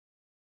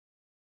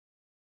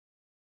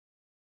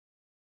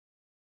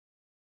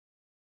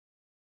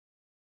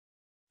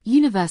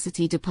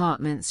University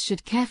departments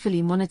should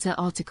carefully monitor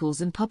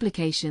articles and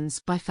publications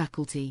by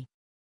faculty.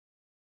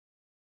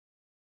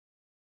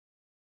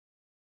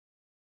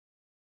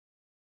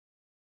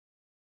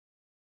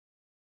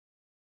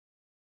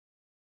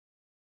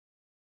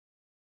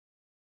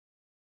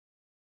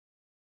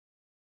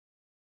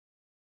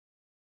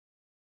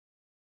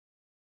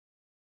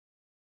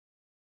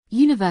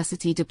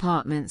 University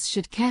departments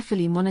should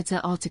carefully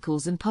monitor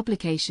articles and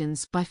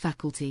publications by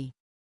faculty.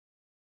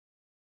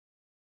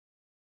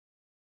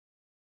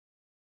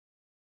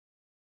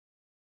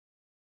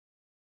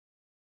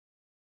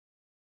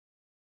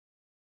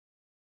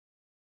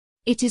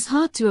 It is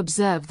hard to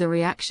observe the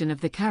reaction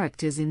of the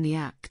characters in the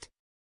act.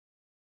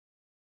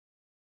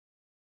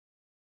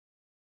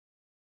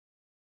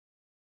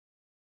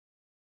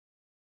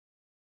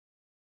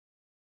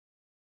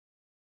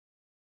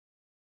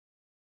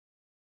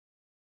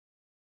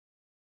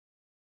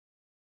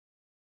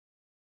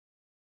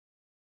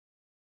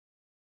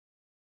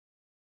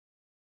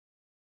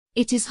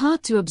 It is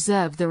hard to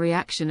observe the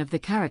reaction of the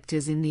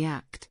characters in the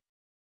act.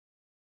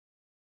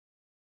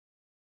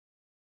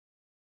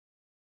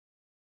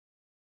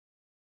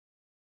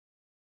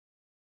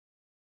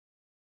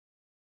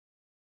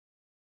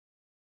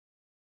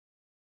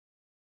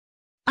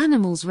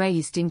 Animals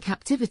raised in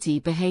captivity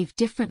behave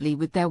differently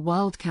with their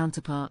wild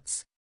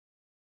counterparts.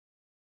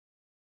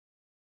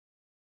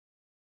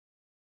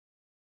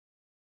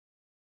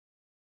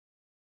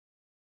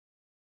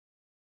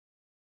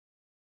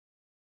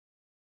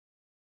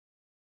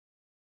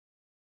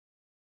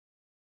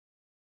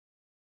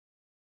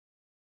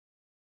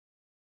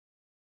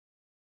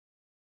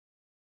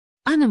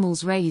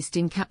 Animals raised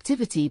in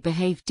captivity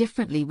behave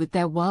differently with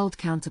their wild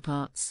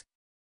counterparts.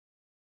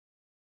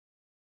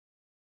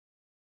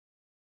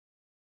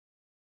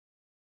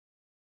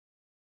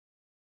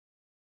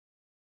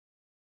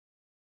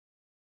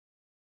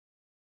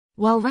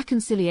 While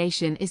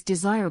reconciliation is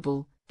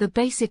desirable, the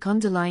basic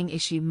underlying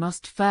issue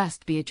must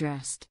first be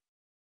addressed.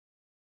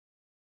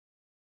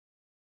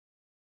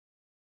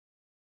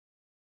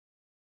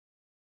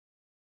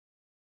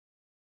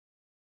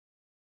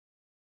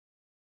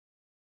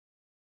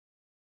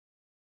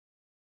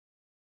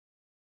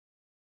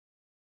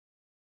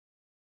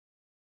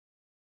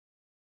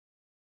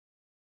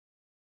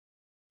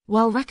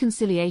 While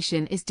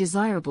reconciliation is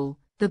desirable,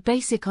 the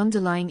basic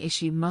underlying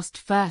issue must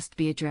first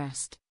be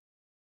addressed.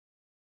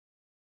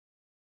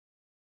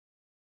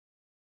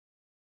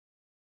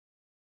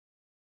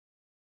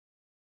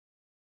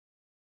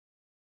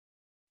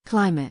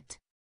 Climate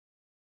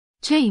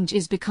change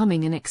is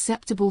becoming an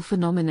acceptable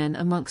phenomenon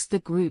amongst the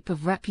group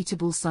of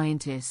reputable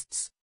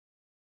scientists.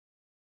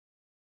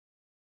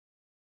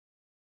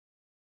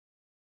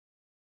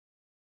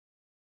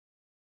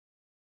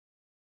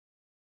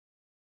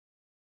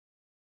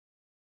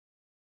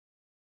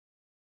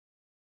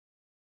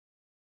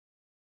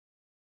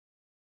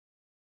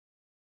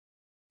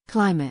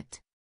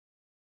 Climate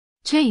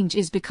change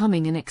is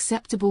becoming an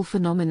acceptable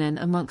phenomenon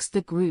amongst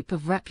the group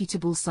of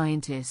reputable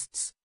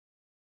scientists.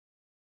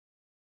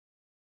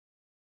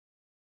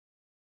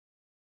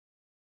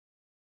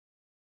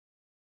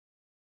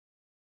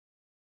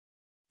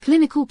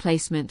 Clinical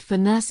placement for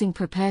nursing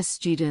prepares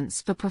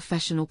students for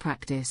professional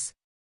practice.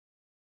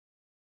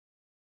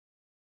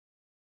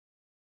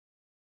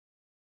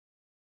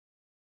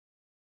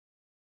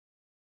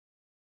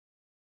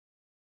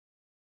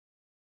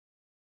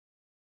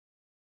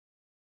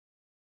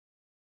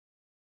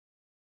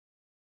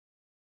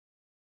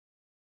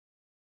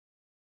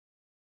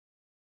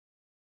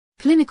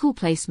 Clinical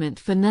placement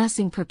for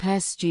nursing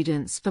prepares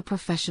students for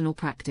professional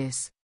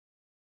practice.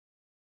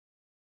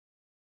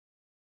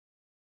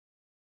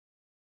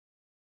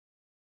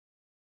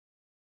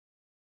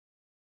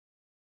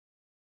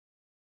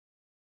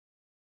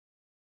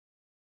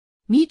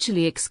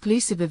 Mutually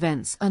exclusive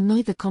events are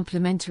neither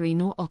complementary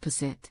nor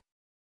opposite.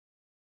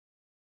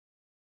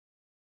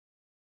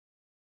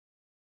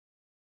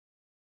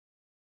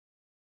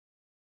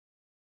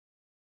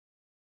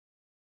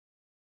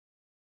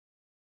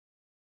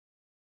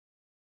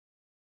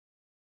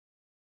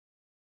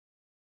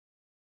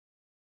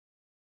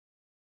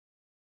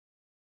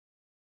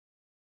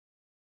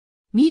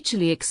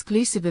 Mutually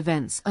exclusive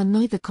events are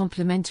neither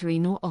complementary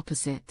nor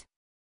opposite.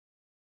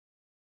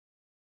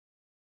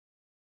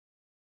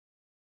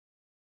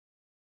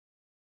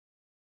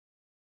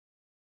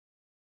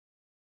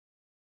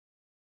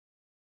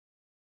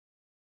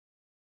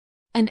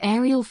 An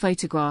aerial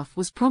photograph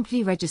was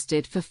promptly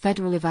registered for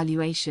federal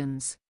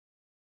evaluations.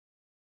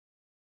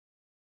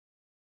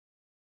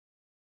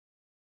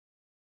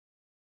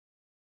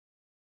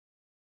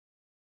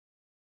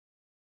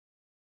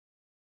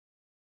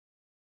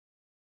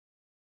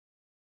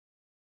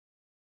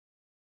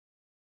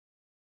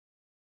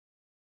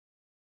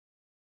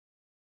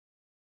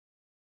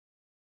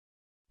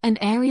 An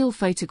aerial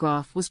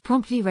photograph was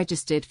promptly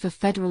registered for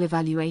federal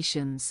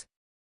evaluations.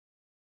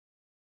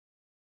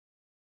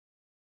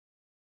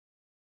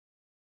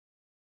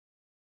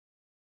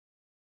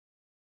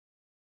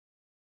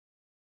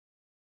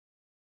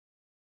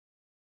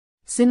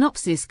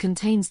 Synopsis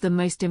contains the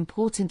most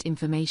important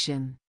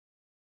information.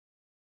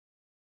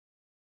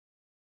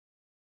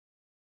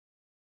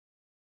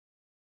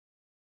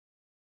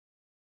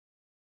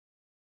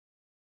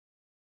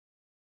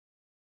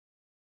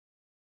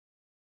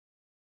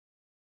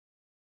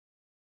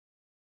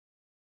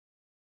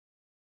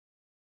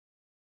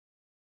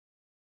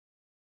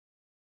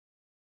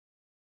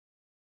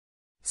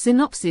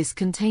 Synopsis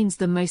contains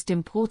the most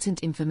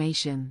important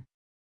information.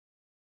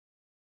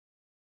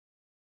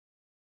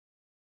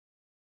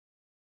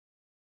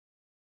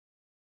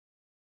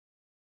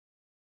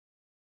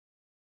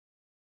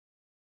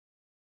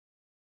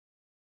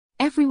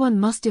 Everyone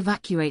must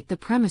evacuate the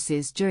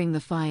premises during the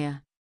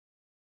fire.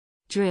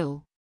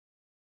 Drill.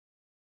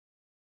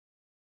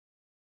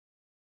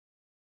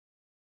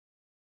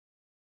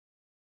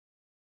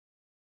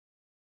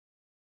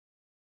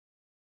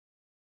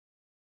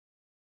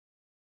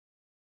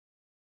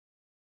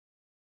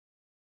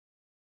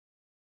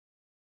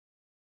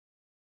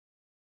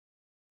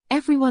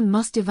 Everyone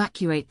must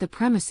evacuate the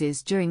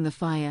premises during the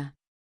fire.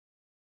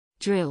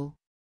 Drill.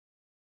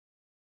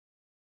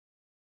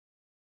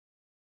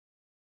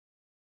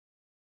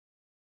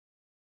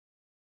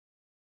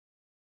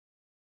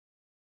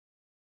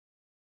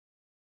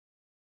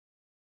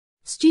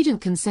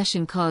 Student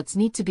concession cards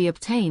need to be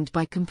obtained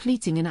by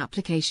completing an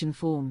application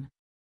form.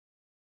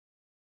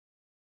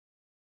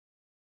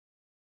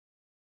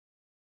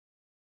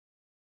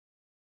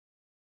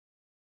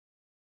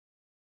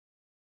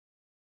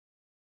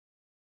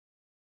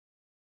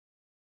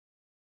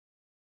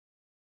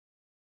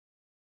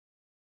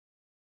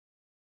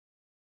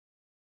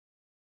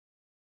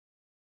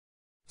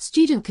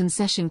 Student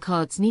concession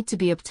cards need to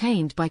be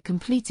obtained by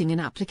completing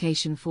an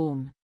application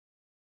form.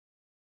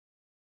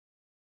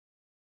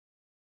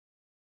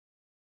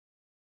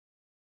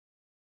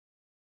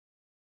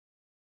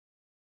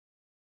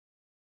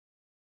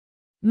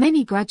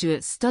 Many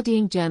graduates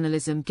studying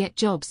journalism get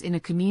jobs in a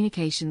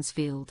communications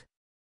field.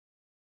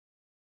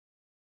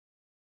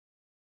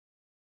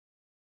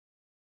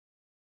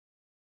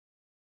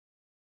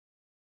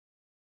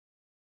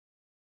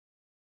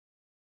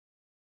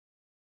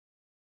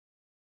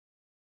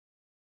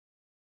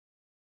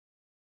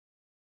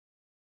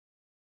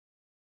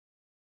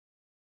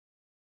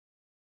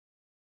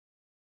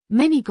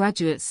 Many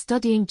graduates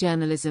studying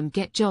journalism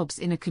get jobs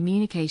in a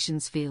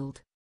communications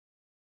field.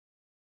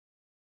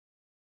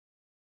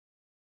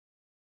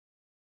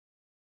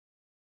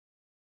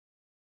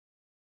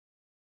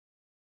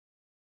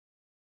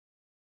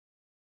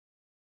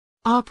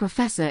 Our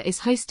professor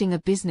is hosting a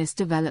business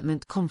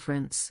development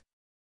conference.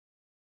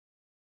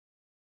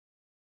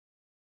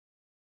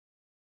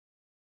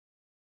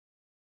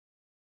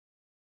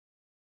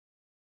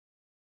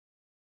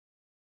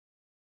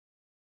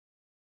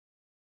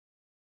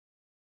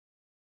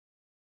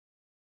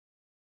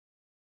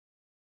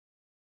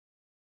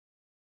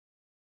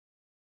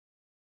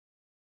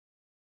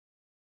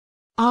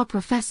 Our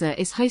professor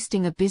is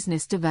hosting a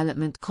business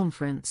development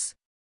conference.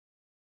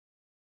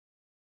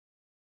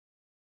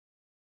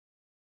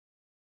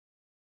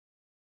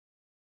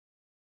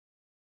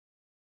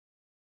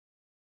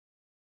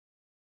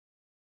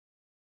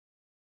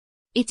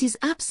 It is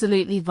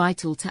absolutely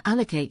vital to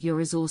allocate your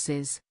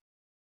resources.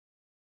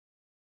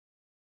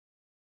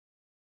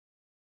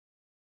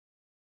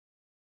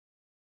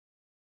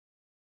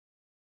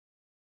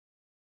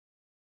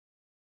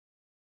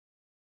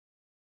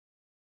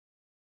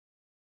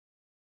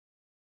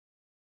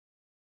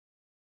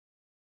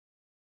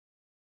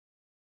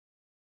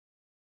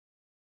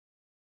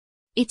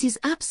 It is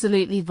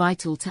absolutely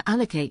vital to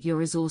allocate your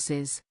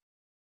resources.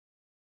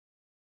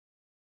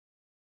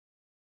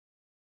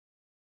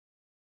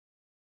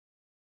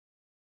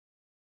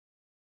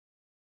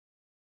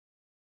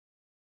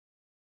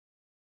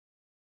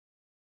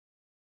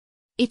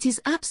 It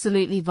is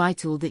absolutely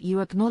vital that you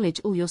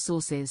acknowledge all your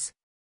sources.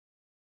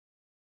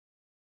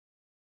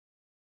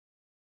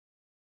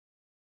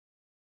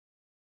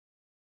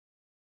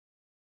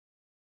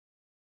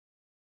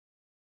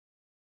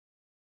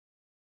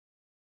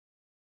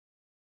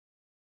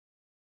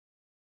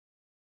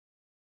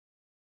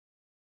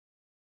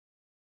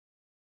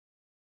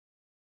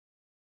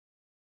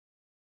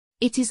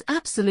 It is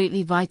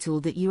absolutely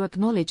vital that you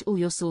acknowledge all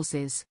your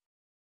sources.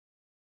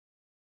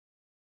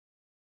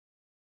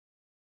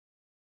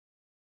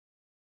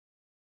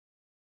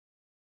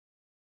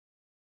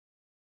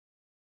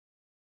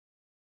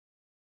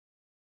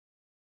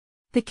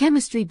 The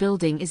chemistry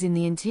building is in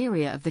the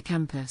interior of the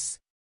campus.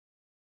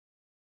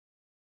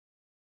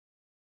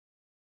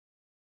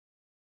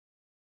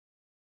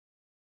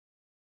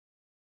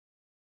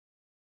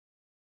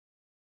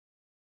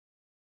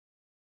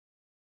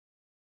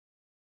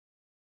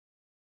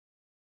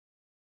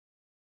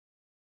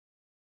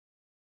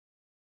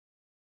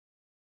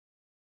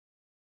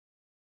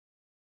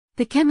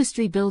 The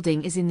chemistry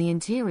building is in the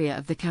interior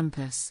of the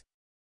campus.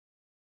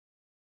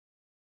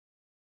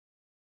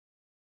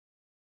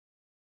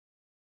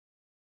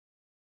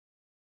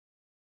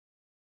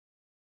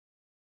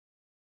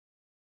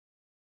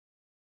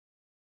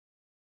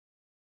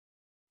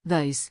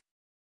 Those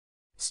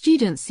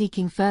Students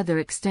seeking further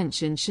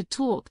extension should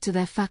talk to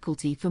their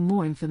faculty for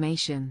more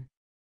information.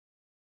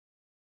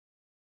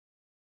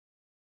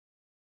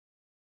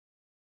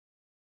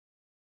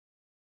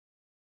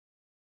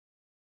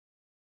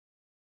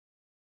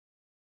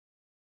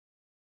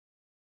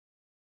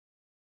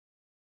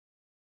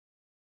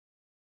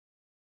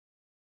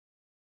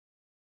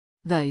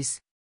 Those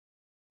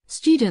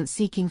students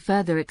seeking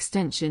further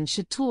extension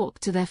should talk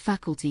to their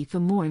faculty for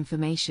more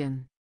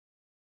information.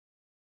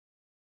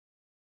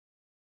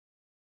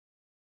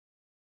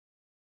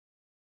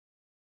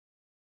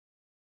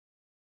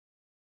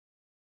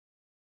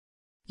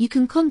 You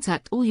can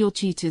contact all your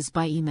tutors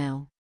by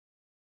email.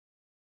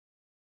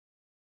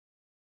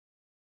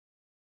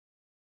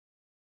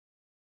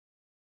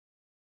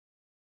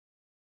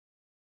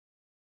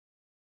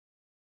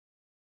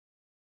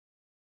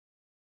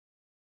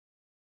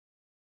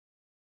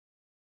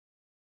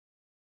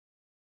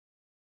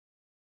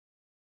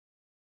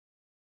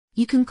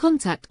 You can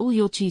contact all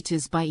your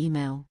tutors by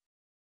email.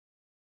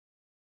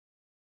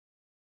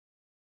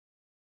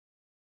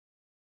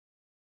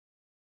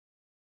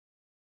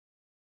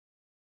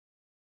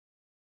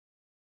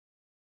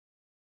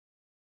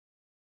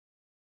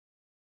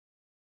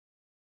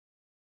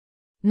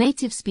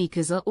 Native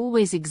speakers are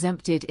always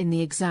exempted in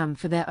the exam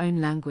for their own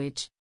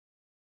language.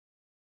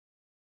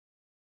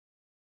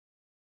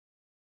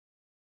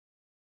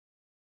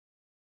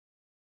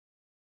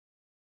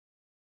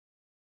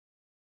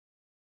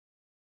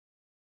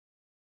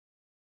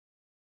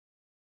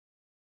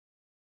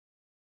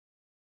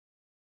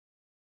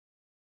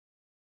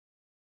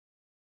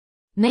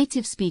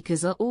 Native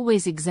speakers are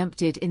always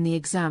exempted in the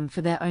exam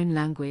for their own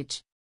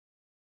language.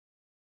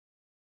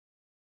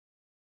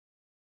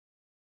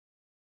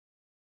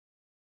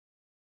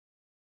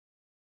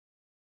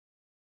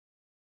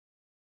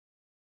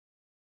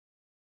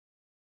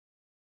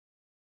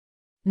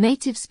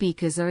 Native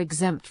speakers are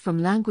exempt from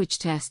language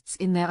tests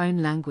in their own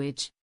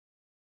language.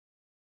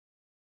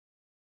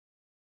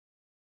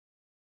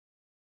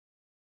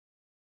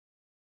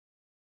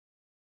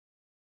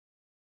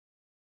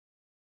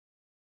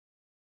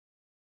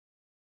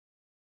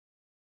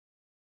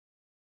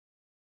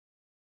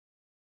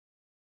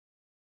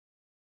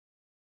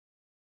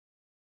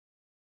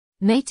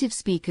 Native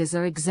speakers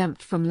are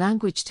exempt from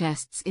language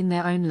tests in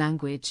their own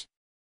language.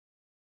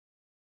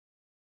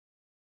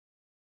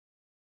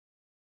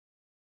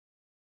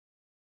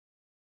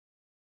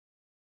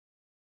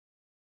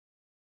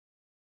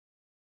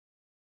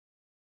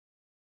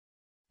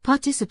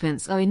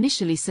 Participants are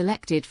initially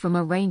selected from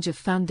a range of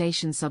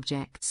foundation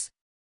subjects.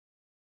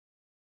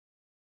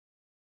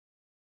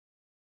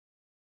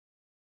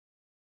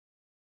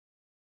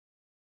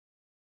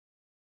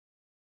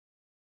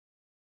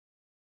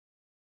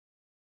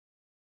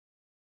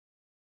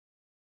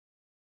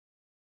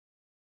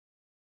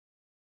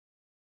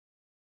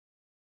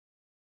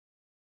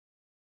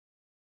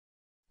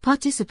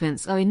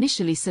 Participants are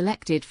initially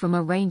selected from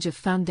a range of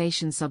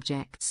foundation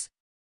subjects.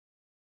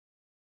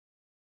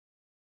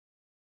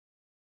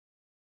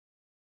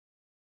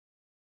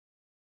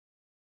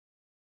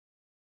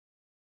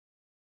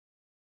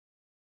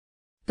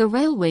 The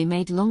railway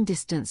made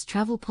long-distance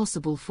travel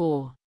possible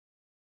for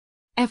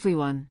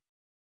everyone.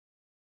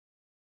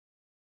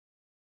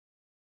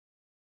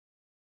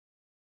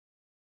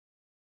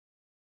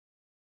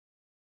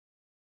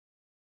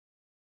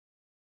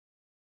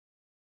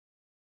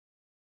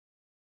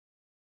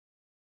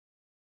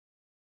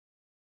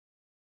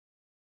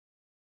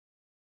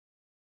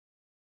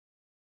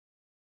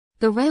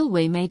 The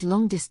railway made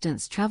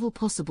long-distance travel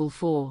possible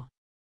for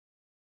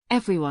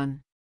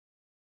everyone.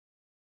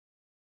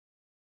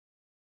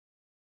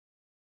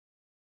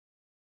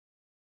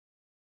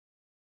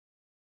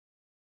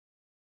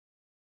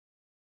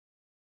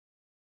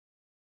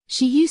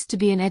 She used to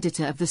be an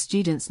editor of the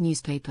students'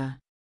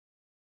 newspaper.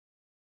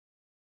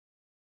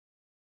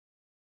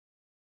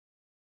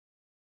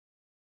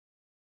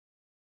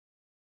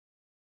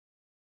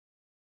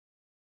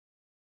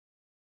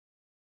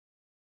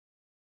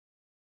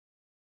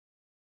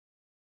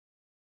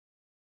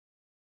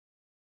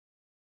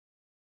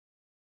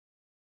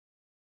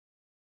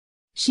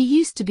 She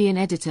used to be an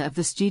editor of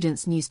the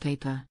students'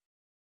 newspaper.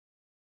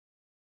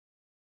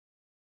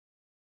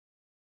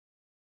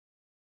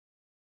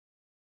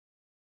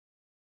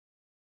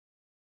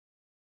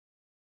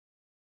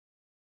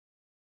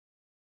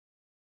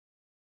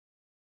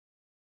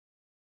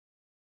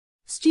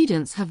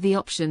 Students have the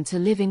option to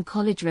live in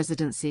college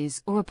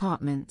residences or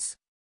apartments.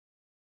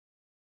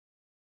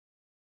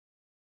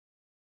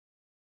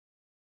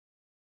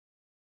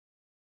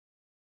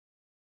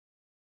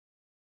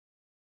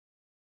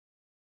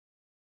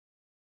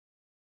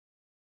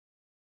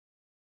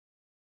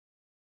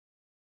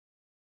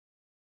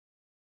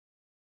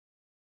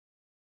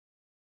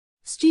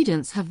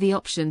 Students have the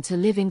option to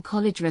live in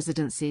college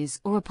residences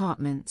or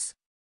apartments.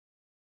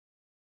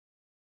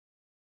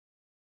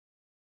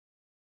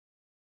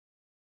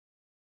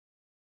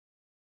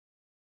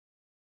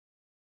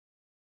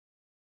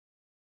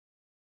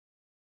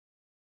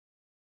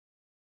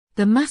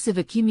 The massive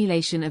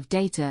accumulation of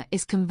data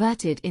is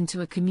converted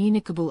into a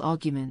communicable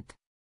argument.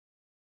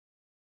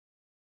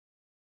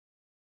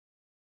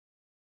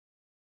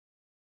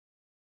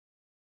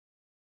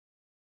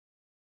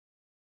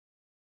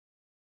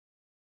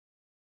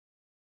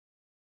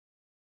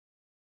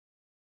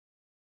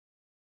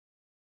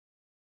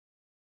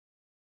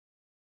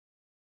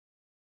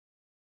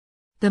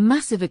 The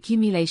massive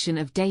accumulation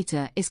of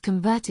data is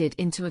converted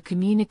into a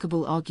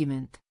communicable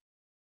argument.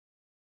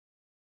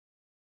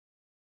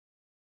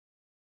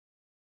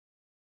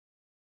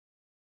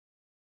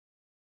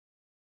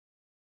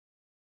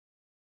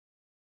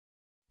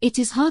 It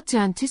is hard to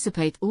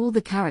anticipate all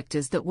the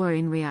characters that were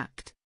in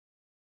React.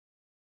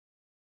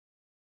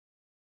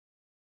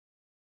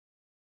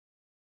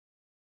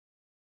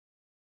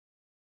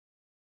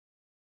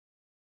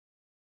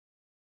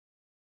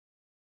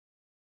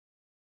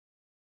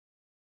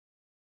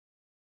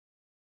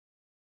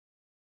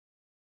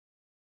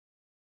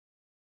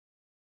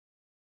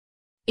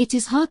 It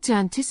is hard to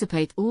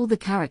anticipate all the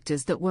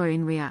characters that were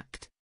in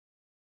React.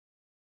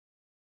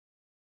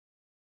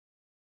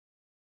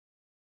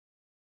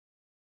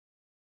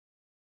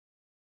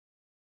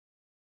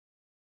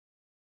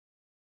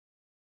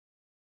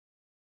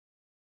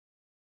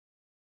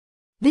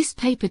 This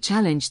paper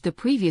challenged the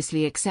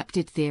previously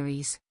accepted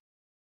theories.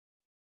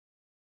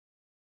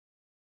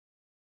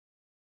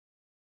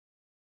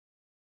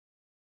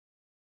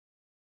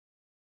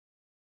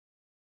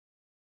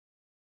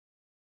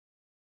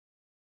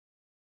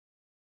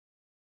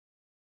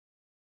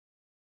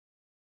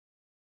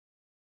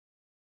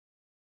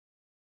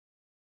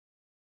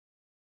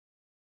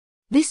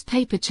 This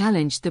paper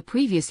challenged the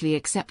previously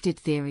accepted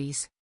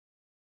theories.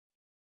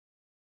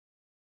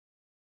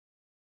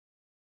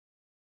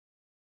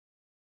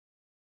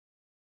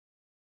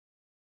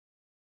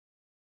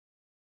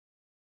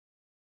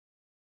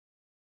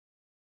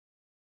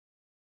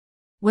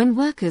 When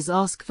workers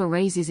ask for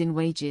raises in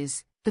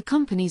wages, the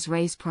companies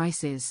raise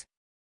prices.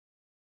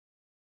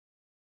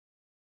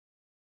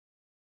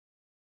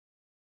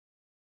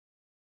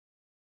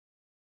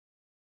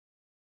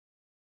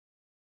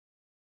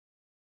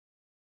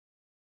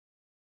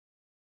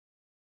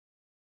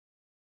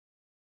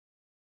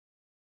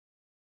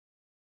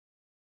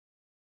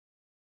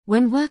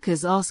 When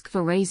workers ask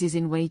for raises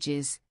in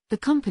wages, the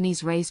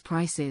companies raise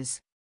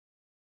prices.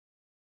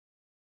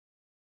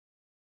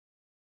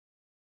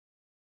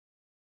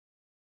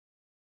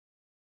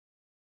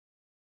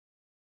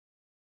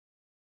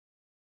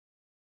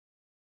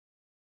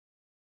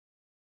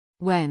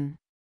 When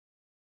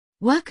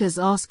workers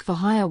ask for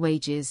higher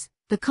wages,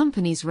 the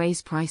companies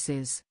raise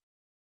prices.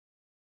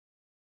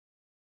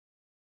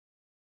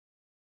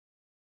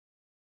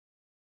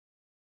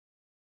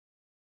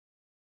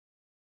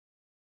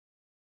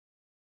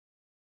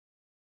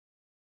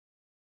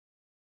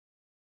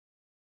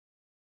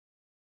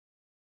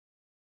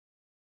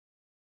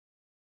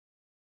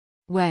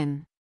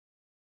 When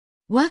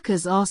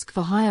workers ask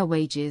for higher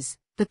wages,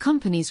 the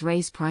companies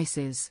raise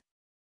prices.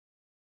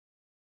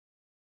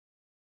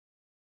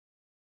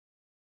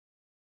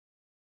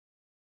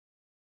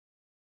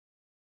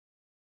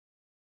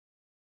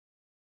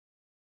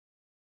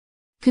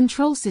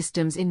 Control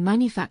systems in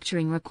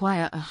manufacturing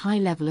require a high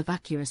level of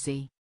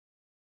accuracy.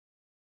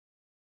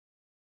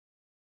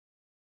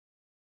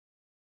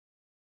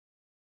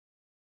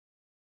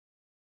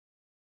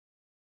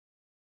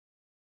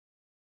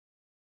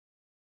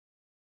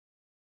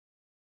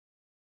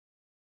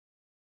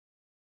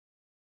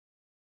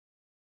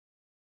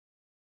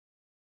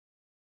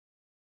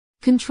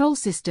 Control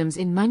systems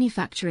in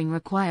manufacturing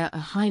require a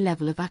high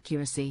level of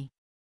accuracy.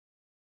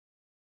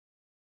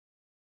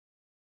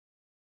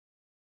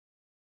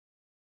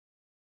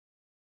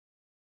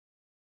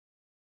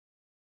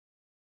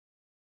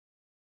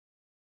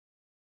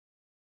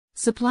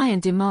 Supply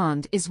and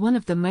demand is one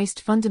of the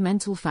most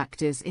fundamental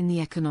factors in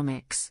the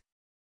economics.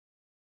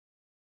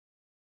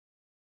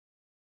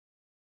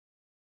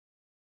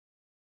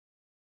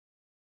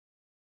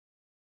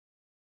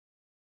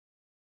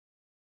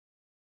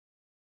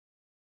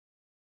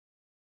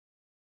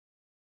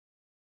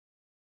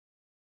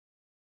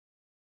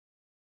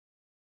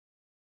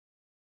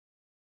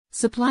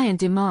 Supply and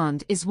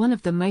demand is one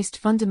of the most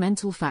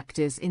fundamental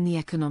factors in the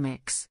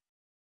economics.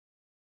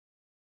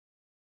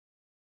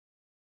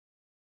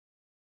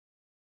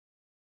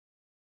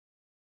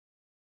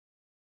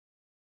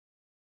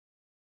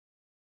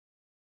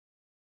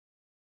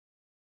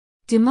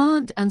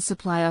 Demand and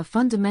supply are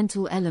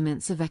fundamental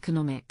elements of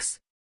economics.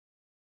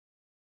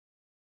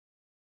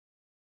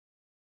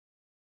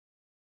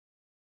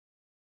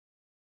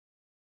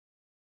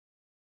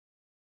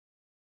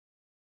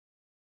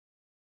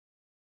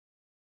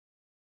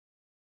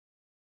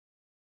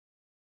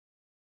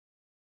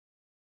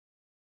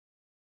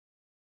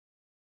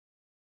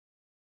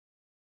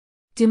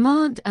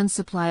 Demand and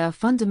supply are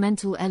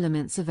fundamental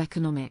elements of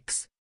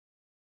economics.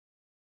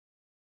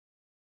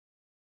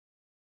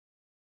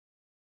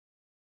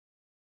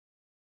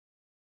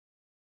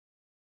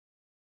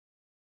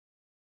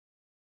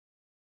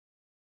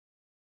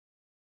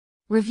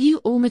 Review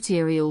all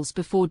materials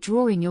before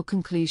drawing your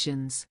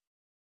conclusions.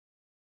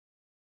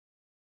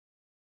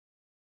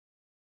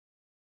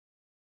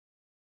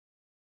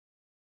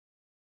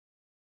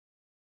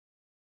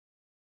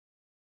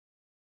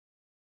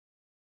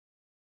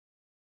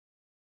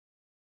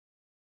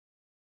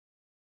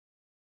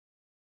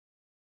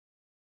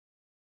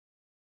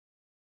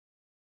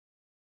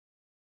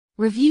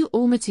 Review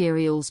all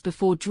materials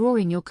before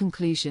drawing your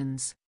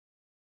conclusions.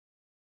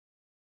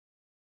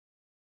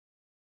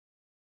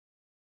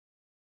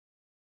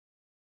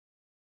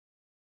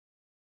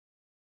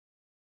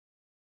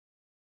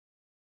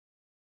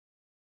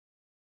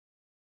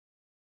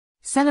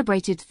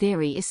 Celebrated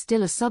theory is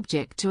still a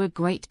subject to a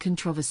great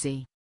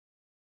controversy.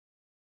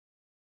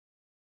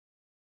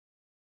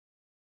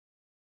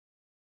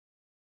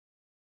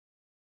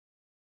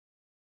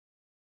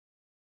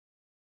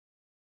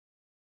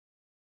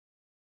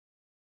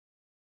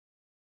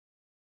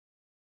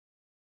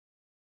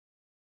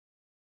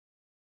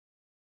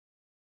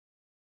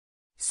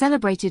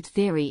 Celebrated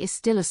theory is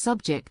still a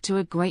subject to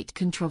a great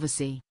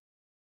controversy.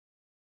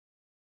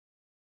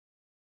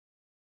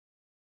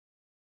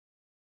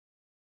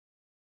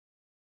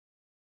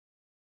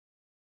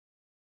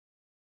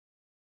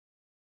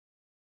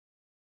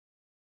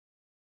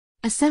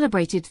 A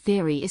celebrated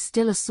theory is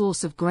still a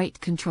source of great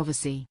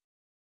controversy.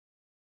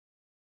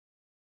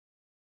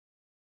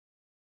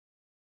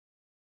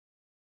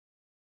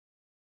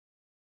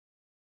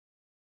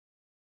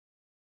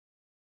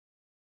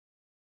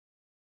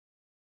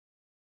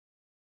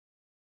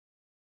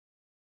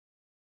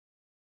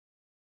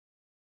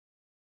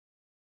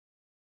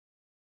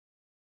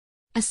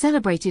 A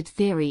celebrated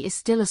theory is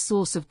still a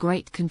source of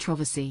great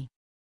controversy.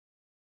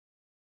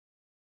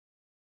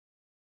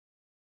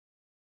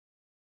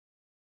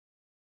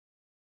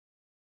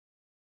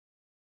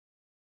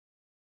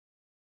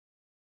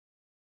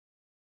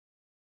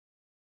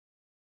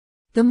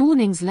 The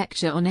morning's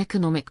lecture on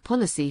economic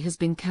policy has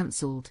been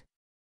cancelled.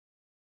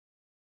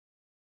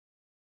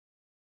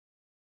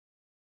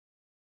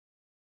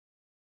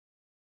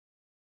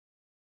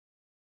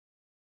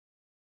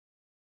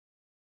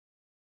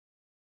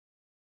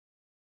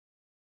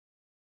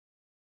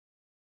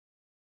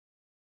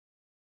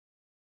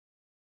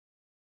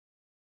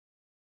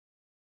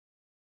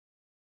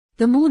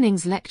 The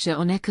morning's lecture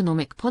on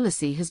economic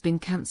policy has been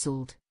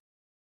cancelled.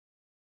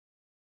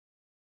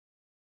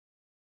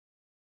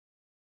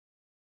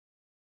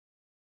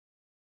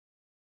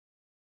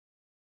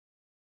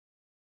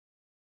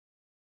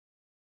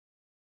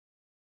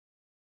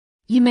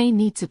 You may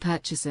need to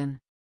purchase an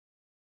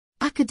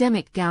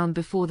academic gown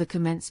before the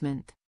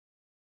commencement.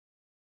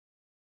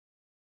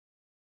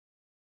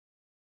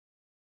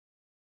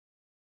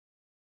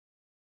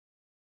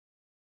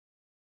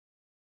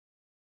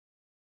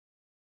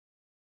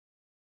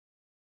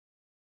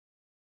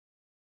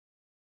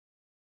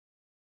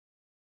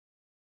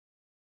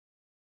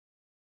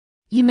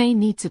 You may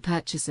need to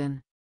purchase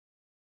an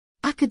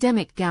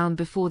academic gown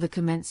before the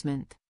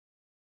commencement.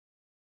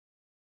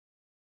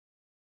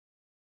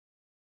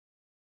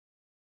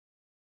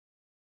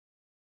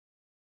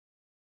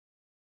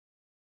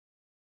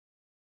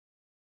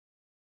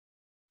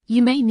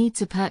 You may need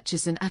to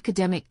purchase an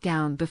academic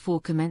gown before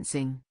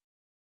commencing.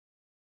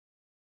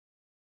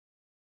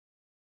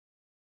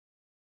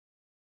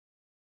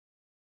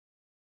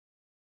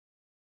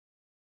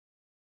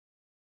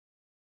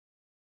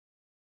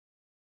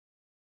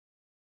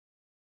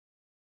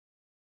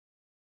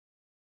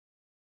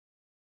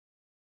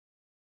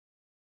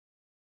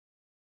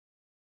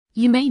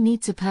 You may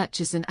need to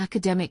purchase an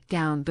academic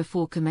gown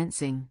before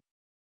commencing.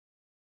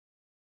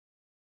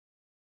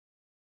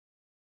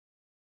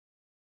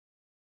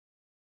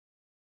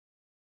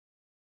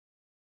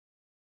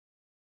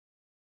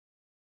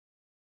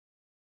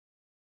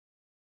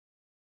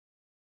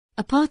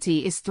 A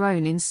party is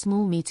thrown in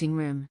small meeting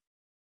room.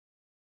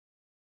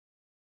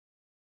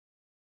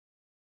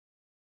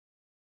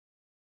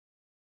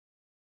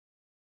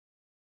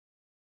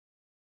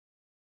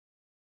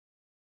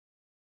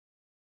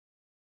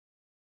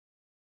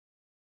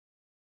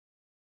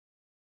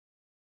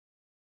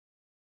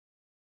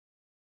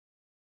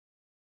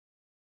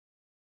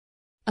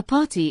 A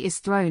party is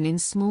thrown in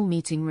small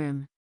meeting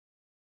room.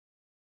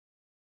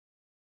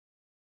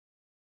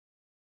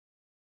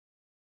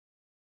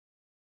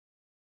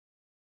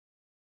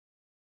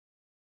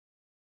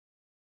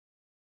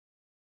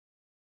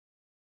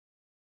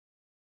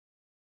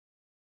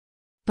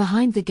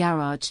 Behind the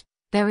garage,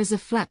 there is a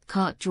flat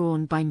cart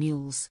drawn by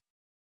mules.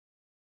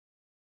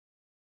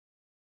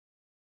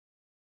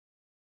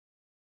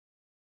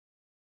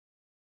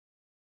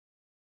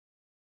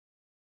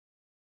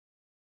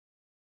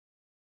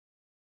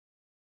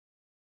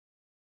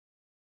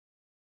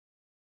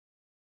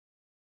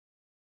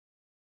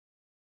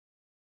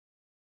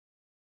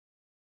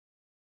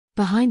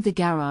 Behind the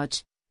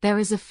garage, there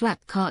is a flat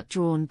cart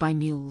drawn by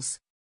mules.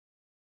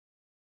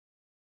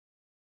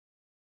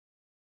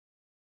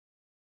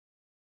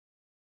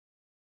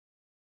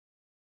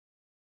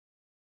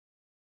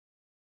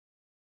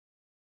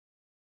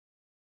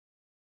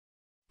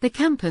 The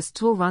campus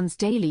tour runs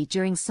daily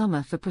during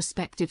summer for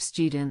prospective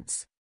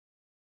students.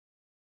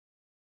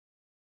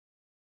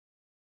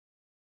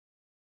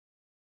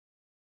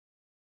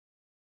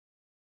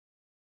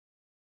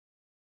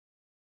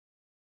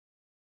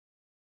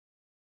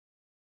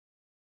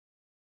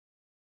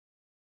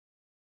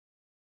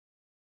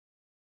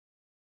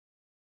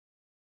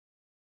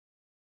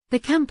 The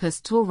campus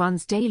tour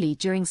runs daily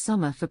during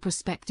summer for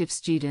prospective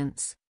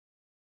students.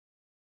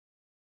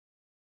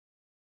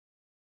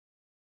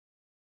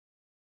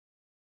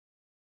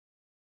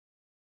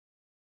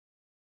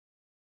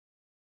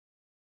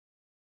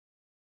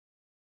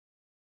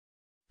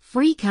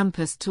 Free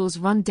campus tours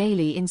run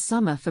daily in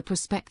summer for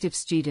prospective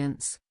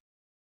students.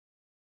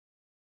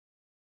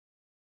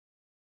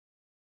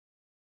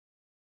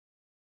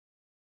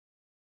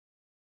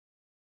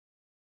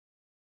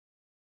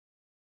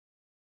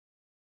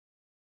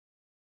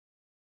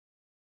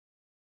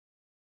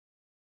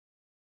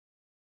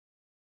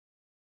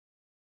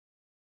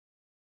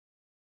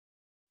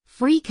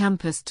 Free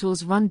campus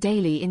tours run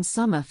daily in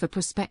summer for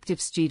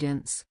prospective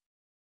students.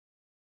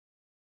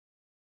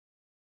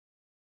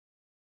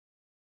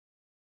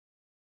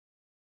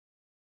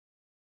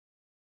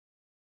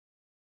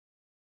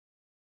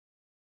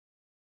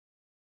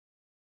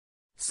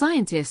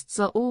 Scientists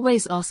are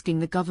always asking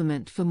the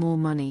government for more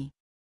money.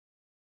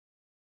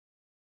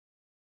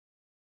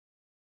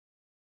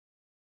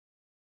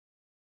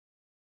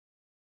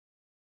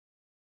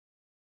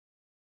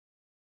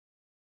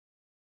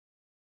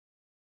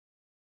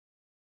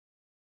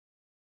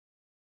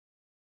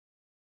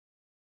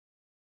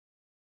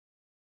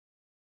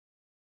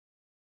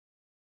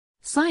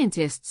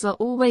 Scientists are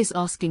always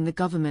asking the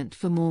government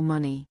for more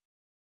money.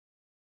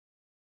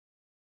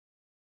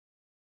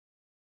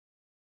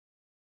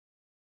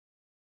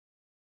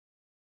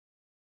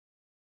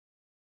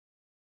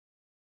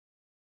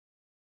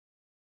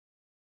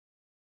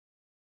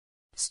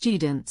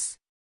 Students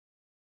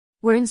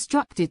were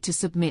instructed to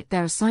submit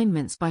their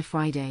assignments by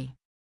Friday.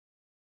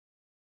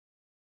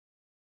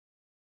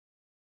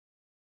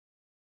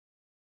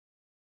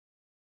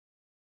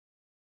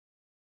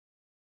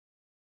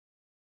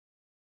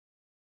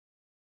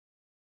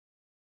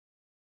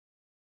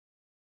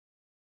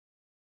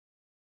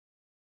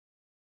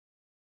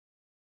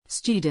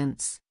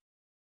 Students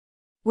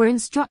were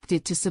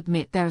instructed to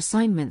submit their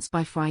assignments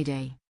by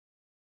Friday.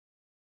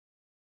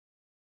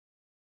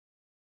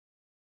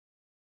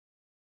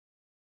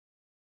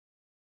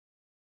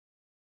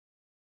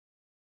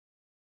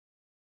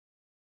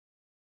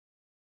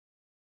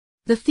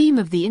 The theme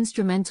of the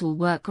instrumental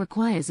work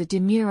requires a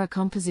demure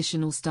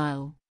compositional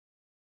style.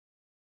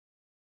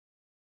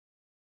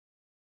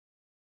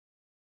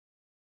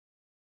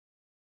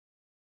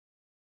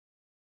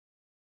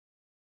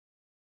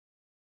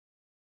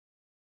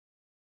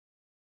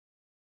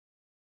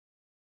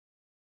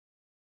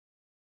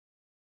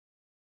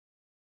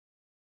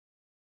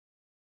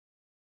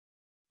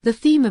 The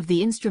theme of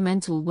the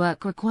instrumental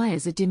work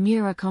requires a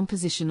demure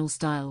compositional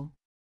style.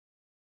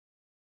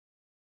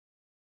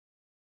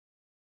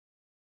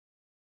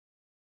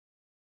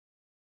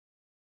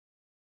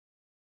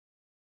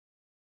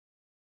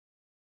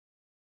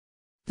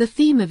 The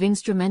theme of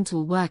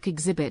instrumental work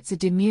exhibits a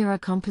demure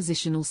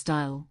compositional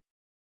style.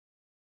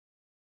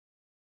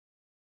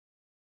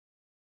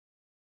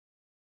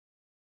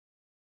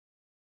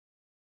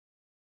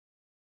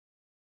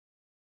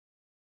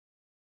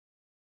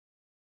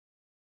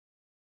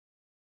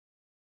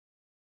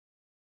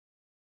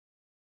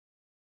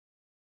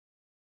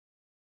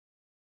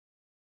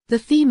 The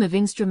theme of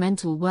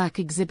instrumental work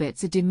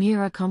exhibits a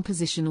demure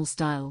compositional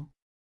style.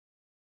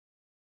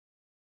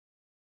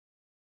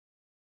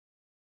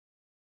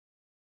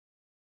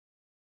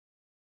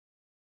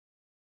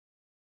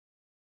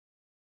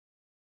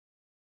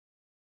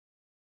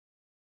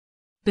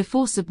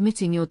 Before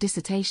submitting your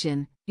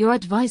dissertation, your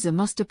advisor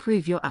must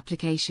approve your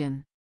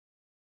application.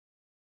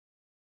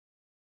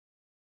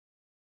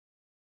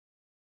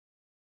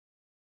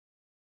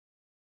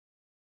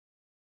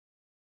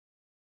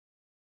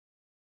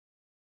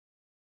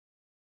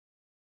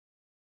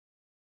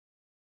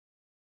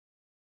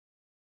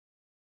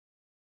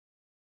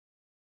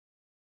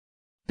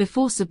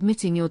 Before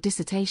submitting your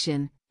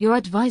dissertation, your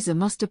advisor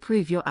must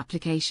approve your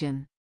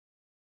application.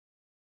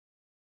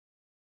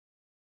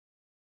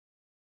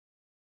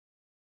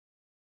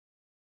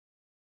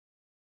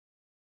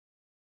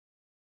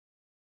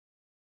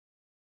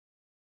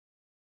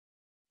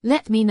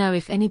 Let me know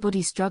if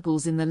anybody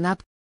struggles in the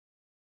lab.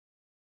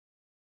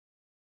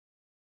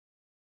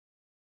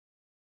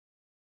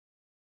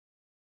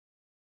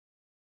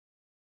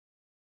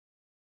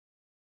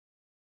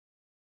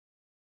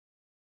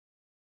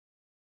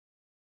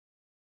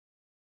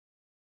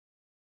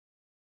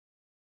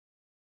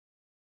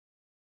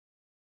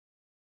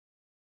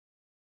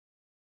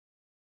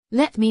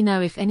 Let me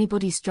know if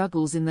anybody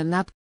struggles in the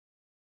lab.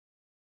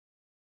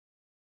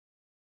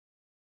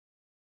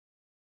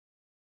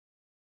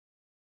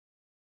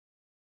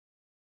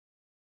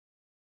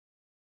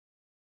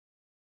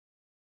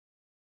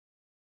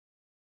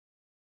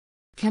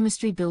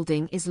 Chemistry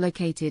building is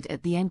located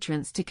at the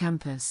entrance to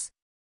campus.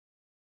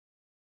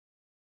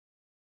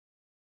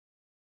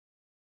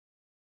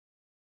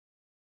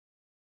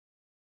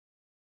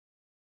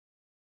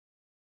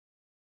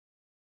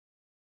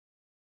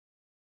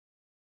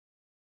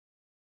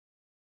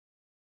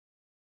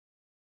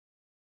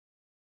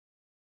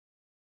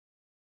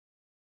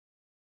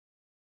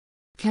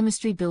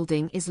 Chemistry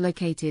building is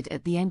located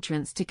at the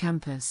entrance to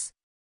campus.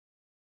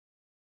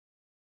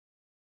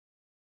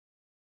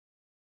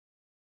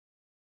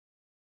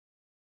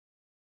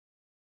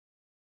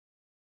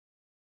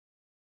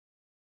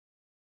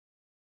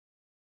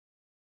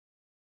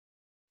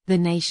 The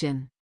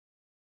nation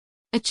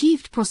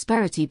achieved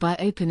prosperity by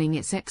opening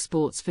its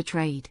exports for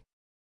trade.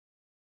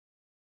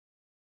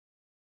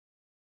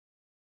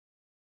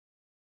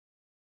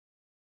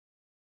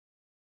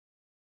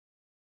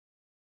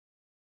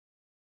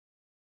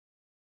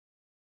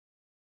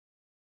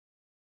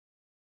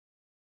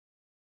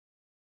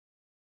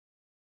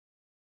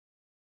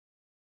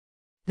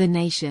 The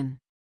nation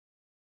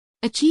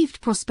achieved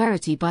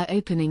prosperity by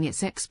opening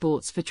its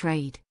exports for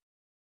trade.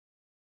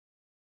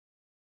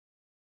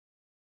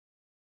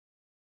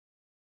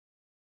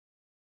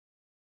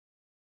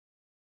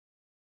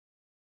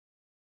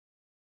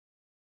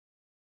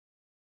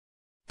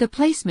 The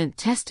placement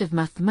test of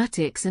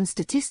mathematics and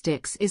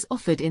statistics is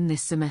offered in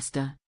this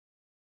semester.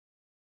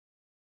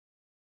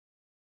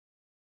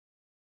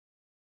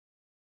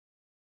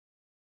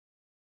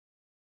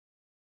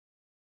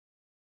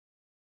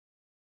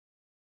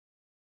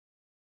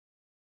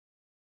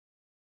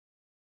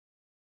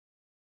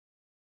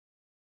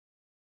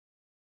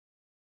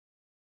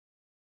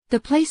 The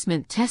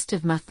placement test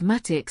of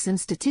mathematics and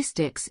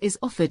statistics is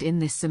offered in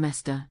this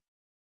semester.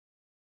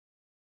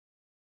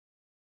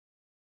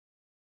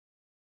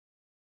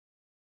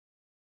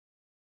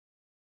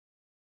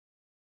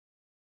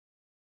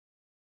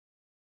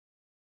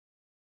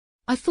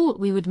 I thought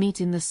we would meet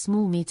in the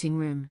small meeting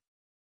room.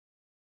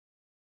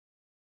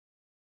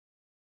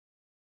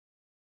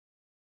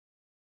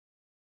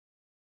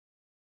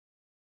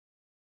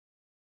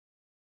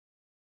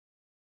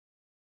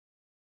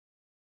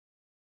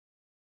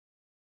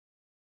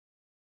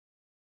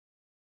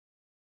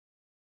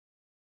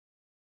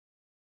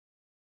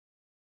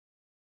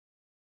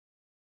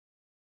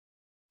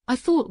 I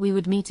thought we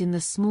would meet in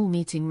the small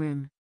meeting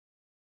room.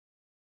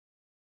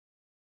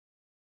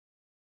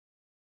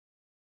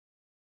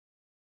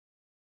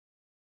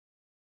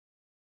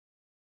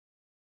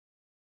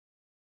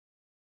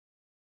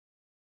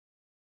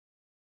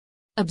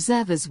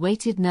 Observers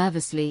waited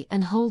nervously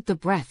and held the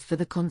breath for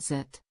the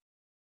concert.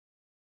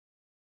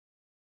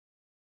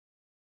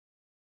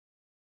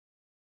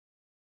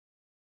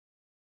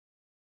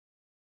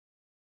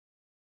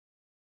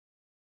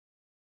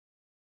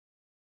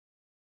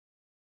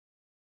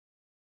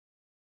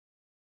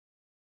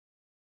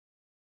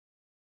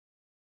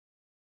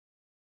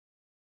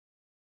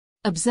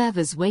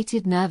 Observers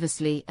waited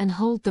nervously and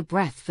held the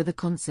breath for the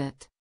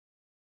concert.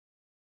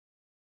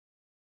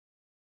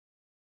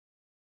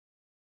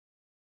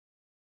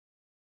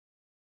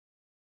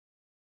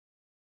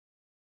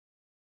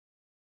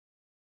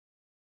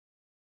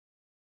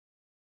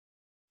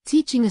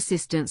 Teaching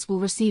assistants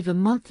will receive a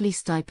monthly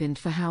stipend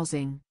for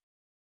housing.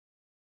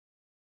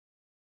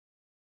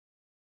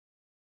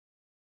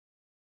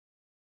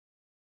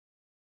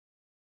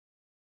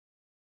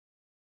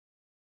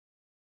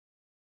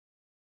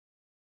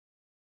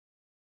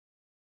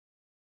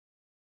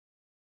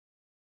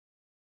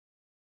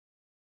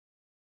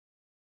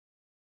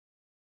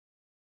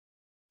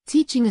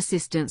 Teaching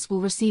assistants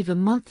will receive a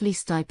monthly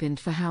stipend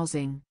for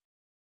housing.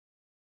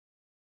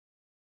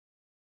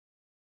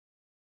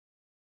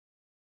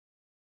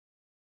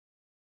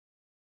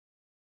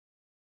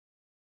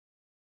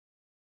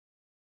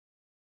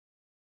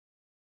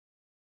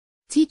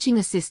 Teaching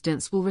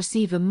assistants will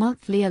receive a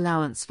monthly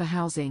allowance for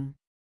housing.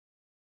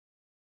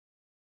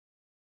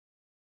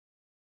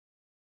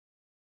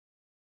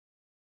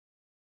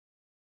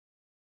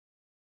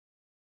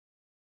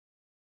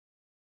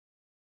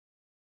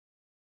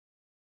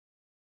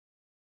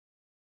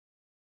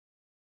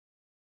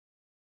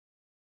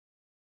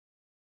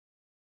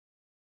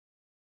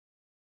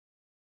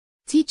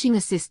 Teaching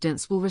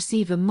assistants will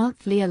receive a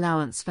monthly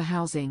allowance for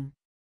housing.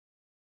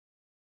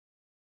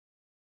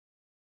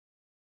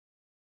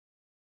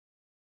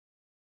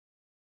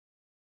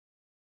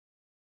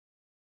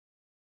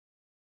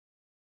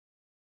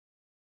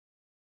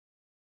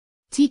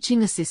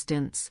 Teaching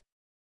assistants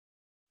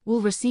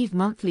will receive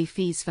monthly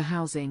fees for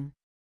housing.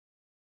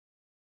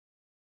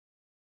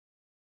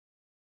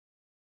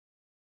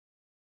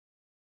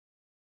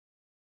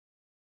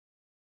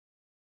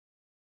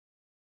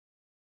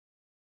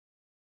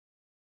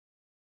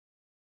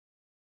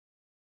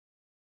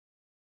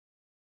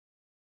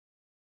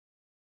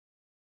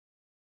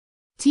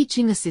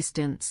 Teaching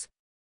assistants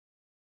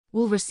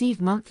will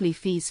receive monthly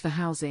fees for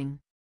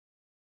housing.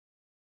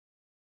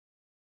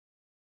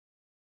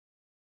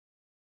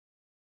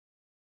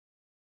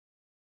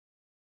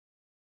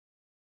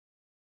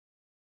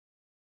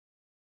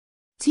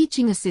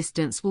 Teaching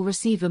assistants will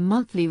receive a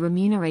monthly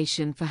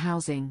remuneration for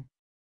housing.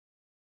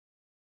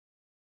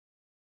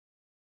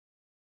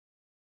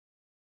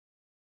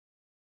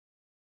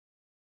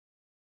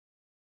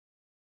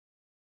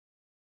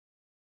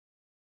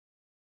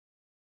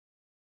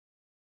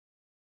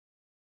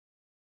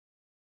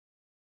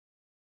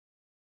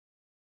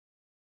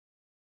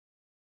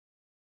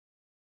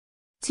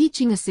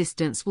 Teaching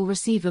assistants will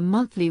receive a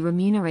monthly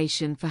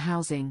remuneration for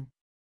housing.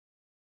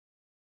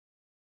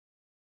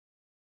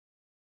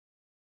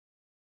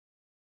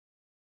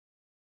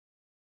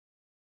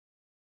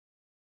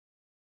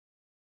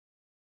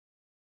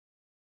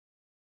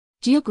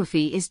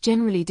 Geography is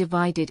generally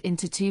divided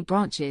into two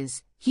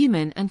branches,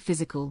 human and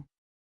physical.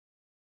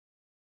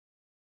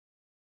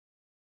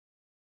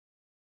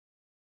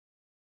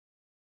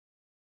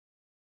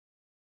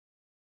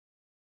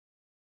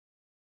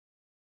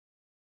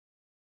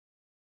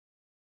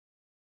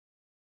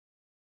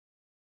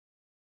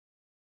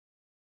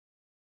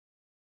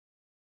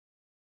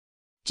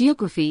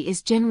 Geography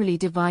is generally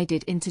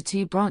divided into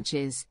two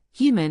branches,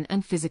 human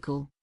and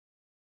physical.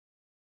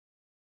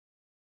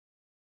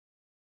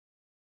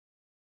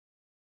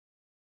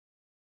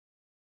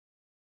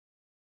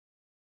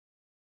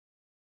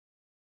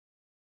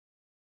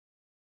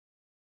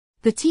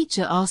 The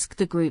teacher asked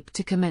the group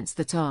to commence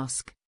the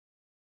task.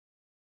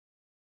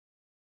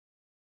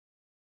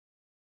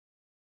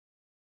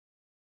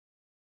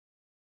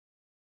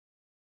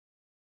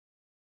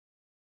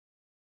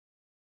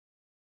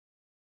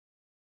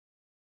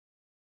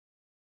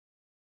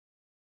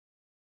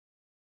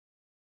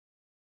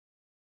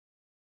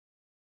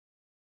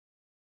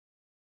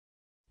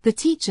 The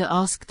teacher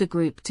asked the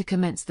group to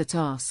commence the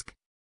task.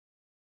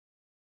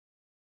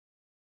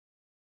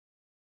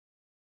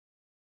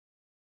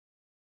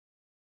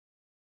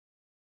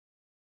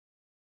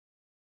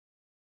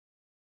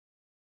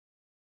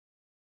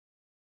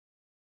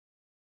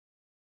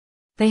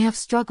 They have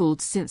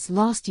struggled since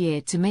last year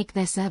to make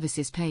their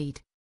services paid.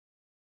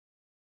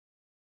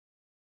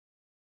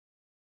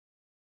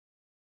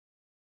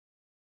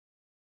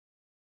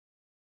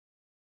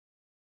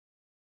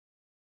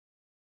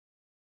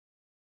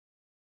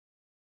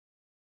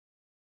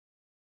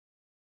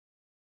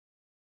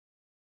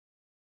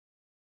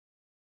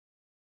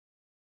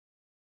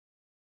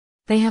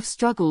 They have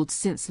struggled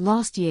since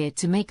last year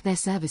to make their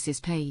services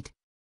paid.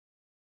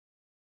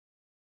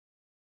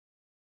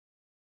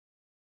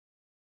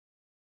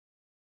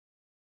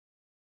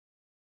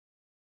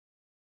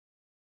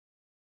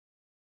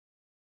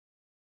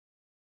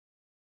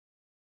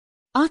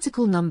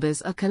 Article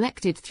numbers are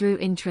collected through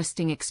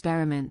interesting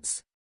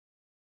experiments.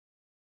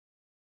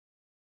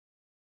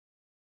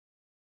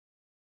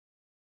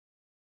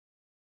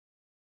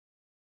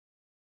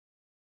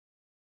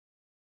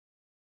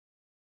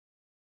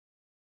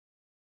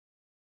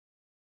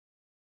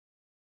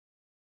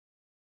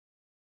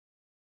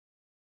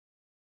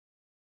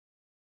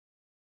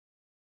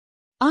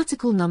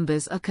 Article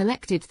numbers are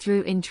collected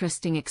through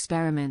interesting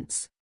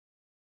experiments.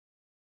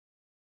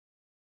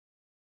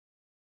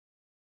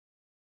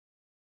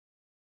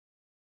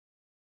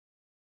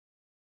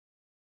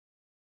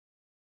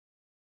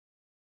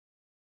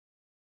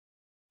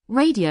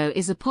 Radio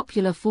is a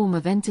popular form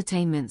of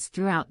entertainment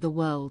throughout the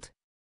world.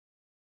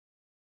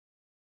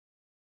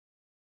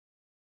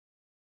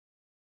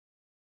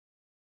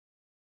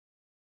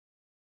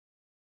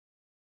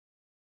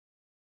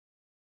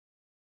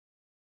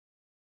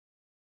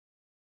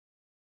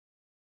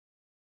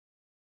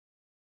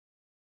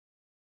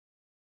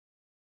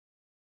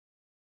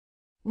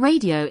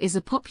 Radio is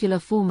a popular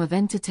form of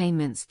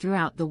entertainment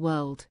throughout the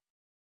world.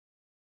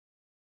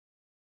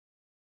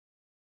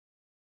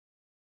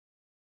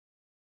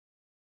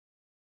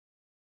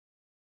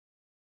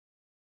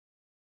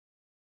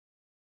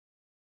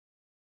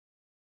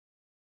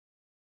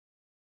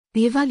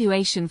 The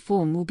evaluation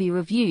form will be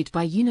reviewed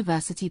by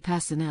university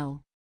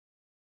personnel.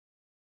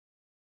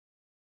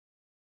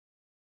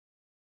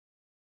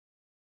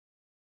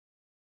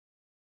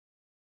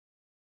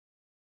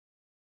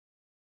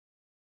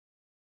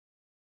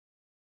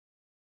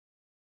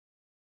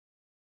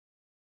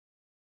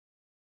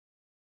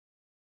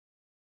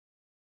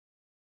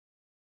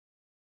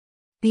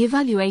 The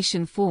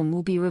evaluation form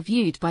will be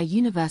reviewed by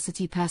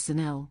university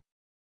personnel.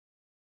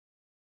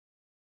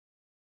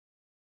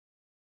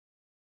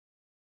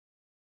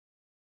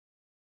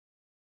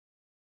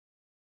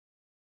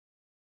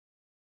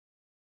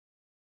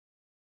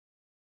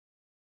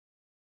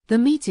 The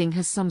meeting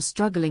has some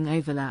struggling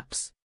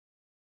overlaps.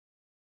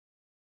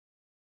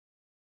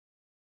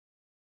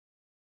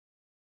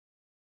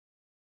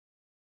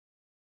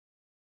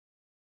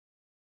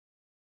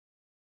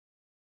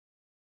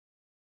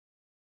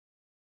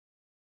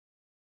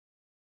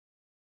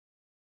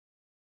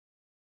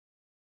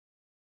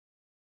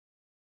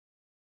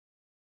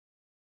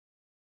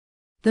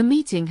 The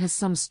meeting has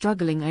some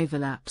struggling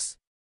overlaps.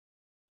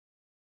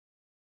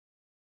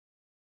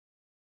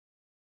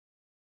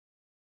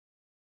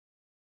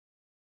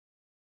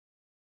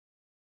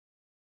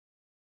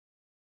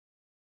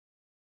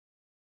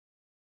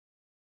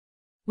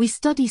 We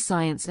study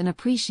science and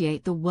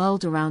appreciate the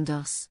world around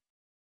us.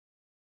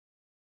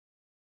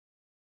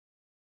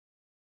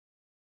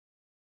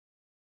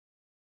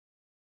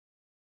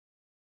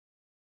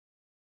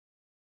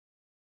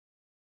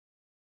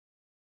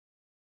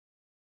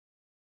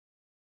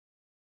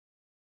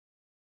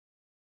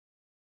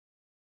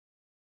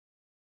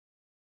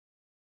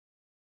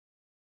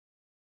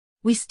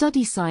 We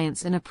study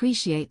science and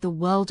appreciate the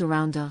world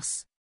around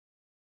us.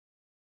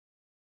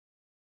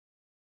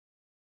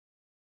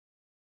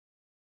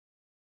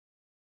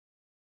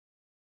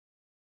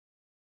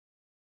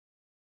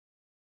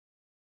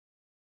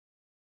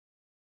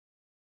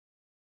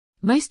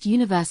 Most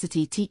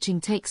university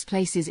teaching takes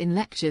place in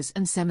lectures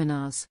and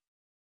seminars.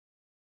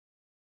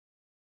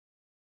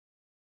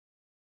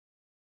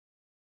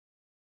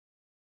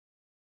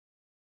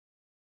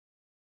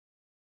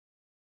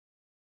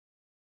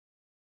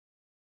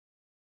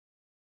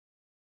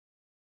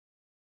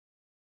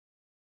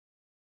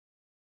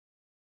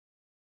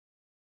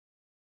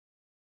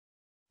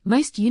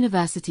 Most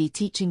university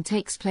teaching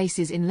takes place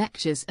in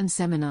lectures and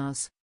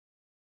seminars.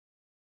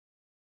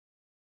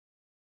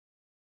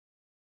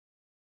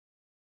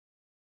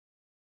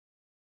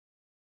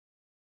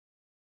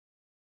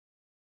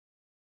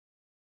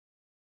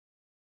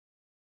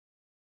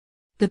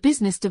 The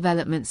business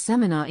development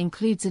seminar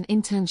includes an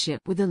internship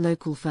with a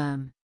local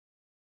firm.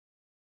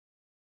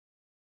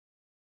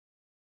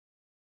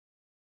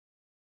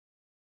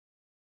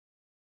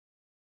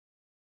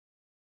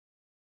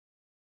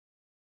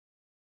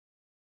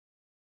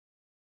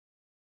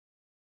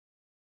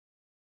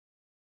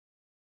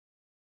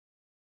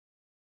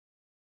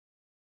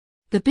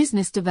 The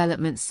business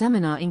development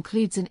seminar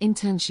includes an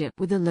internship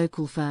with a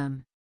local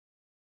firm.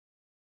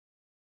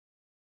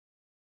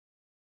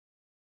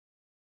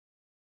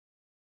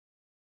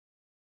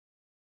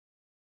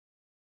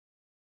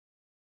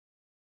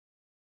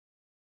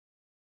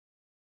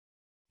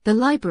 The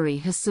library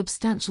has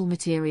substantial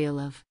material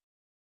of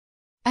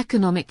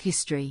economic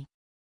history.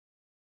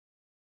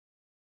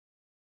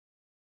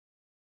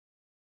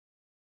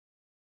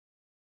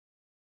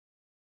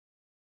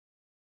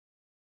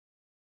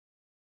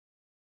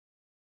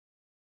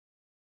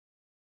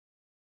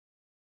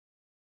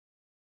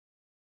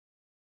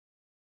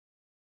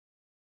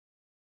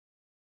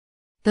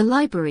 The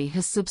library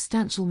has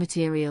substantial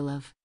material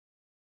of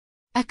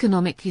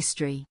economic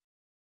history.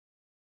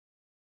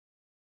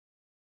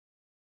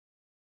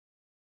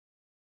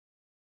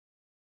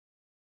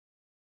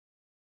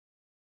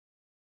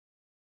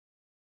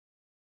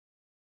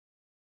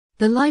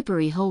 The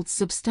library holds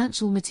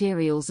substantial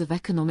materials of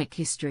economic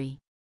history.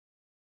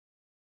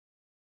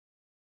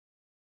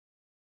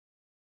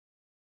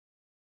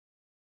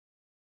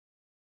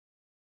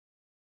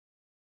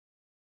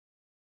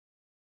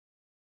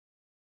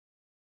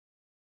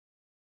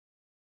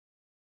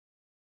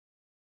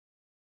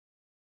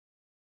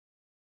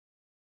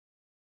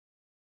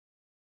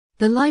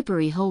 The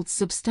library holds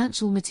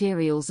substantial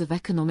materials of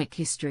economic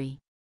history.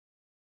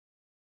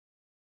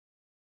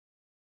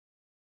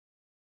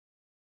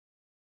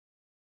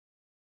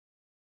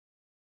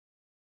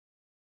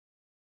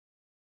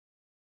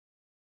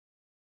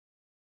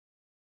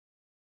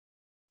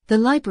 The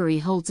library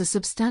holds a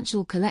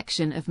substantial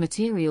collection of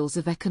materials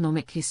of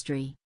economic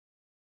history.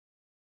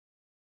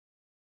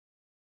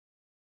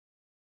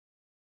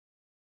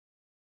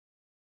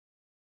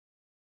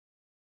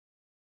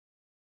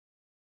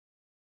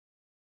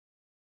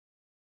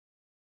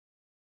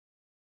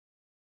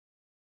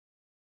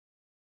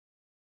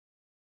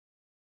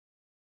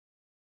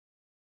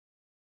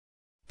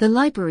 The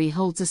library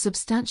holds a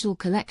substantial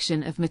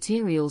collection of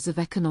materials of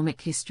economic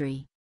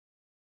history.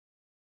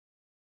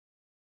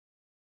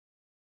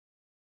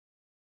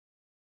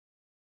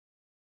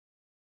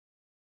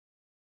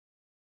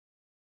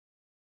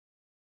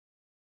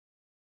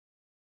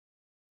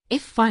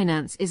 If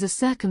finance is a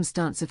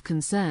circumstance of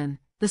concern,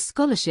 the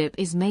scholarship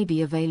is may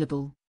be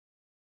available.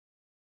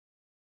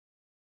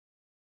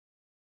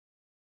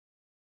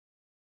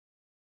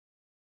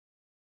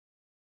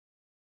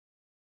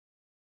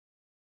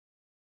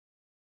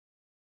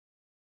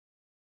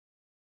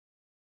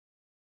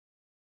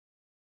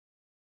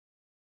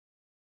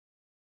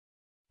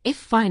 If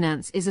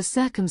finance is a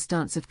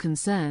circumstance of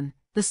concern,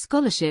 the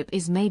scholarship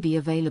is may be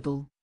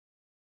available.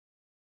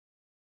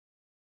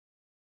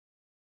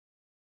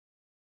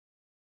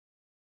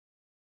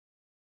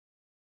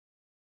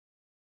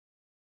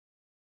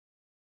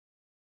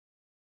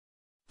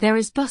 There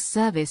is bus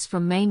service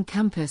from main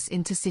campus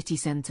into city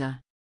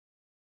center.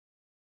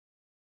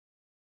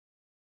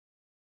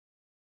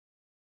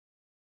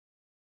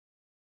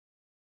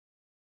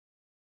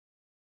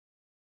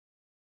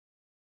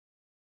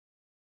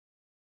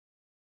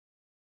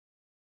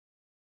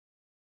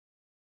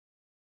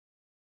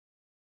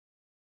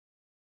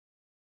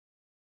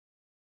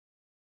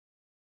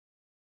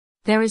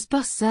 There is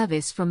bus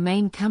service from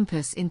main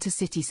campus into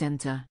city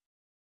center.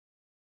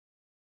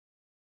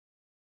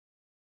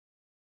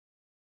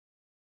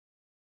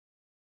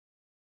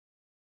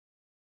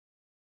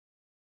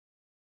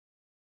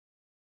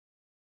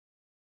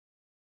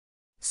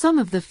 Some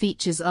of the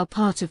features are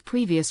part of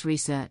previous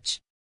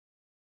research.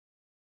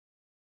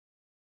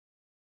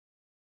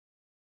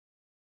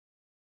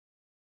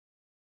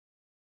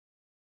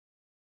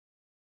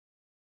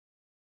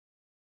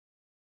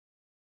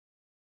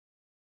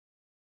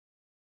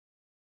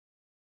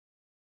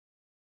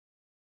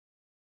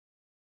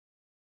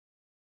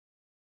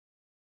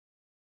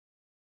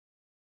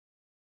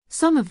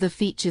 Some of the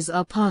features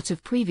are part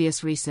of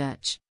previous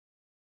research.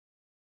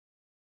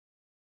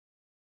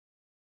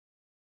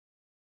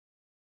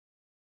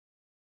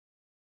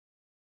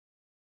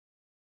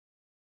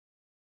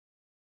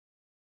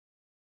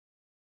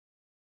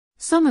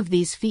 Some of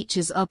these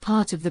features are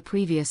part of the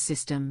previous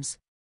systems.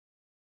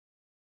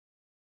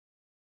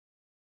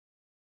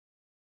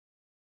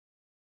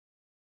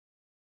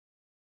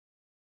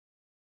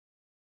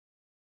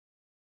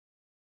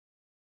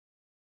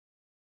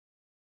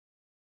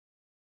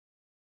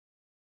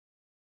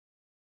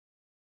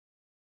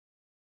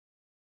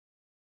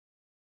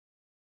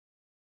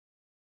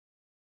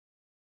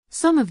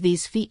 Some of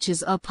these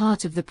features are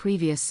part of the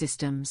previous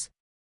systems.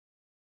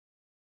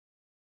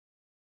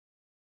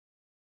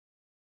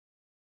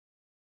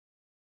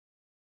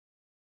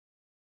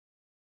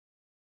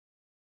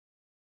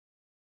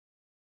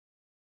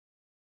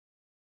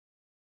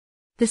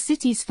 The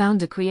city's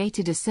founder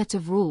created a set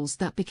of rules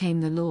that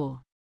became the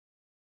law.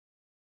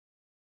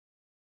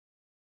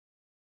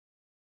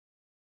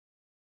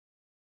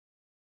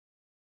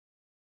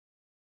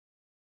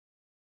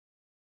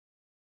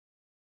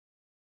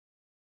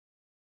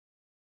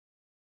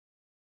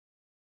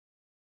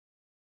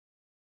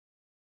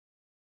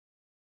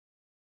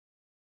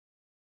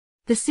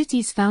 The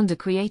city's founder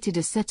created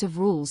a set of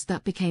rules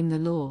that became the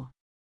law.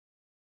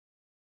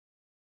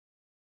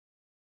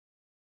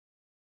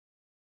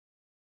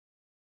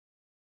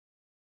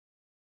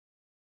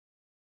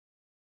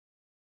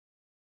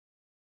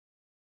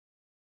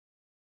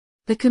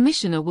 The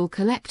commissioner will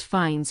collect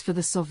fines for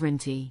the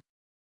sovereignty.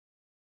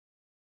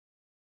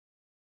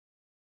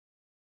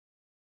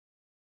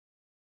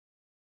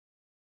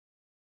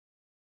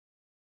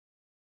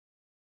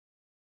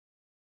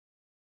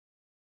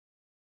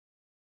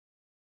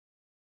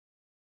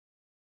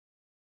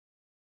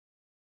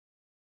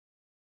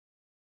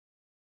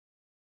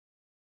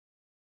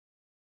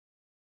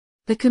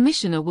 The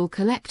commissioner will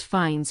collect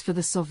fines for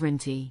the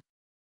sovereignty.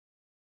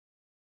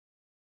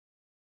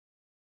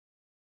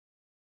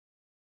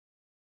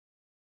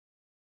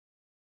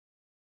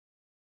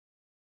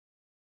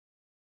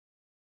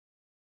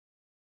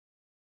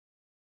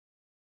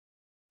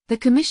 The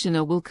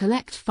commissioner will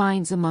collect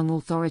fines among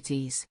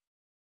authorities.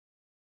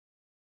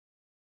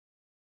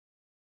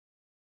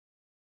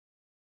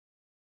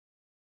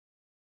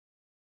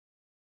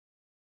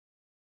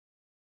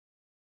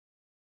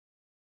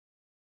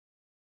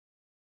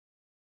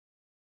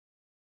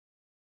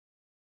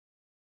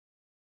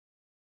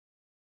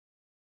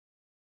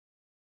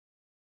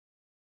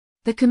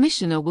 The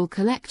commissioner will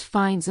collect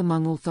fines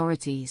among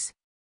authorities.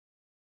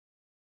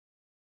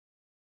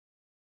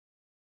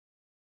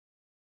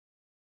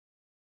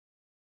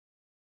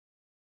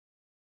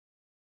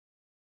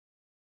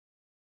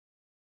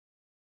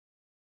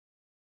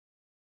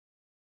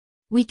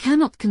 We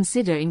cannot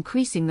consider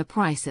increasing the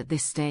price at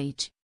this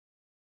stage.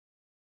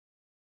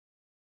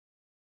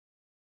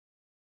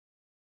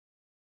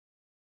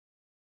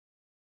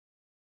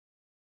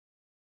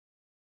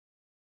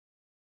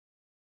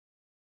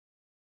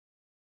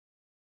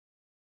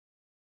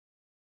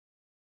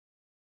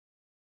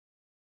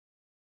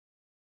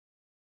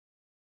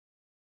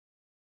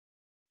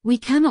 We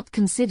cannot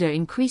consider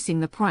increasing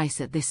the price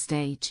at this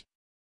stage.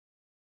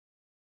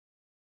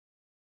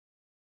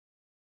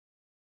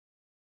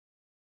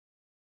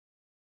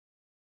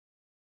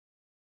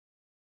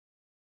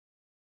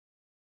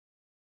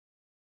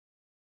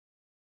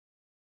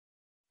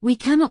 We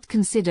cannot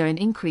consider an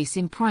increase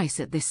in price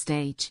at this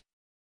stage.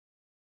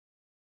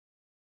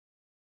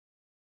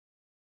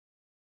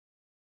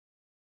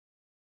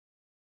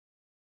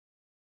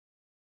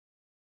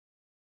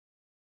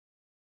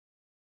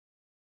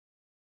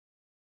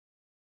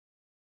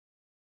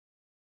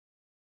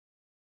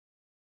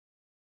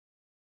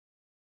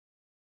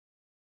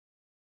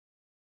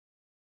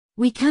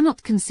 We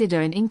cannot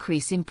consider an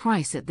increase in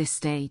price at this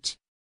stage.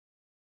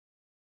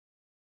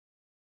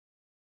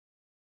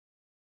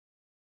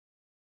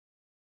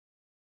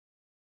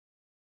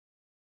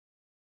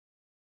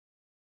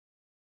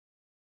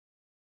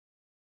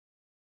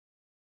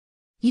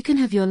 You can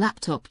have your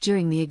laptop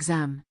during the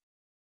exam.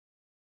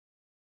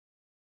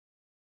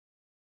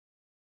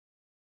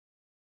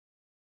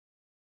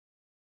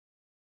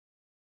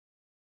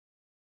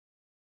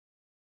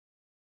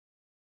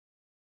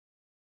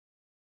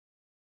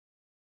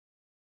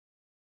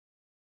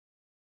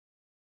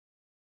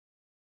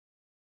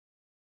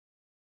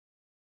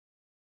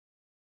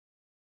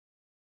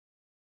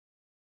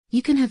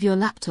 You can have your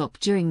laptop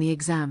during the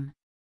exam.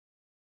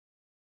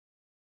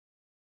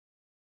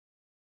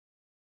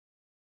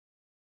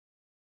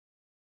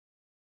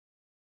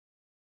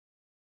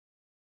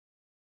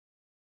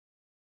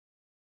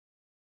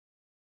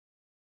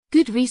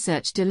 Good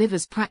research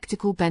delivers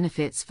practical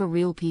benefits for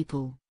real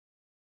people.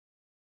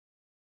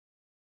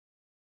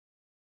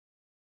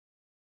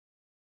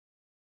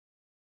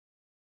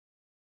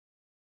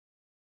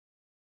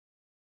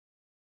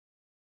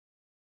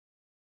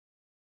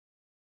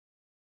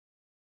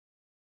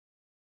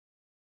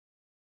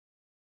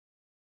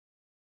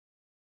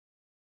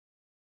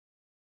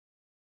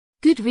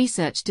 Good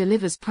research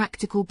delivers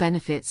practical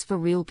benefits for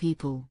real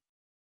people.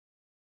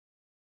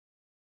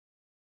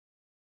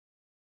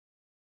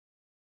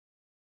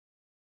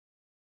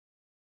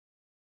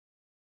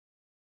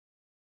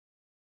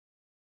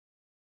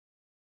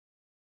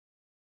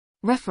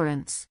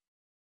 Reference.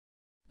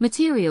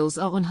 Materials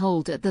are on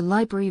hold at the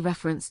library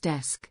reference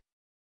desk.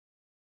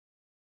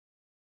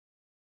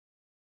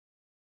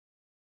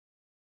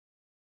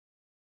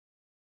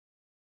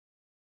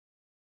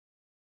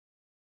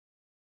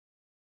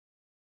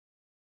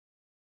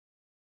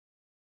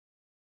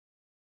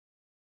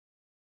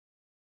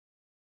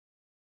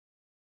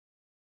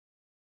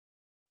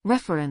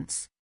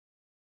 Reference.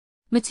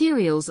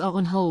 Materials are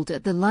on hold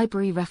at the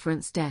library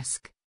reference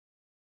desk.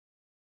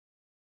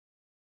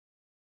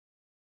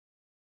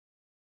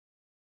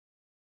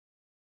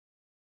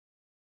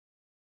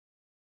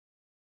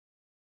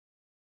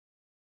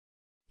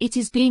 It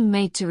is being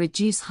made to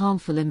reduce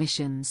harmful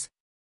emissions.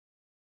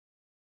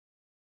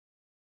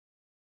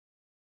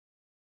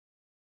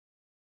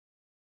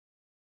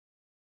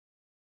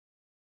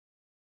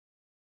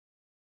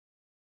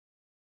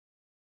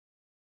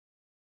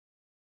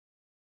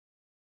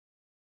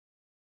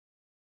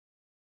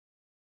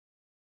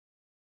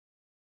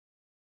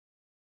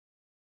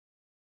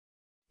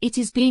 It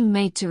is being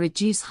made to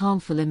reduce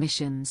harmful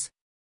emissions.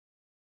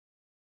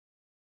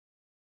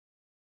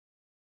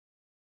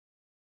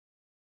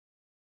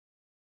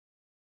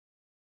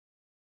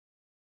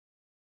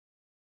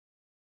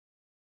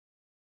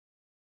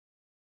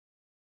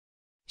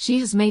 She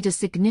has made a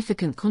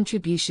significant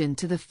contribution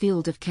to the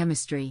field of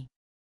chemistry.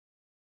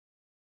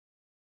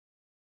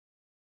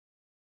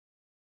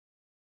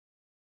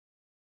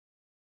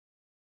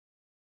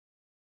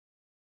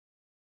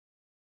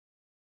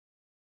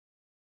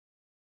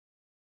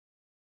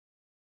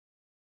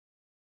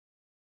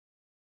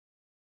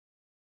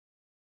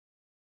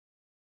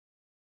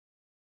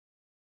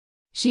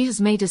 She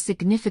has made a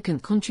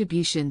significant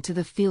contribution to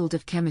the field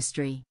of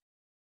chemistry.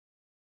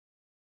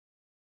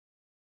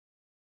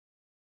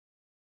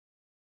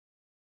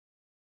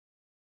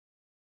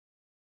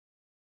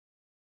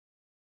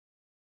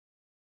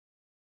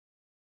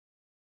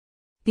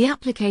 The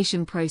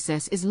application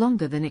process is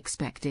longer than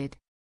expected.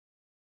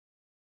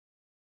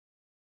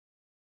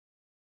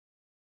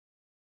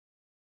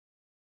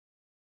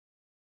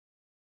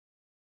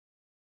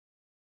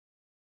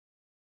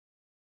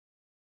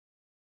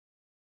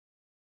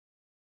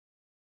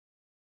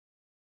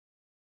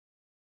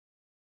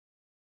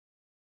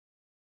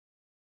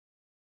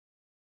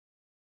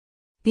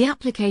 The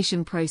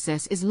application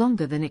process is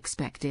longer than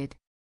expected.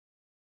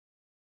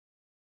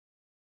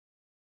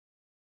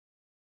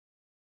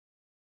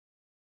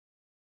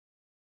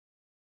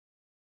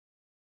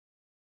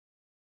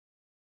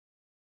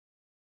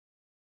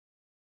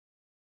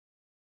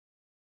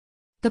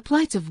 The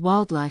plight of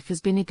wildlife has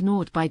been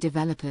ignored by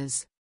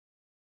developers.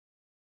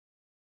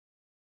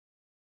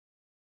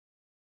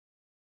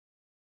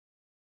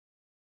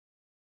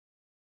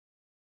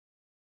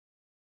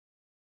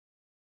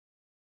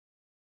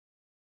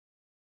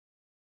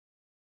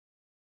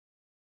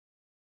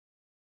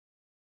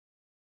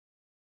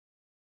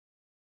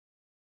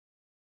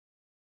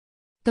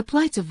 The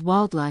plight of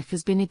wildlife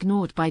has been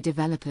ignored by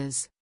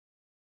developers.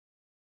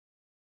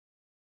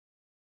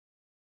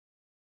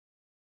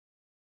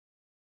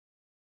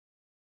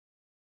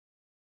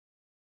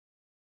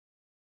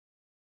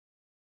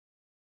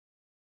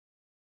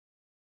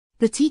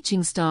 The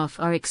teaching staff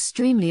are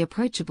extremely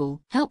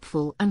approachable,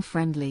 helpful, and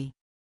friendly.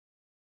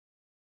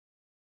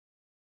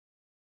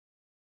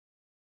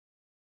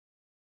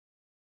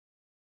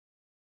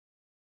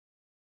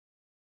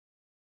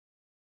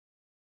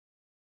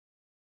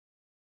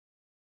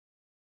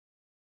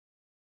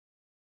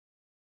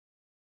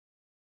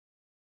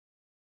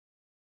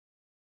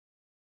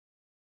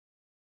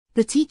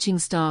 The teaching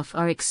staff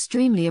are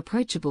extremely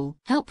approachable,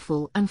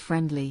 helpful, and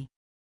friendly.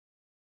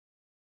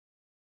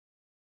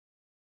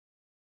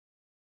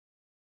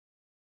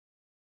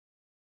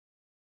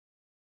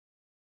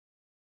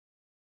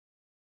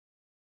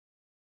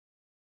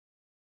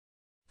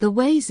 The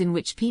ways in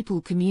which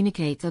people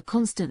communicate are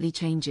constantly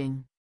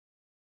changing.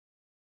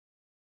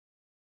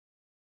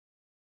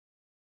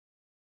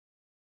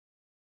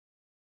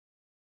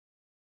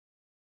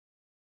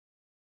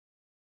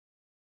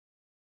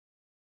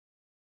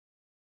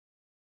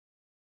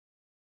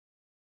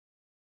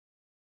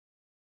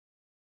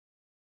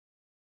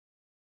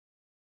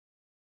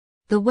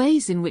 The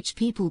ways in which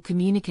people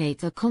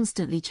communicate are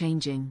constantly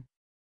changing.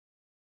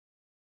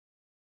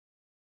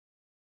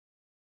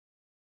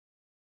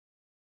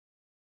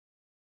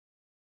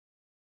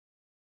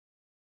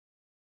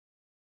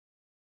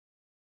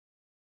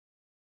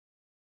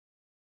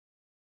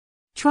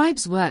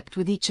 Tribes worked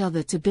with each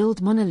other to build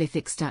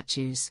monolithic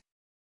statues.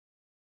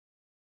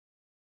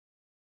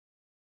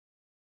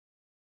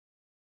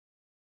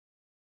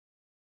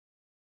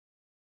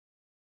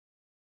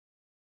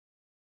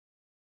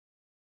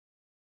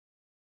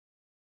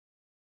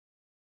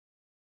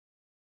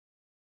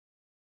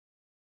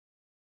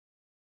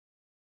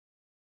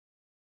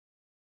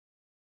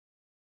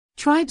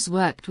 Tribes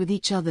worked with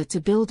each other to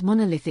build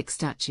monolithic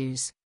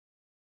statues.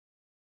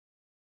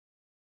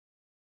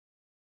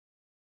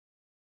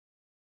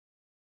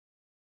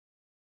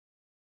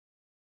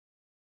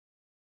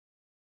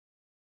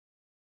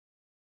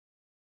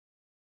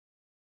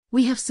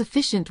 We have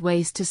sufficient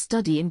ways to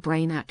study in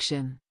brain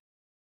action.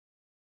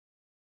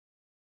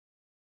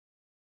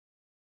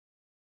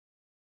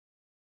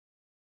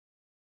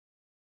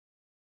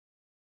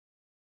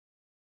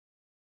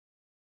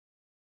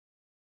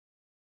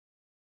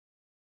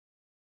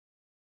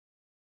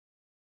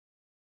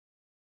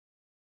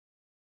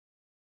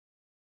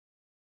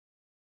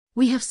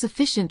 We have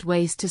sufficient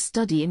ways to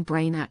study in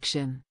brain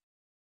action.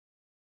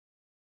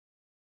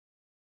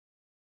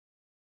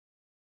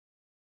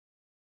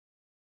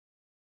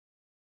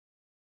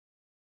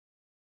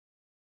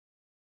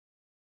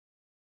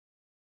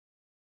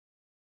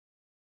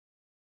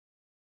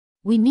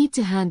 We need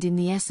to hand in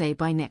the essay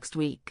by next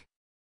week.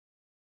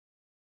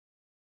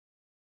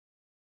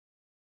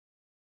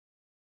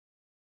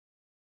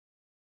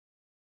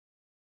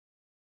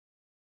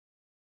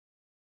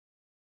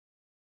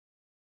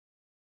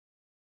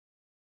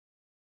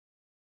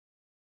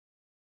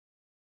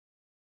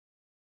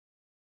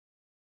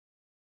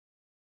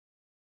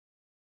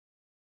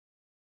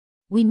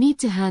 We need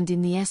to hand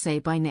in the essay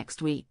by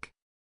next week.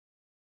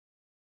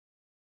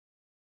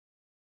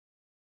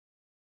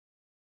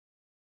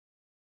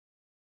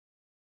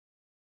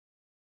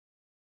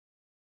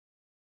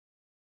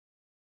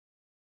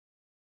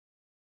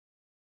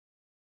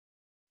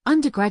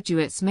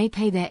 Undergraduates may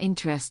pay their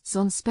interests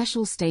on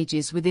special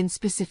stages within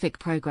specific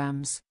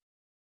programs.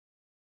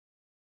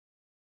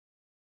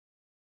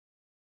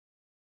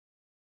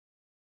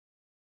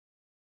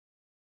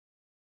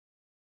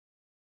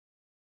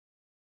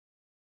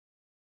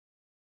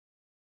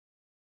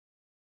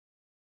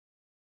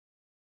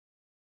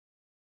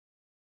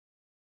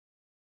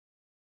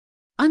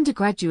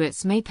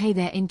 Undergraduates may pay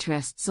their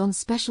interests on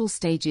special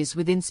stages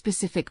within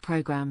specific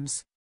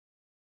programs.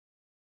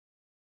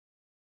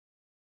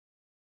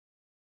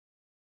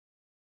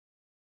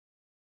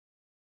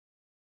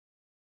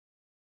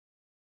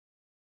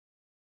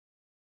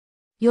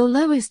 Your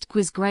lowest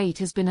quiz grade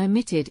has been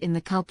omitted in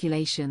the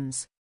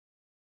calculations.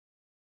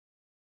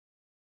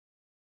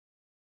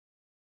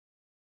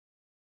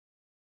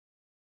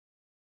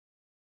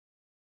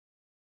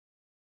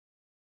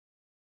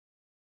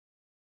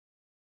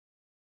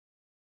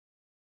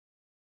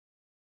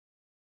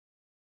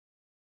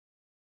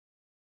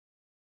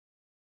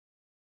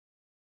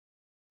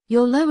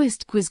 Your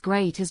lowest quiz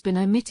grade has been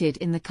omitted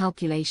in the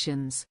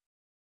calculations.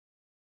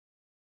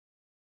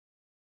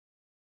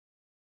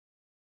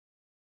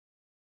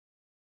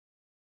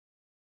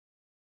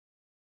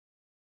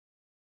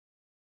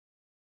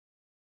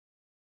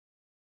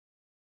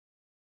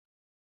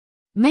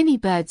 Many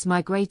birds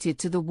migrated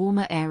to the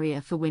warmer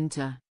area for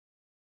winter.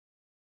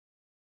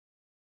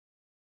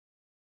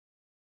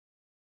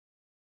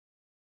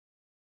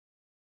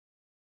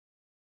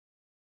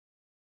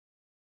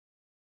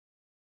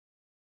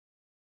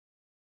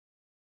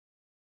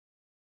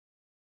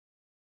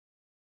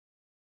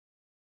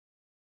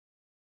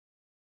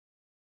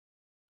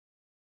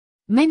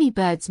 Many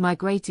birds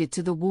migrated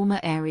to the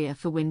warmer area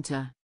for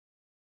winter.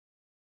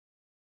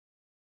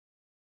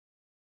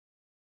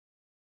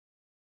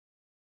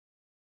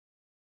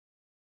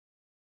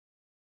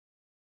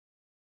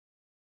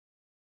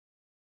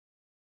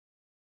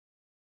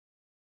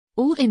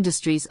 All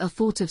industries are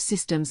thought of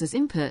systems as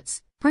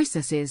inputs,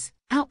 processes,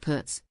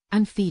 outputs,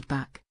 and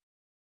feedback.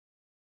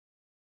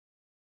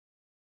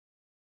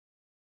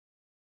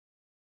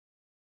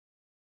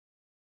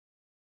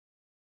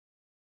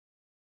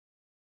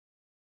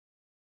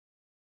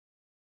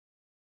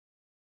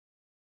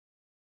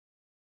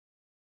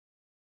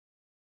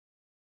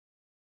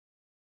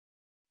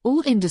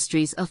 All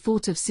industries are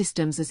thought of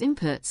systems as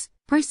inputs,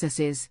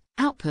 processes,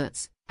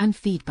 outputs, and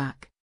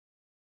feedback.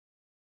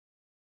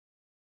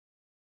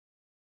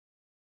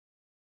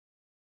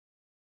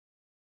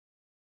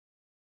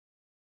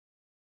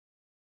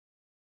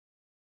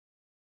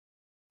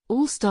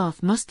 All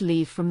staff must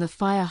leave from the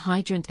fire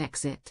hydrant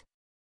exit.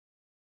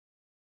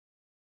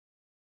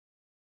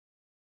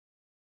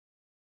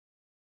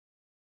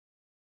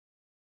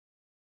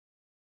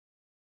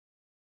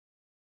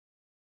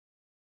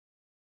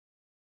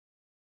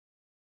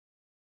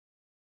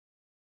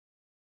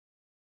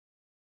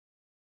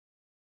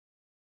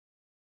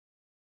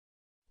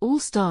 All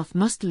staff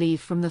must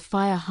leave from the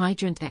fire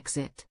hydrant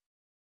exit.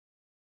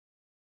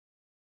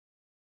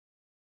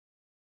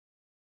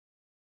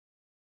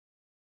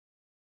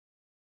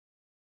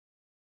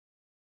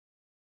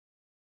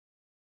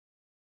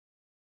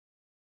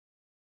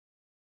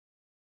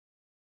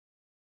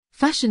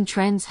 Fashion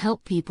trends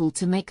help people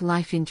to make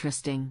life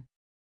interesting.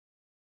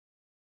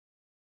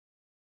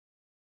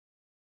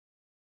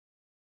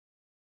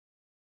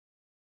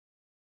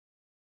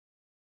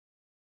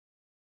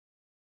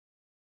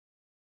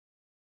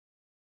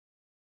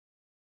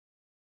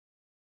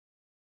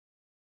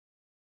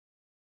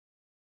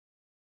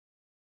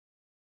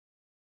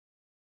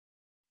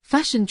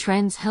 Fashion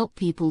trends help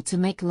people to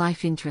make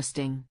life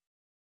interesting.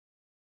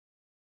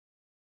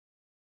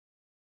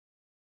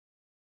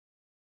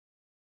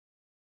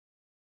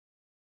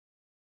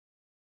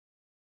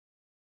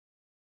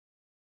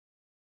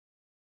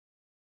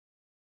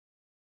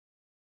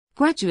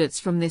 Graduates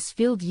from this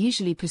field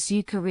usually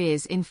pursue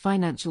careers in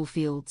financial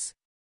fields.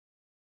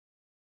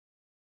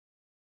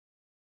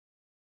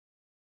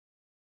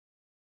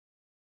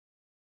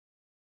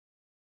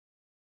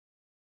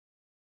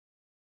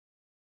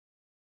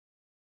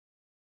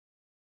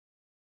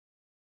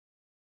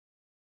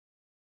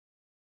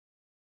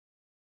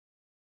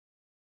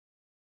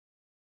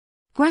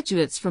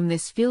 Graduates from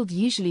this field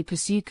usually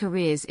pursue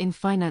careers in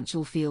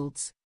financial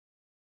fields.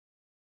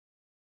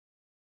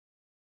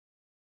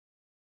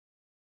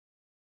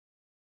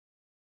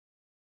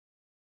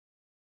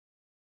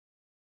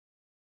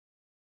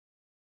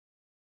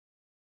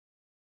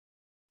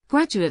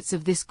 Graduates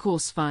of this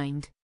course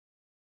find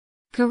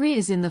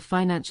careers in the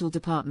financial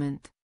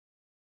department.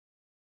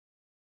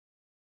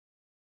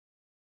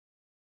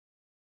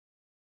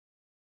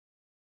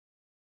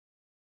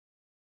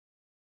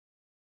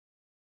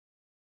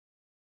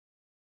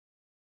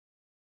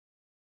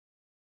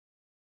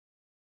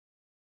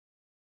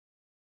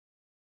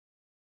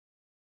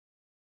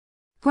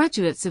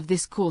 Graduates of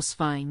this course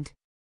find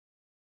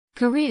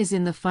careers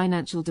in the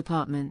financial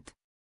department.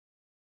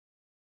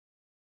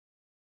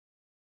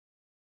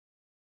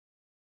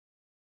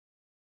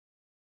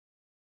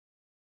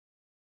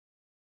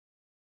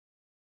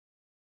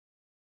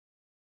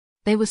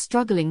 They were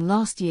struggling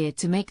last year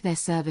to make their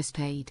service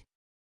paid.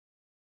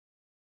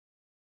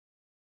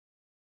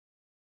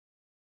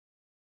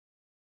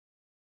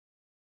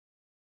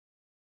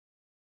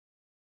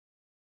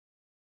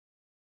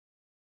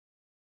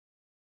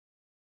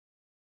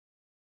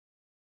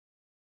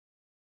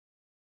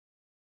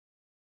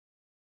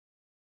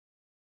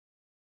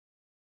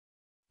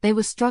 They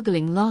were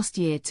struggling last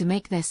year to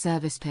make their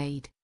service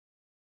paid.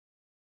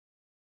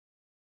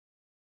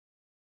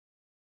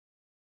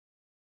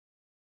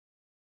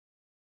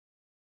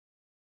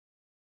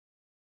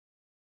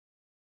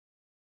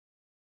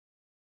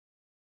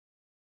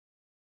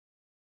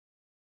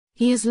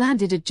 He has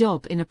landed a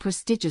job in a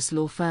prestigious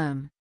law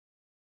firm.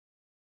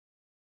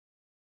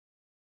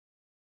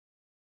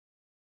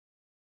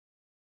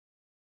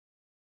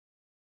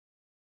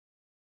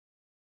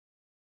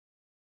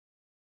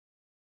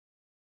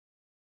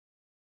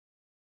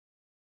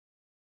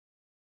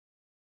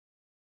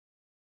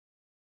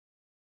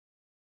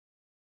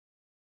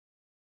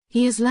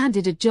 He has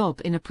landed a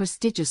job in a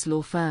prestigious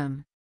law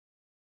firm.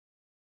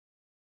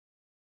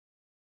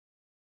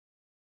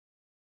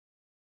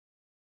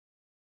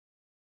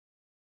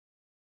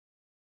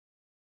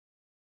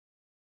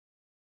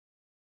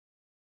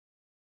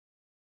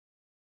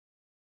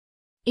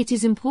 It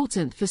is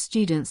important for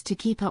students to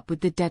keep up with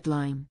the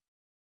deadline.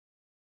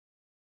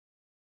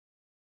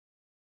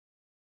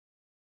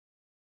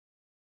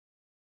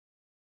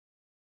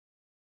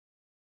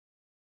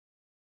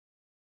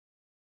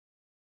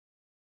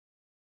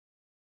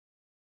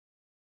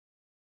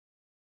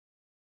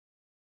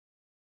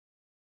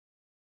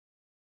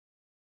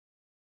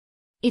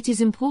 It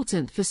is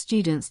important for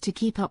students to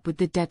keep up with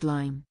the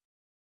deadline.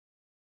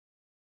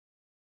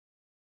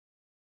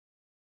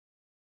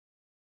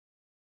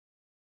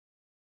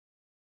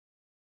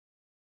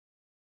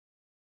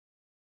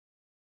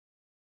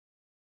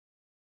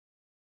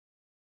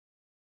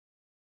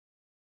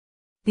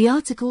 The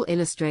article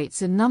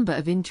illustrates a number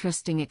of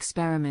interesting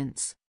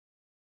experiments.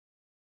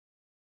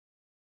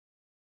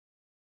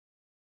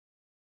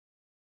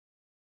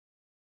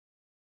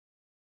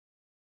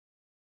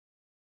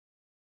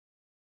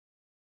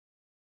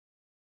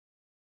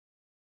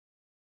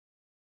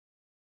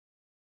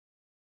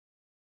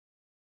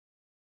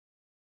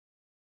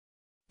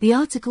 The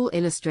article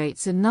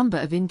illustrates a number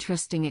of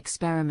interesting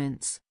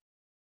experiments.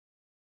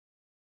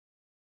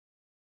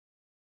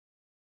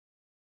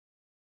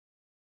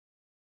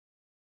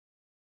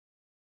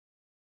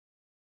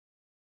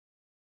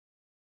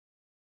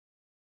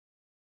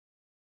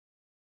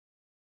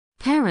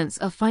 Parents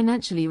are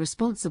financially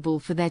responsible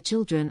for their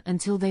children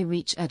until they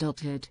reach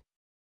adulthood.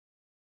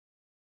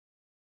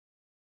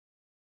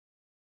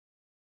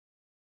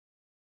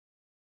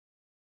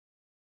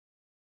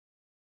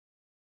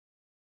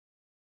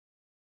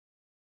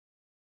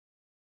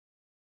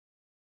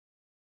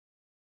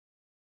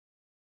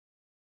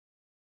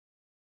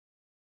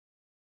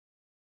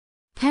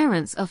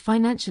 Parents are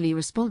financially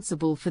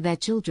responsible for their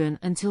children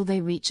until they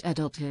reach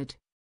adulthood.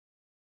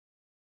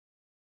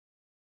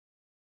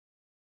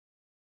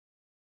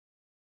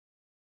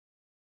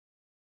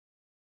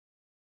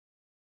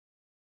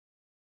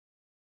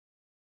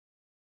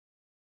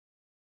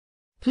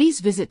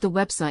 Please visit the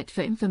website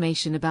for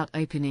information about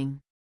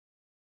opening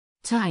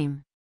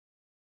time.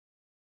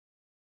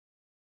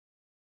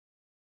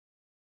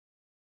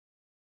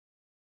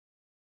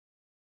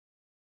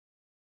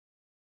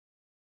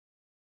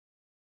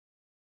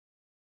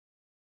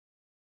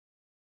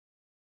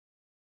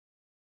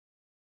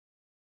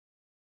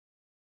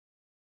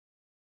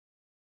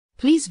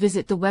 Please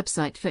visit the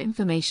website for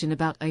information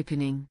about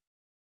opening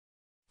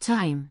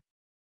time.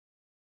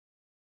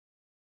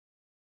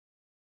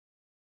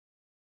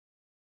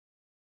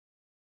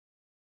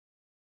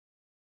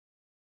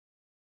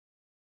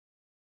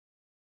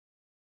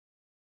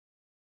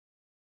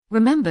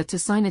 Remember to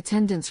sign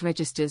attendance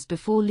registers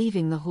before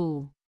leaving the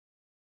hall.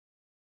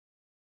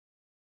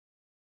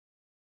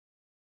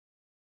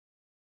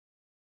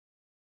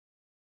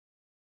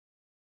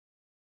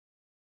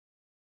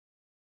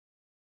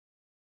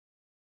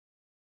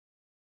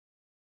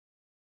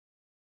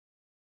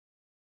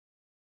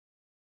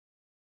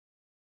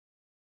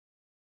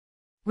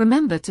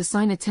 Remember to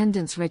sign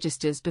attendance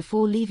registers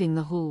before leaving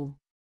the hall.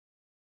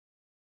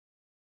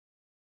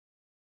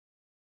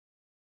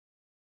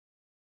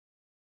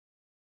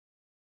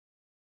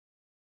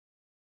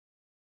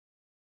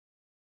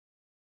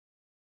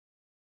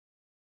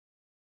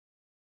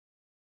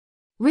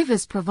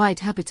 Rivers provide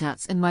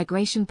habitats and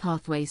migration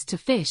pathways to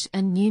fish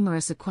and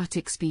numerous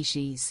aquatic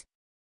species.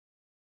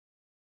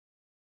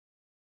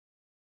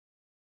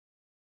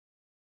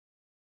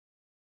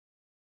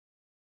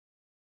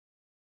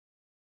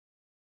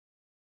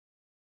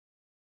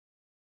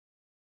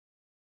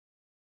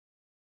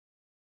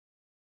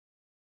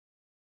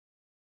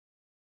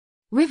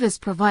 Rivers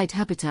provide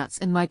habitats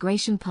and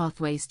migration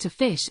pathways to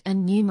fish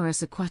and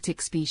numerous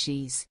aquatic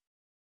species.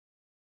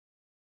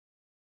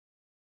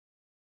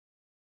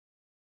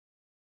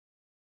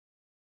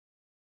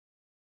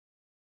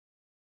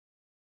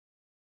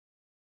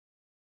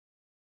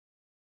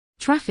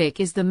 Traffic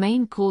is the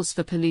main cause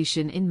for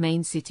pollution in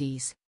main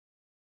cities.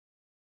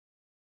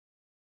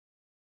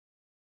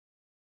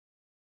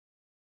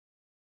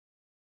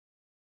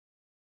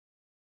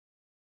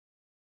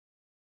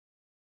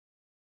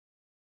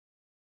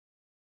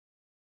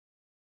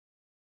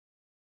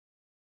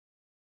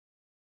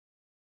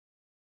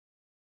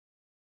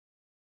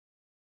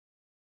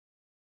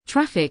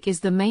 Traffic is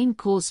the main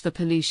cause for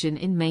pollution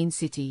in main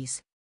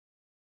cities.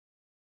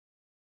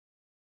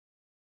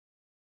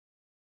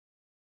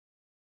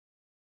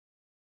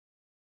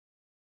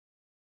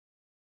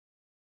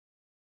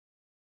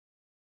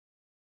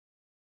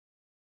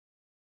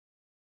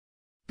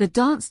 The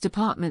dance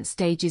department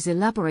stages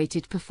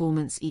elaborated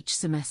performance each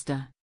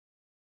semester.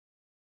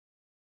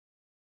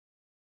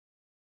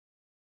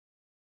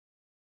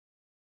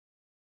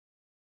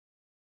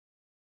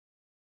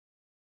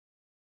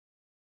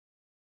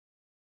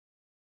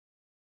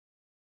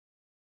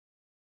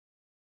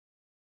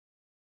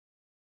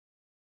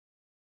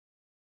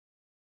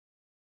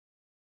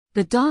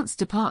 The dance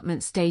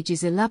department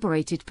stages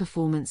elaborated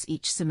performance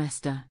each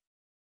semester.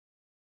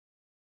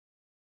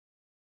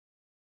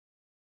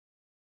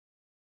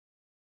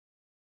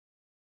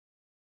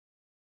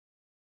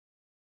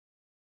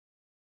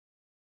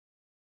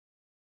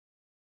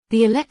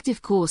 The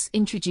elective course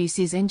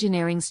introduces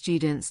engineering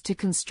students to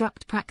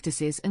construct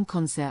practices and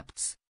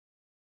concepts.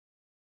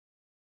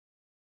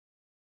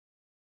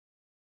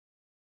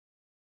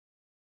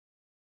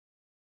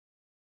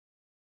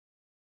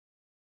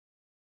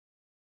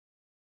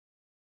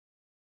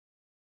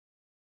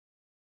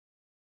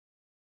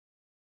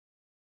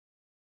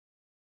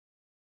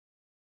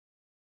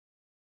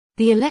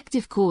 The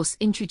elective course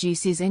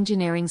introduces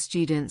engineering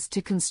students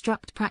to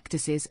construct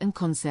practices and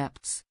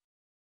concepts.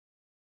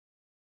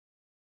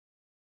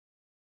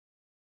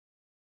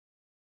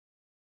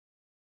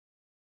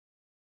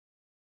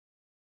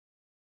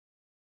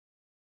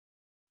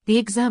 The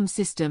exam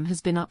system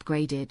has been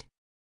upgraded.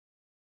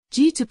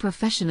 Due to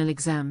professional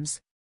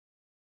exams,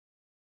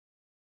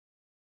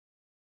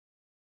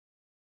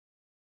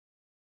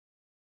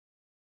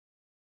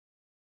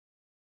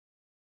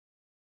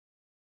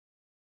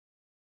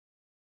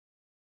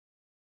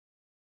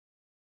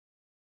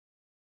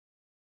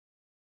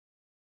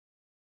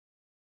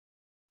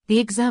 the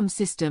exam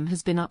system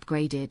has been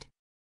upgraded.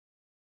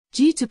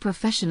 Due to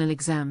professional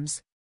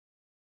exams,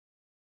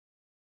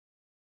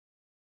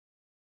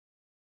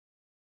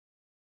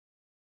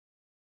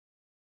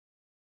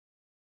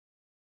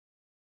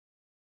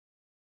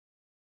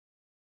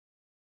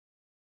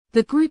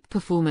 the group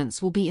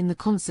performance will be in the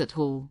concert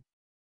hall.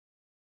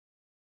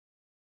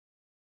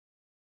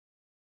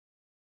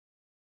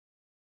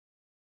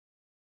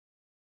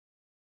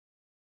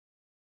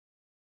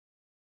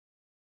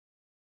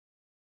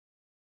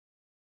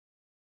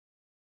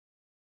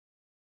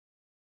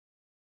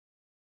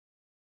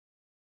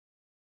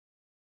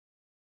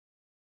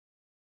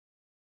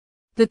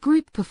 The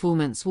group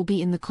performance will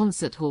be in the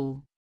concert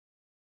hall.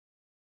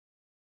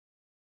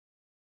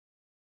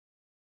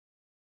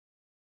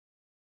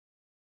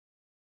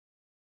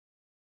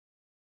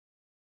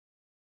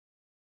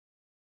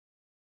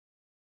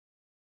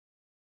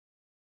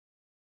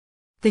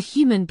 The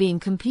human being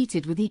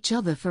competed with each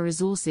other for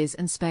resources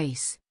and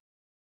space.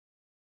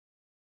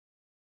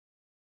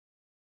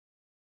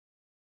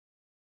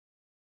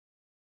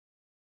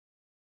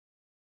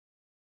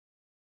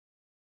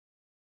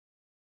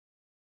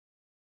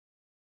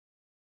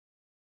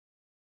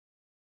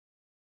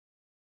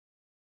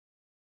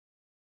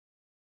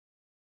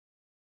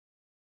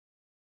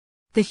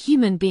 The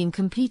human being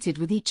competed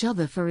with each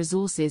other for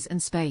resources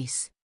and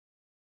space.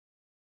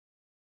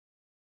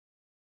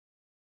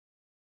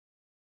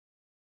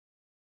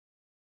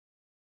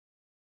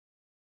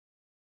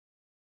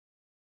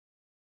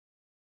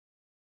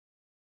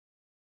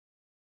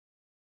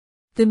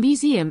 The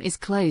museum is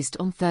closed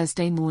on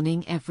Thursday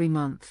morning every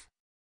month.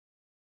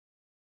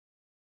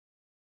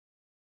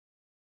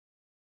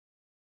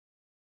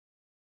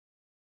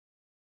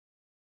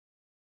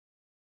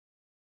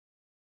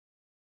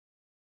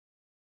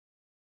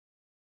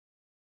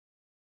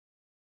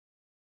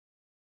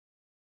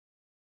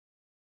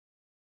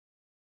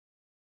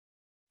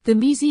 The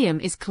museum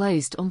is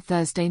closed on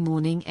Thursday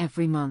morning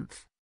every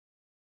month.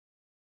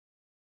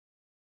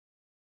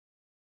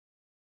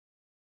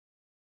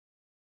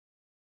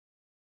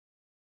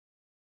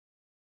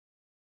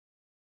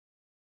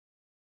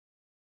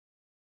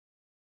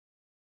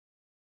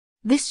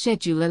 This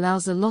schedule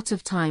allows a lot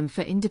of time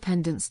for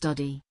independent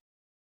study.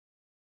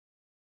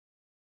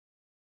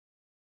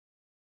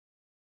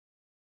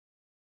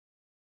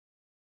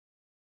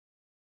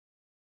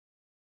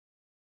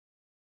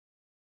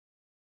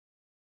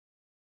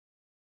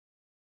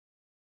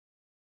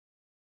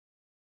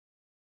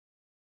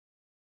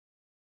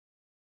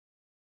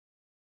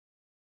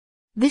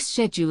 This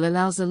schedule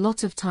allows a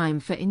lot of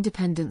time for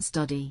independent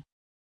study.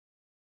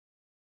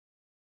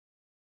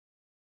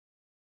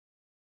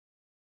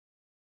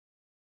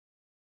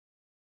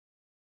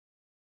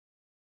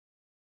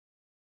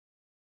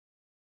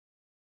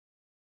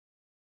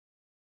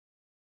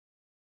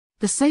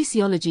 The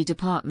sociology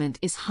department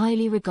is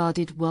highly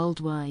regarded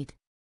worldwide.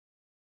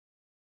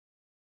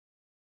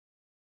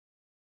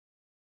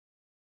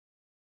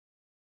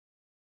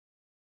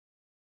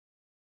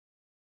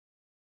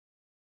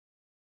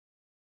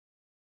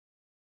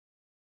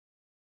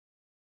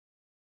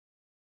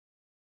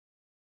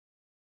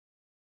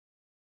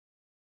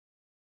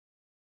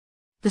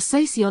 The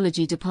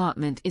sociology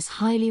department is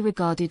highly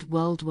regarded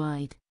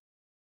worldwide.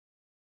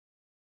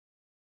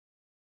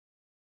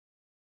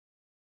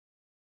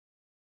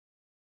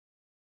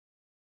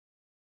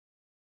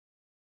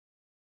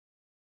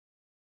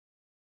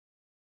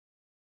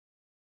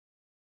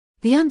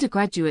 The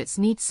undergraduates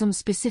need some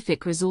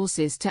specific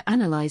resources to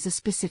analyze a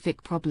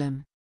specific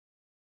problem.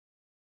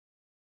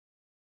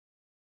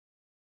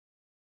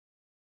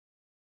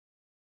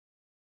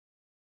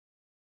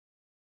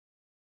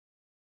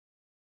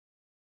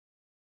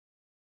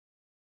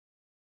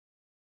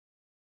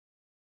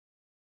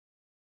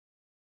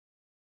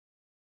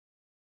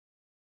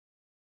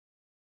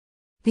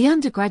 The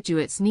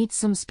undergraduates need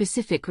some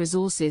specific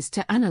resources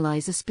to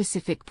analyze a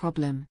specific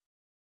problem.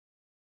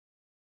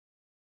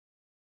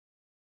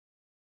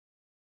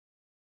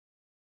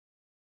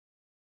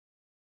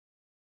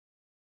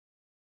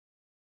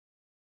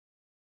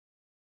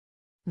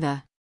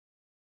 The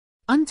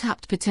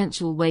untapped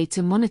potential way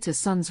to monitor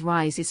sun's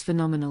rise is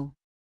phenomenal.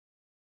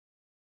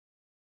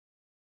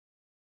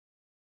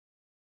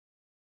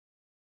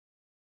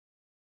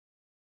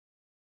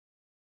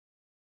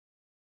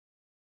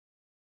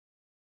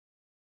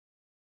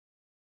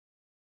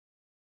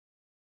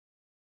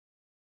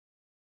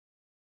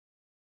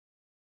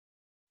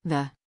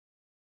 The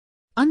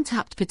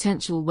untapped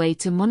potential way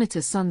to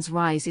monitor sun's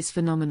rise is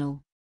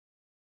phenomenal.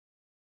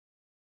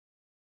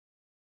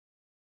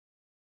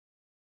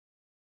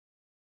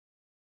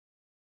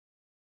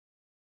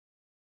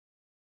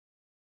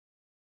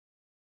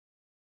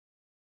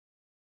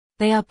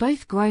 They are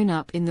both grown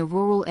up in the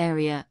rural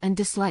area and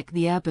dislike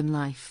the urban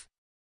life.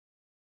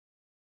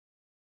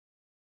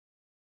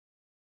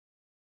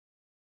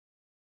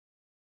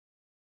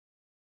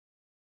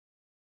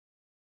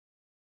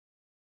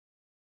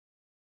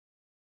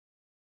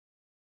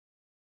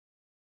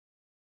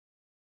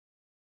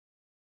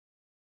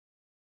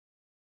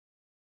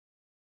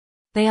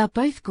 They are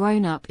both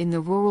grown up in the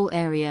rural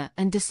area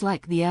and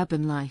dislike the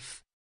urban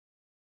life.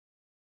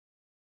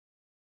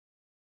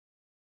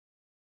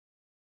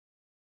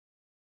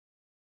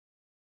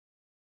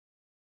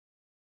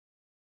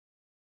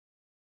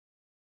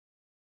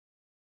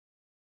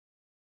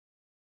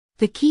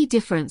 The key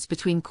difference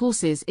between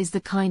courses is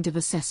the kind of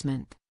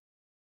assessment.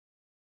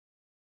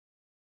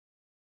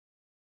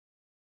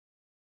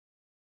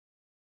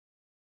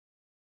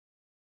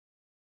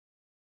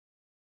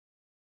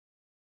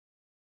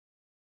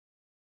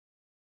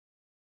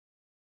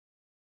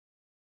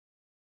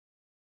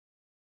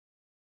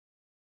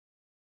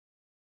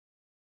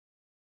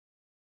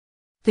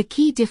 The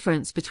key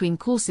difference between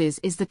courses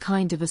is the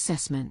kind of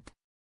assessment.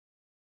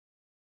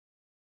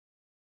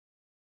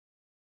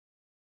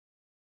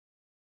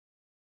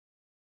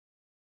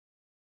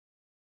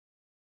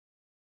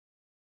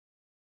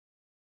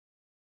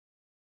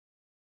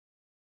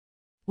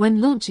 When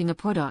launching a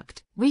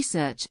product,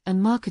 research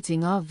and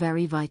marketing are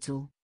very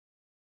vital.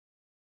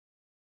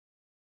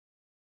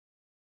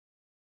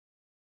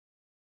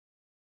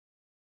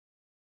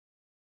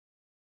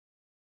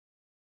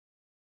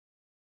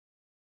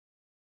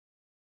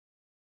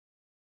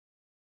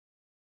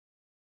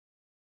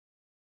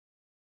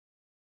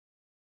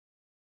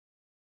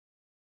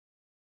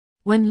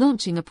 When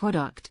launching a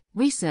product,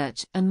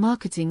 research and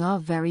marketing are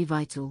very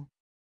vital.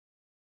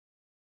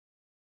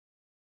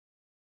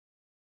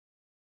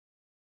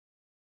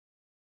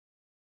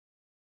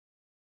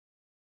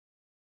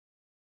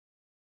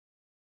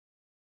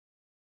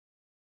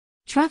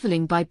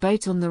 Traveling by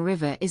boat on the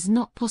river is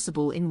not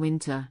possible in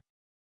winter.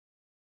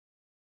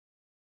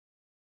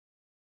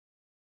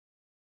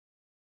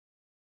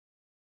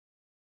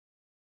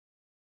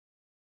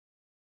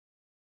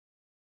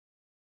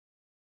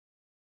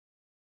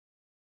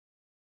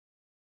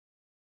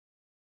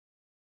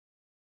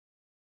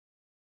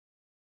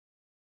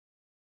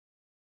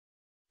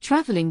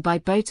 Traveling by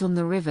boat on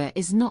the river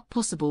is not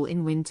possible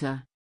in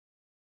winter.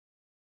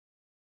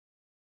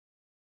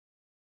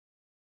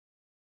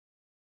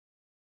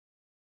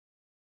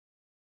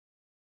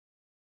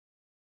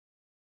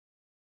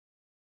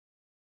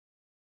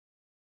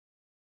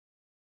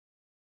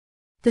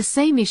 The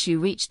same issue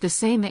reached the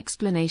same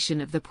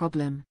explanation of the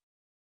problem.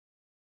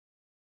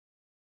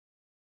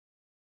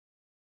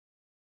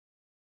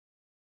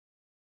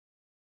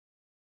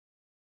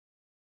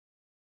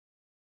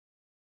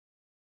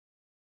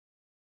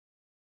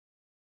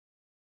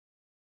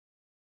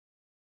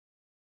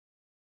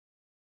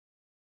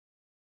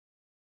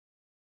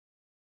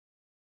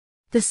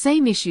 The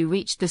same issue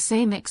reached the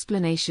same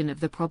explanation of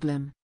the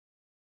problem.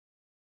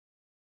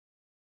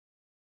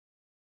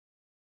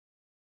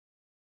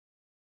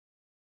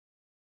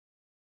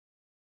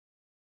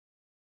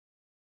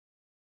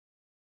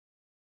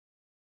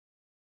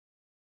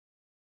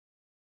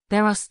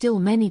 There are still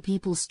many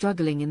people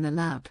struggling in the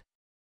lab.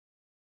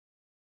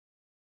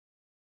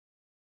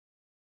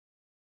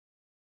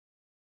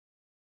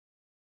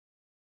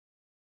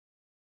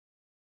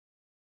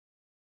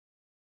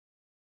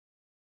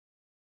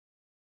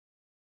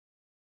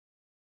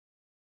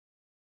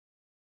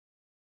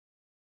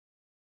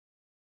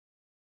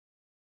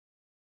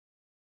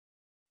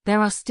 There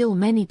are still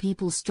many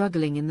people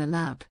struggling in the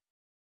lab.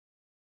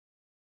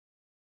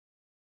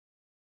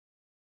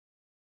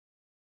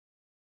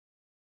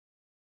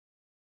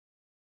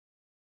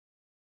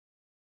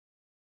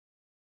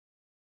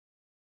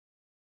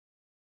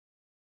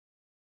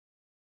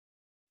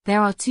 There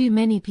are too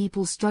many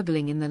people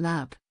struggling in the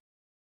lab.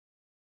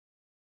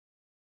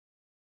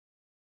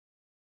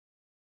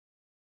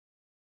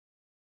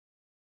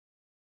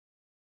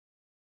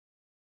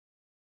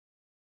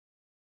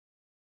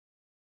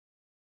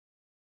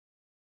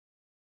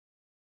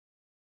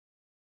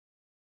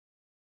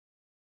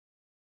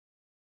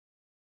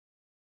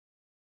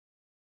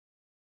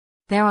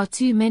 There are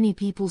too many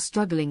people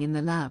struggling in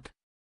the lab.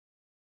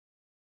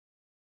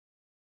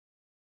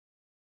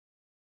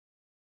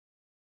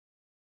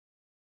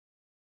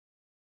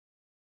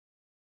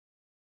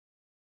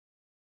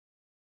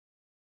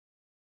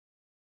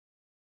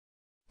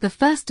 The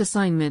first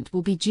assignment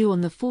will be due on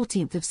the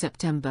 14th of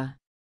September.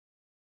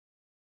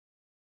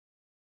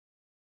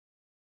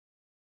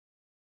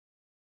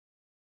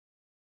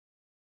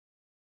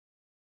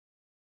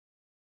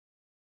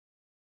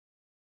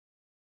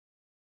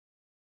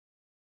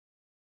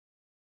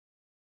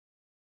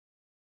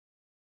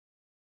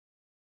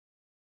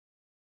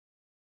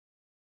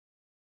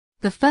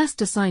 The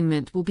first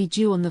assignment will be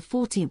due on the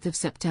 14th of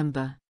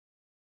September.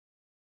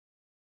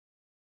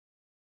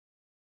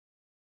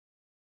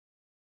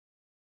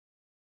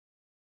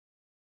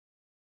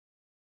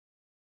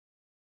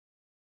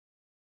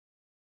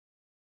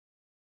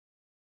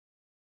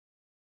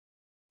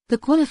 The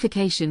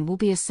qualification will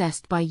be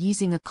assessed by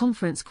using a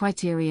conference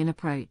criterion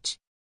approach.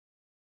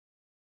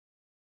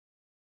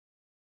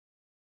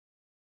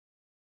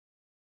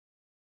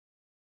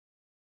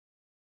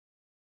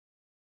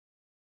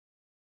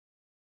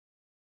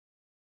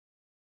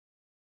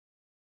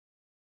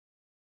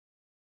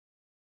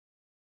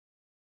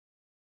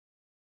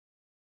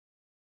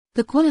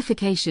 The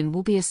qualification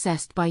will be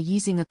assessed by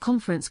using a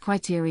conference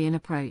criterion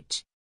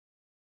approach.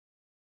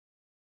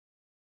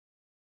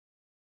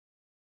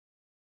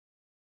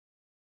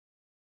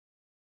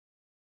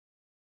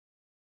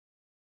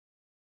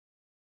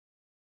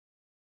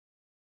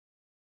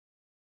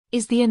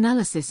 Is the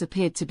analysis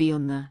appeared to be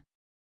on the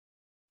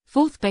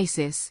fourth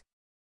basis?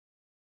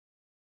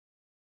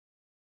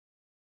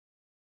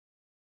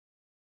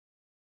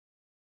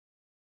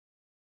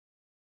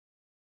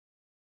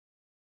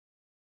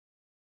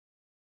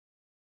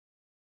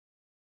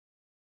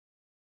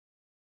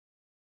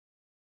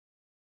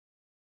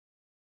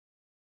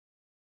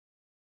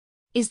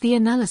 Is the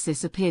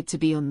analysis appeared to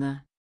be on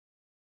the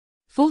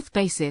fourth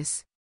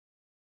basis?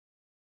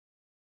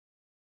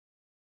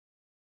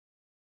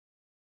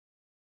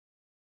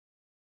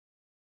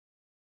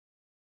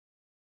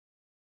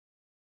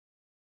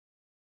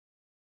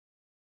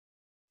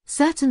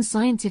 Certain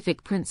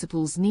scientific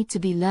principles need to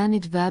be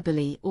learned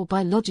verbally or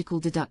by logical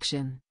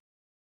deduction.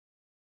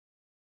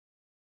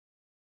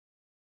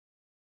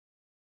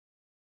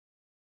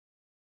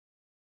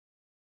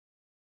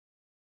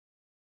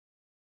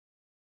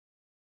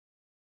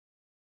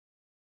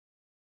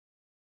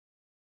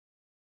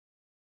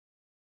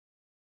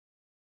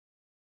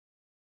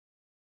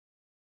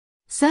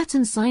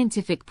 Certain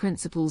scientific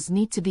principles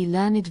need to be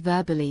learned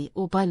verbally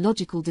or by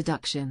logical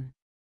deduction.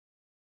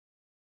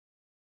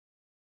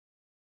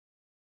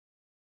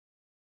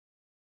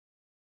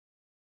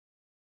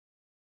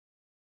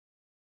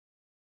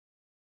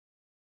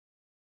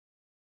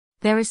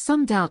 There is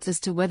some doubt as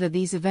to whether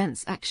these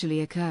events actually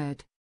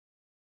occurred.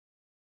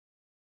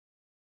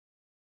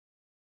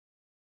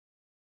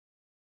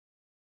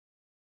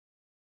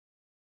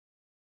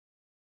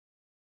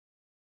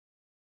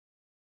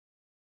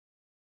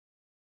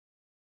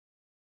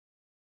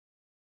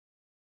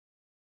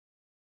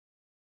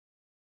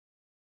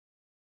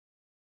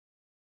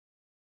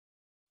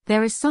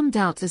 There is some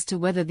doubt as to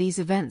whether these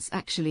events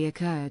actually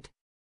occurred.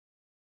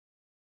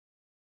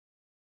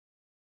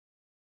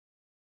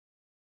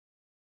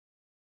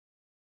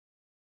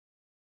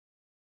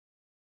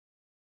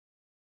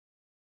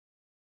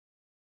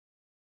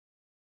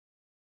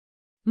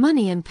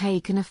 Money and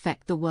pay can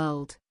affect the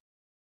world.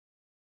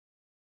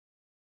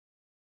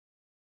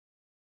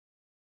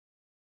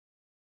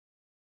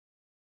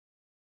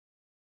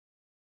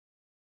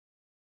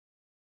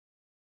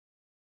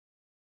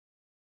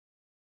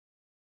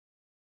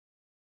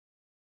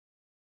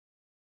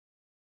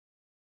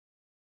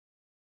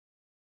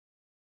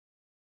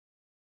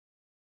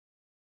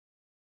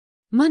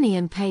 Money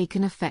and pay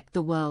can affect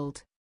the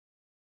world.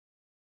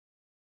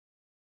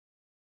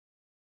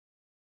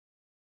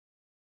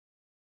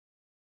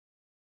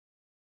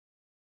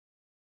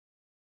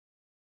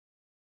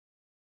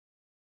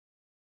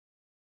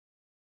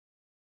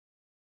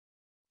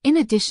 In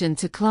addition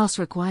to class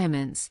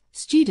requirements,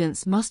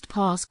 students must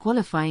pass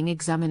qualifying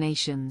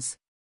examinations.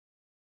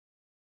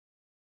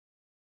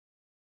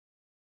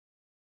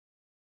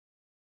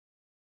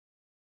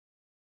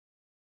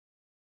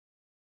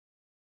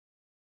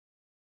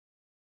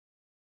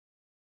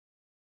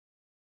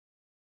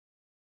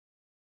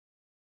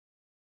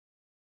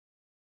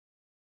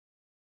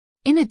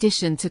 In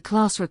addition to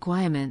class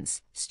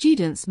requirements,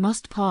 students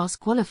must pass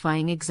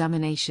qualifying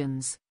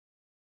examinations.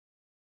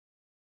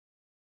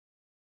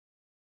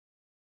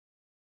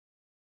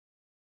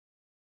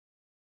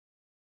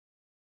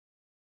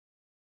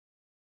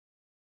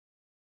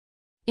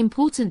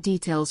 Important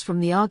details from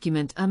the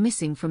argument are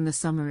missing from the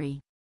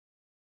summary.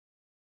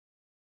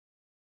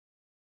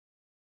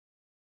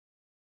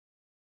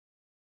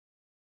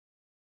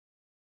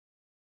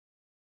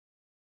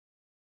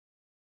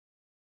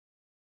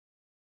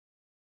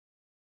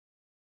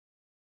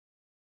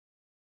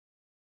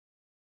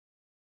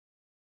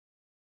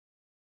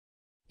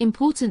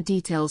 Important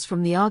details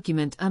from the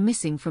argument are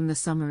missing from the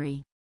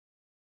summary.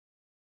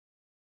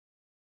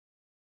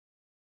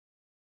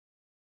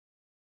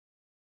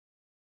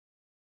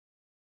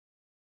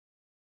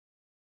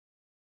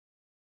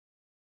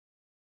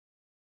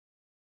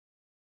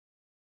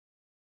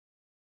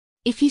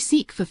 If you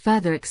seek for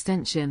further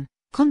extension,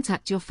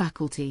 contact your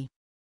faculty.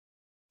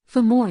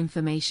 For more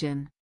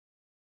information.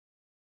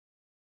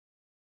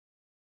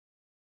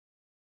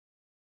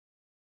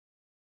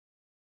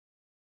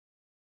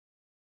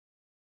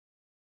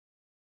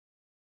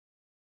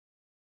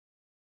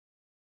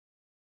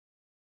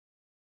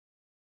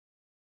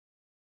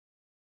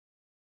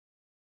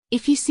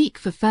 If you seek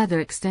for further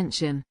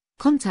extension,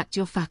 contact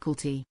your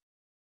faculty.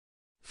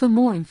 For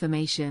more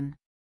information.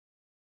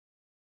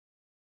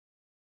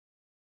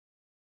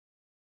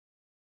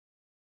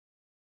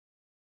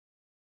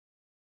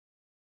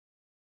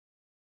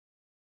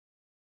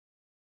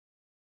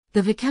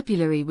 The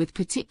vocabulary with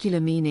particular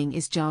meaning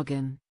is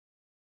jargon.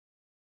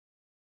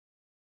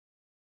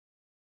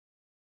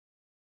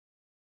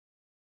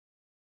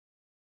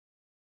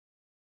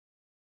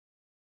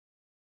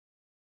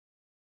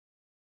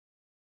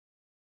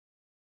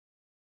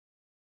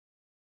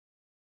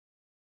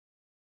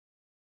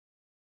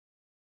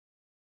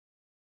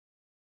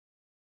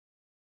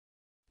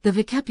 The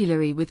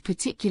vocabulary with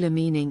particular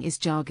meaning is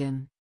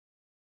jargon.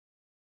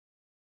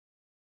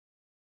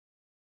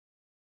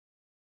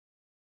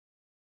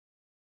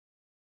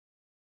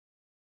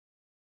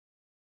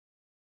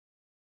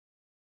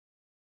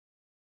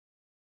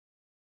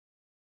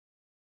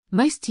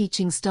 Most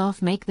teaching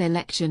staff make their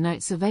lecture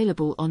notes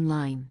available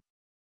online.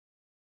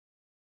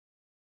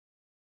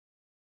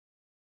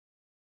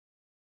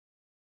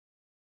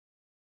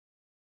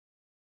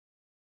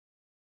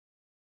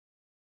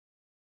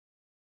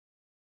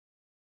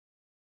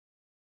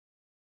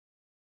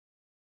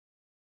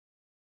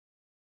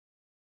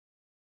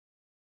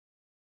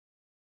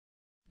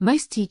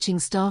 Most teaching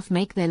staff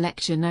make their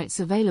lecture notes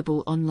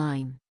available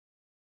online.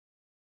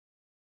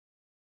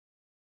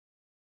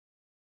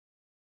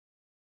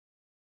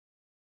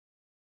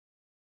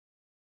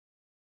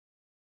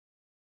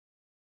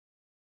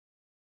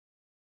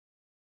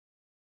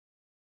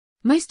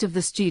 Most of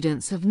the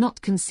students have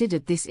not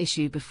considered this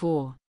issue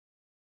before.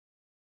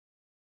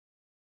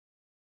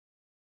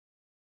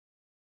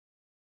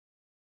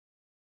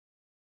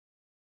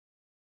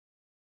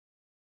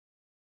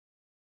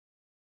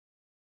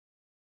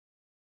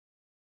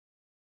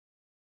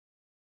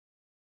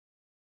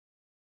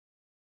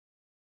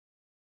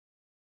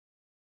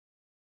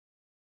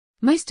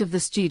 Most of the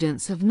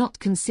students have not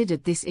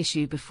considered this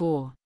issue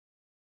before.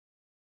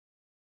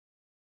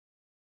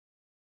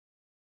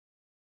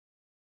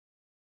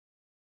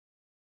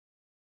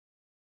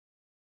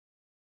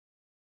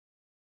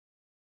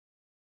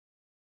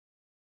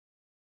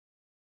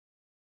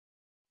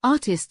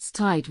 Artists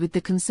tied with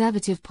the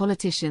conservative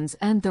politicians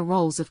earned the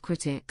roles of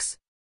critics.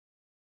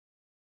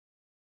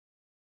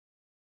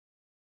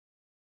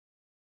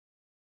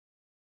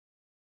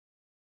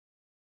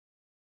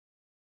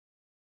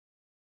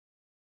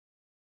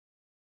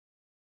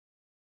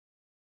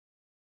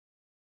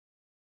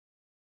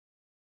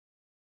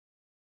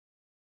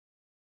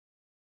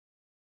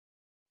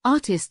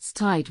 Artists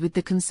tied with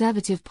the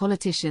conservative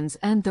politicians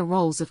earned the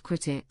roles of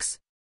critics.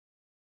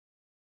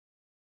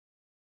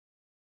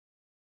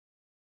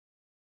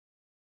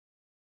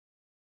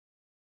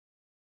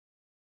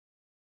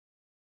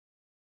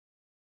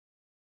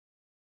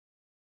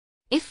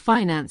 If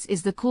finance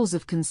is the cause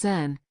of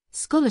concern,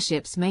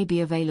 scholarships may be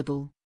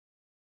available.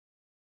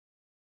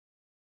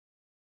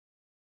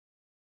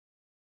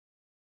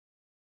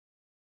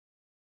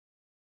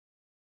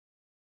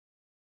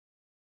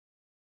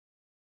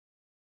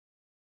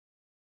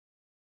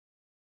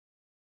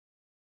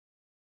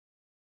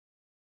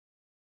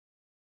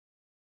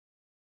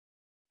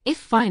 If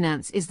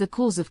finance is the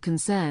cause of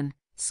concern,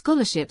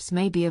 scholarships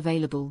may be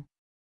available.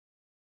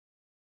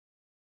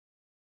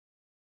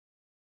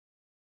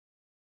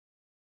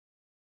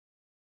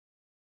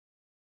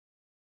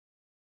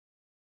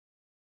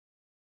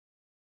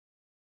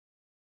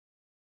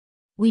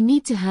 We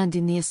need to hand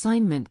in the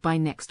assignment by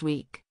next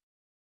week.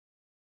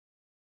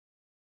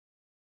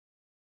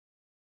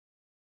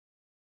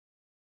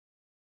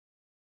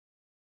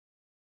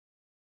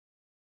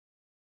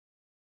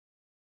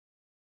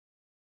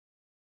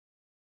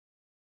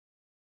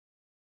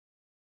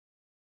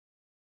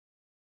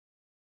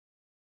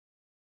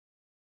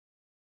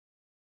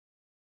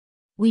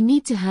 We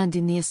need to hand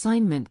in the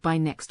assignment by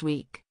next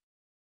week.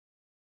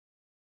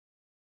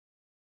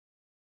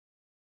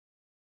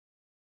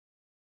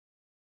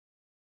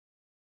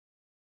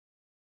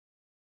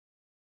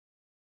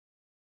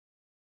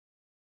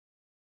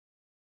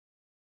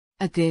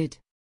 A good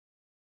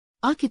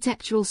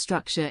architectural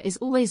structure is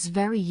always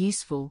very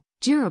useful,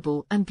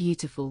 durable and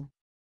beautiful.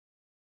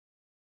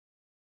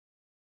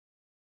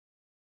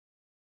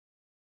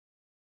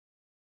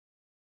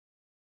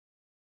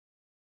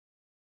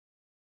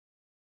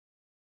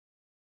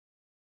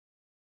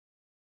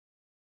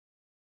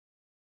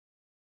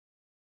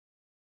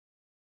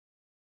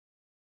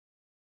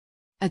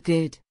 A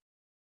good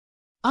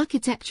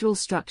architectural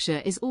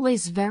structure is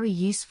always very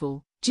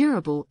useful,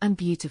 durable and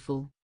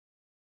beautiful.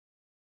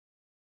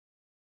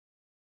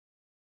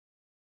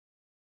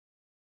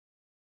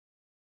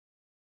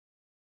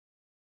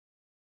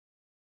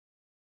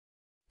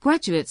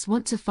 Graduates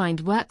want to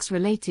find works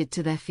related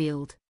to their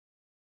field.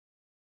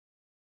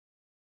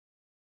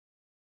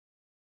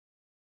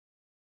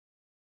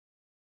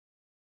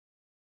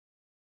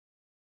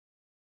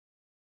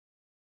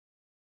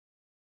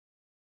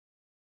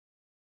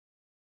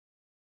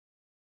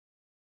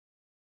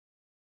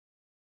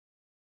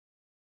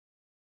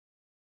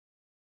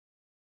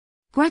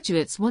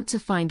 Graduates want to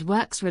find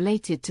works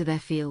related to their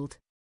field.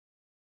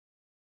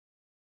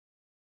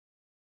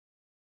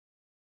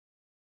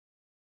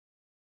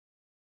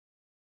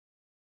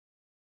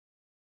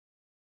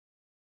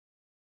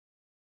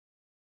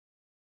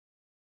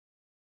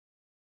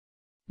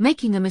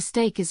 Making a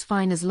mistake is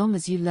fine as long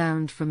as you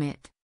learned from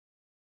it.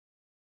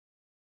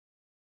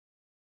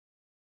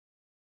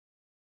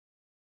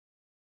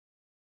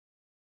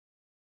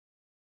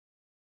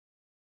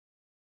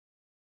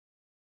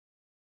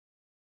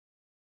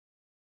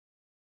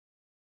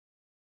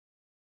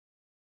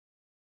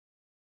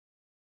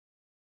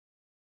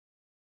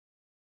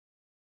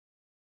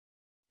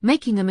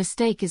 Making a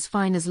mistake is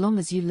fine as long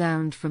as you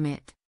learned from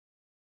it.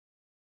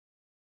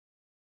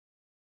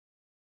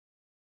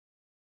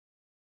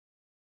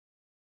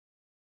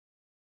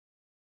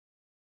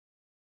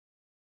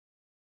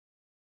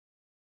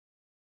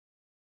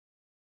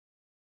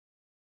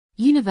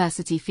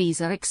 University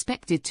fees are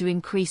expected to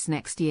increase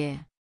next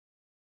year.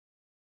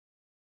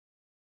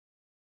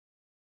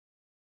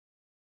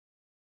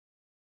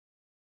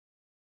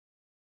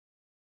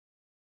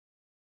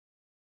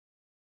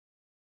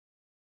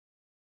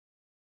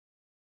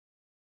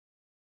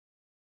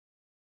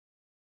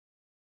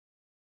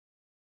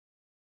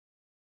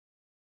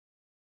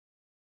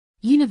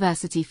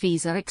 University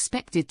fees are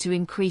expected to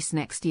increase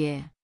next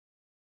year.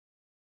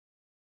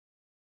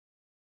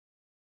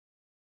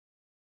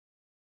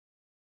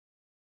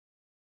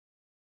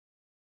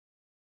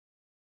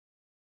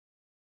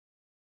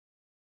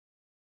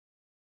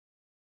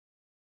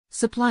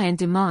 Supply and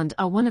demand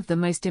are one of the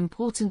most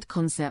important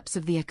concepts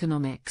of the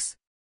economics.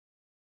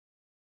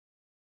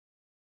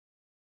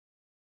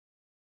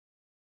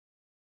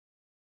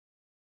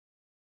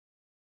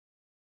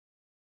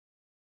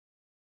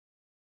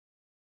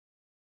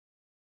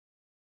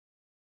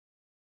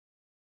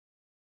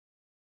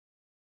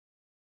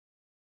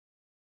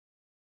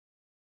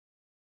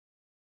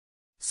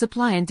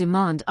 Supply and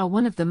demand are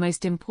one of the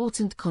most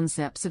important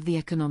concepts of the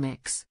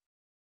economics.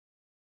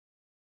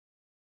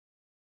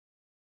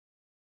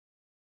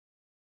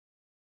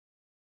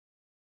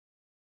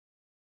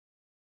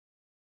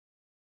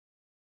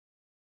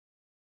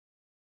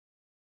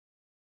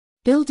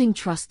 Building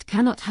trust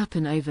cannot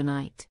happen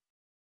overnight.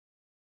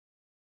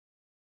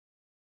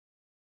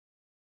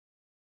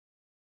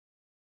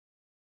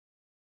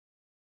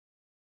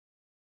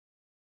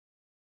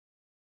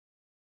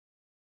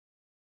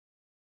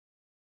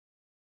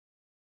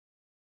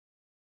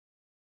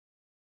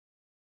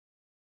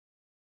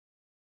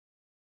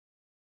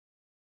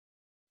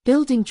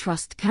 Building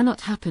trust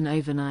cannot happen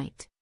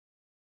overnight.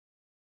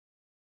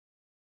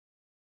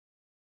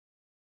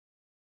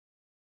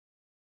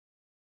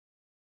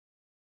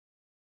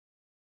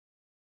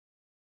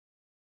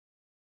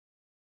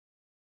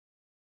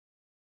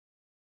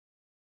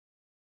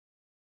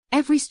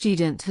 Every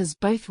student has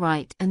both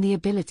right and the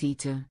ability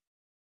to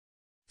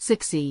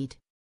succeed.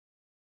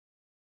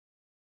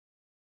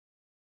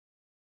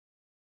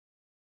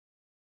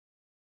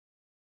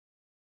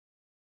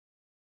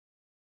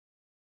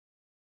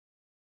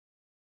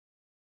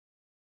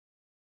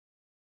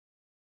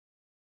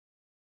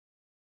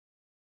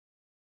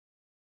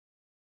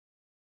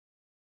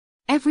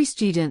 Every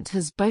student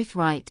has both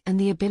right and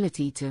the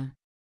ability to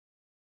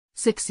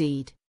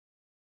succeed.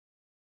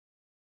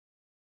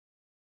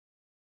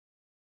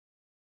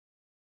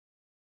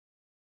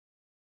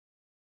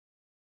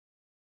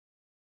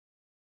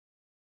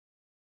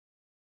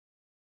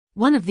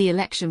 One of the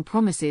election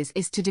promises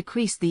is to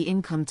decrease the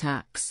income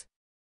tax.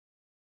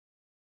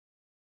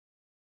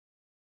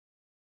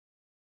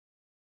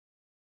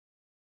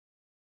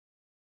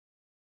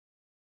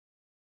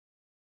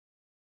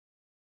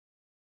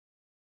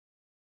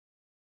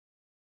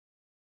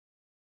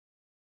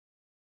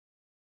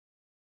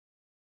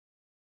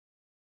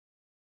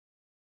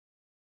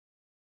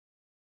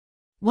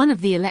 One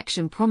of the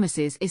election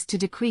promises is to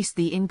decrease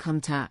the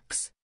income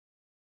tax.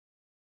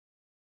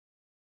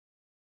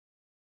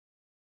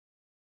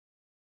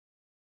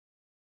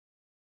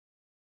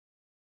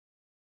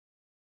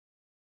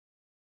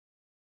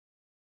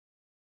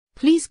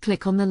 Please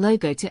click on the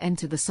logo to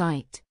enter the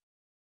site.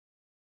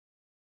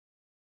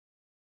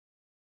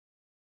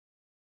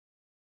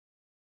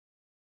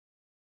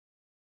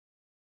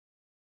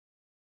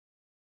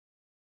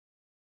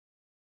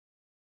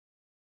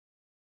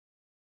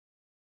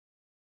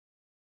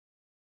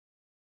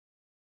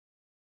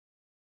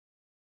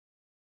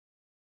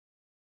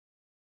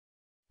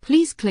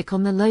 Please click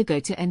on the logo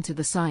to enter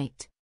the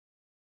site.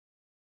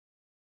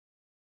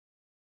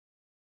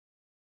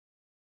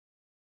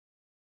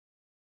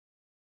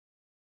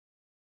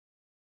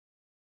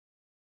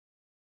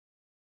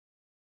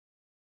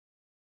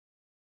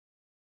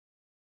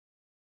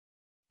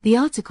 The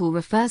article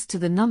refers to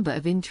the number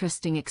of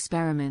interesting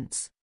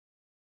experiments.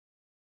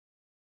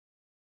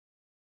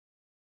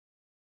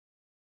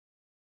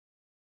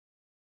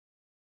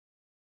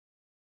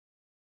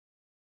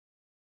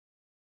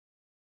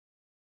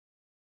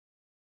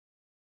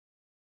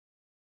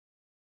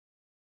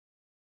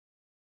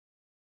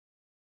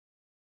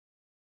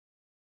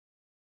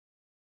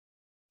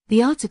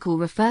 The article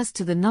refers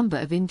to the number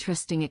of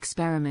interesting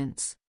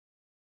experiments.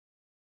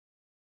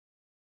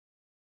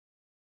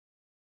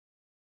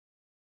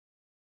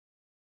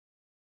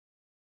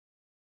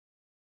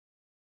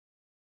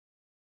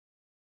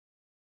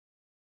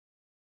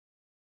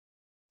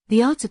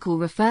 The article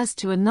refers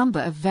to a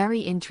number of very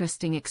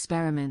interesting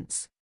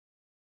experiments.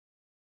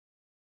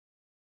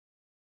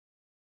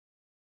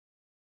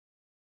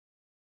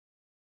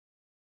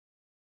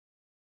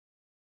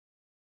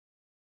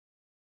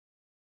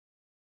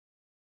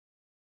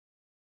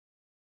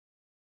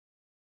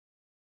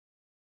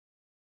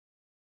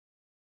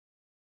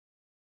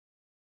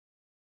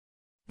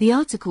 The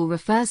article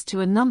refers to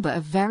a number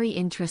of very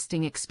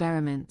interesting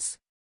experiments.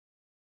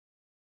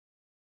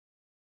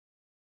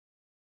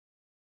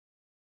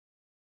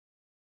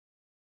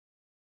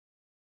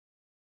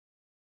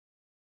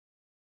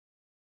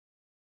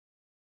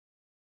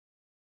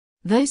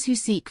 Those who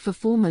seek for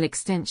formal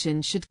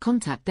extension should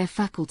contact their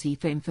faculty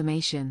for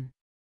information.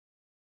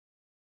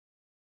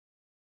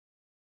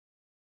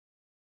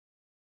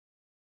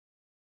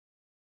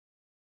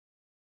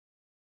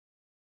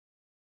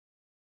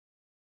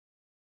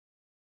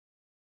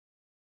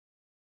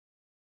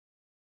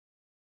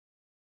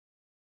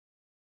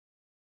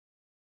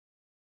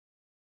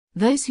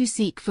 Those who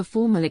seek for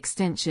formal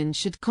extension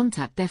should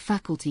contact their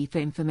faculty for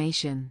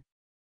information.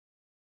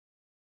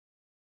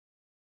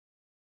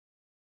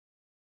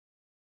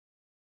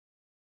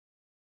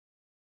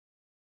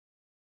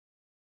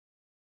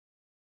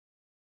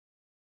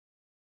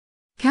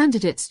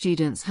 Candidate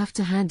students have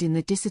to hand in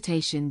the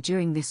dissertation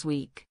during this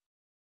week.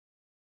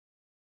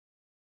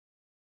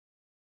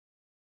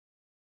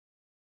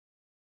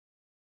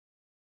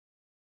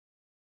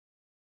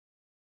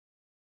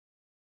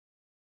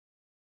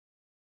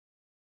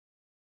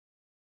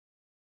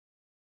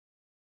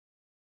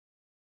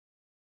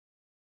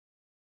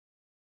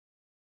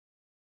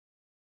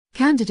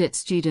 Candidate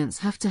students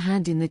have to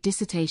hand in the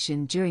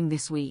dissertation during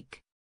this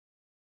week.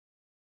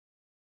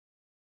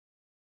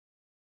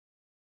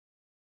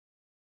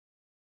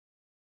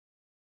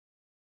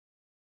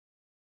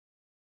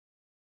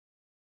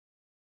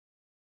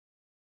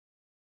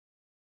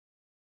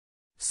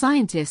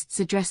 Scientists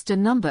addressed a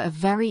number of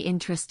very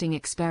interesting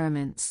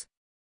experiments.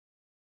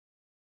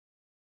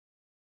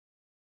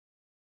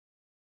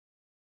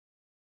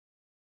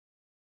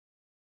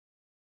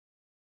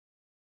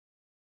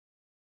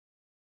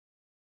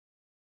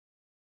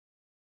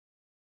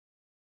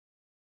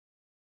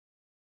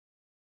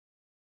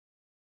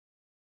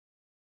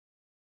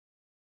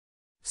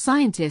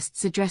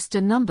 Scientists addressed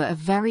a number of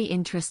very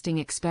interesting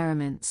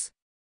experiments.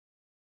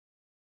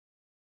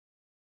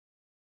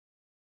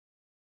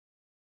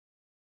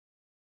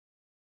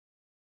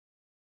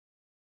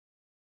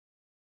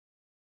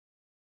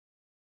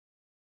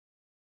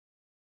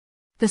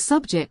 The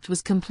subject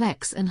was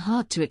complex and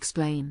hard to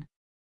explain.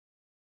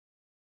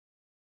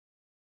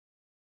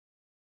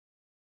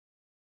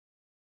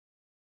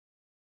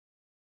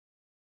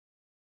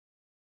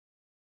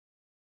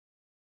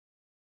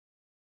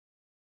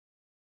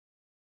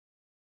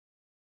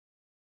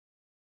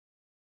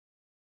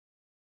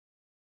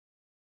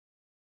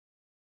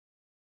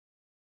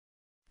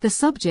 The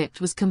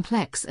subject was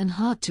complex and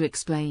hard to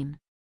explain.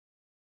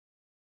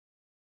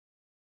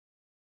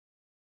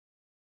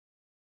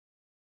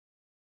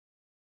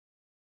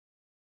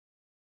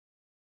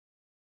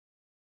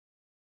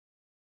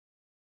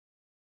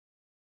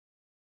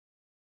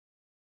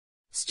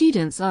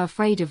 Students are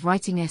afraid of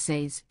writing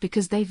essays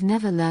because they've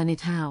never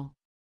learned how.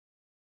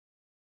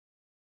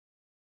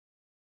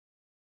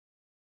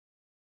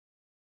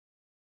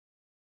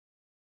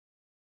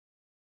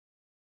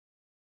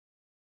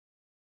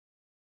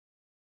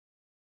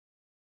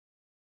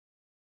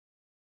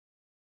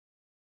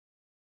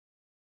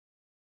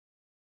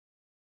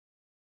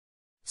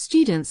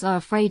 Students are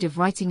afraid of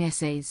writing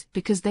essays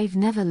because they've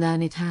never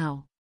learned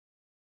how.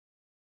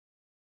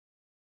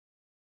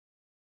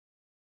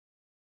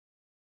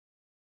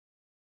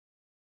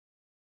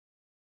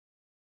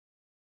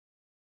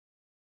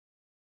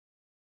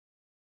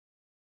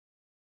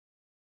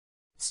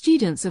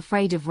 Students are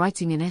afraid of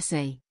writing an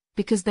essay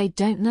because they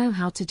don't know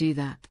how to do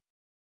that.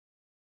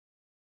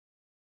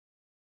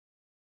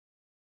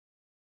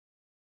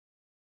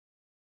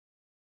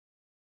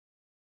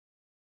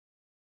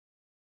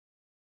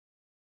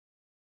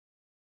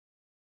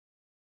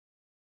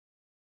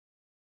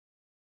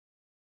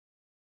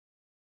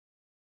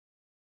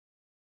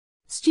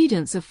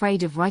 Students are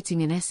afraid of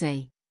writing an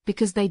essay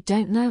because they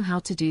don't know how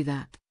to do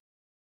that.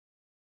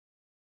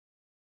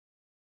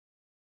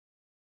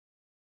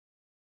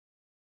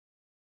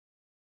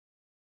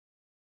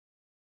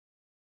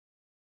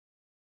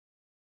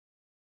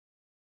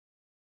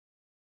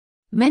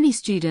 Many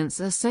students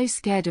are so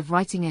scared of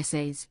writing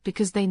essays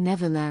because they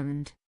never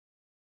learned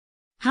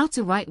how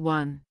to write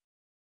one.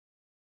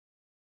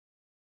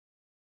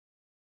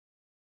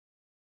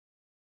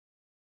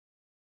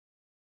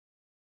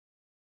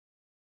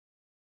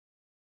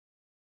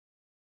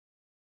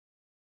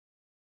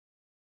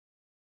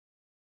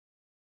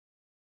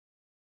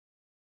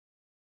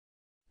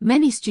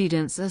 Many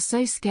students are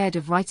so scared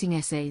of writing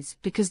essays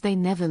because they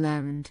never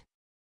learned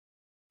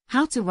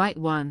how to write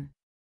one.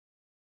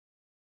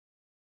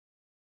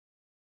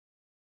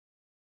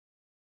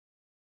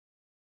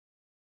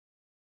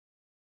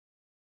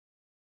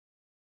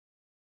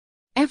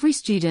 Every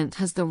student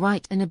has the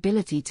right and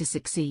ability to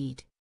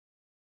succeed.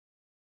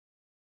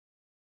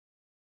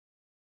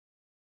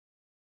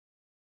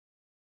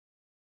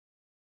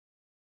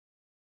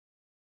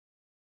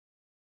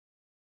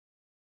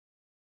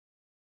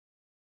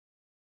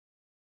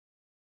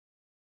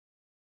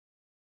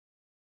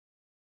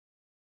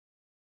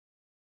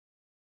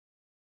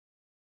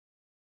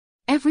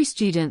 Every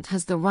student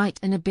has the right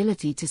and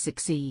ability to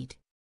succeed.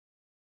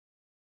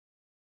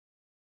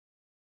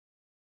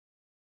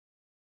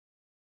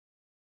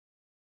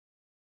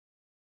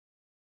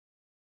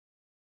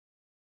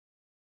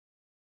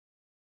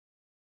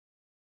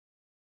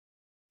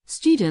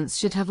 Students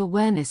should have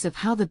awareness of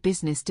how the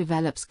business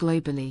develops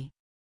globally.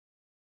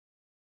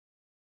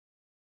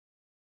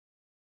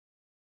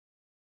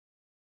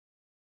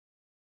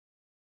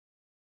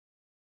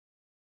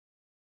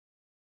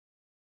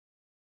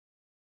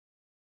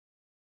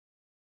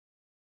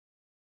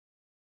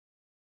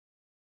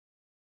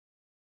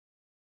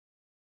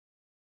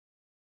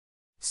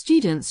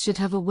 Students should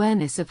have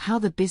awareness of how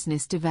the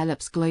business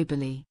develops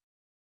globally.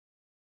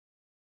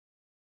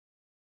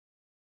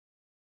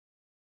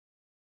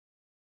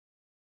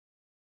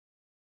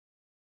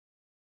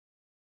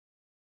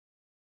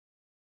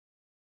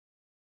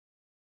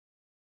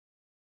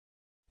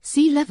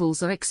 Sea Sea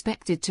levels are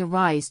expected to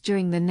rise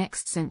during the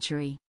next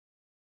century.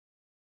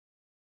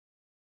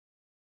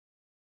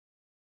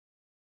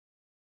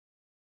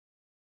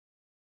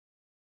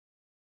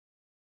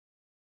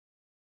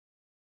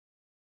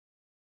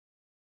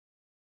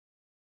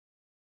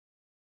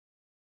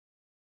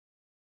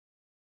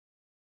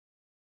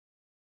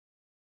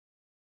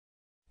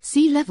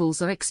 Sea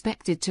levels are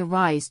expected to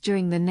rise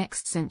during the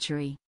next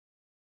century.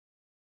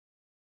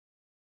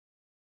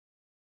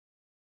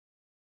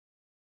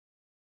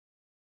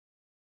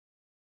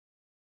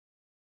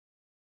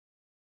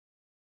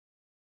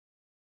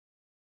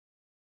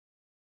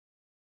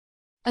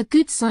 A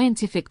good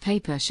scientific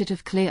paper should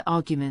have clear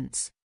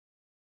arguments.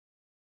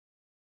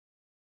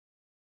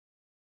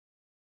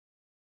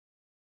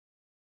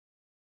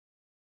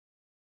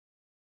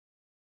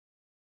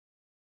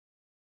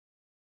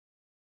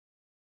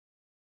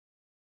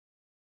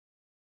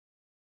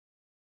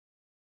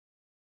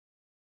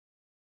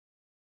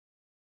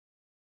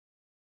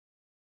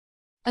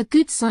 A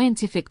good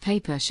scientific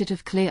paper should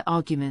have clear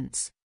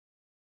arguments.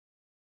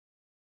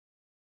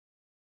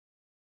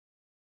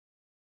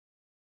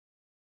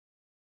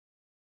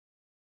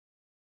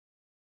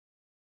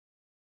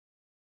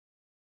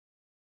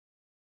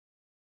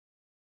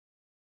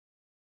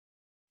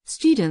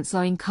 Students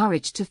are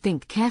encouraged to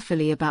think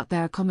carefully about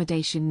their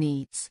accommodation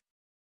needs.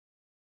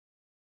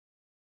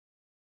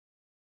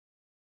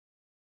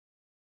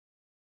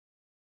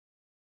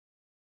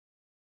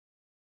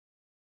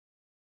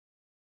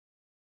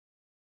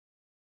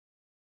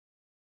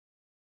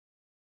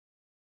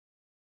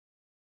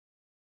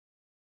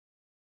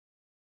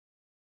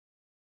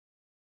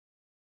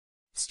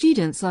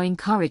 Students are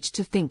encouraged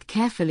to think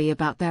carefully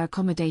about their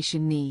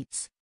accommodation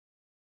needs.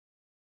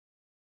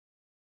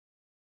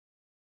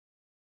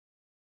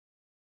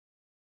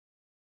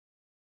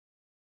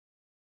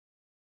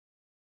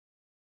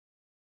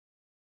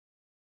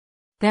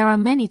 There are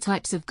many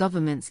types of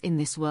governments in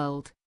this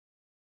world.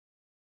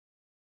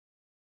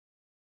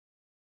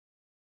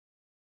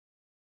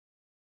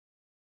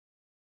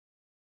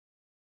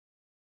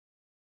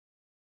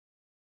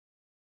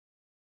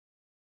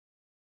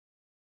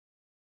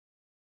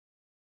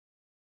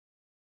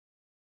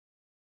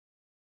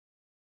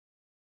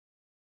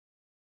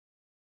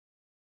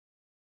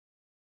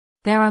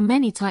 There are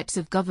many types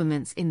of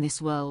governments in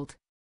this world.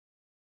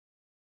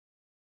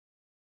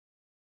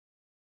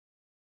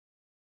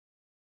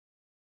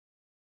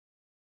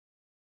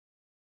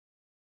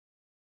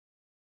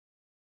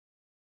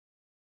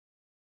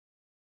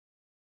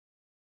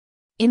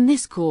 In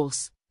this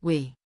course,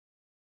 we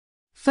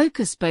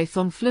focus both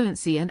on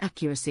fluency and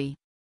accuracy.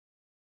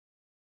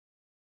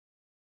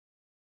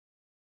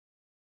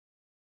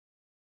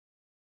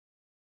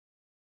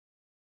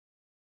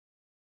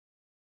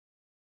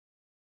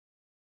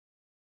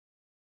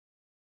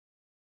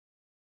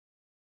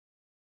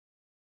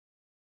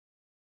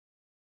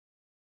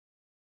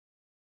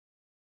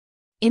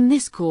 In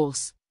this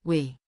course,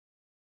 we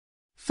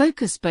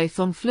focus both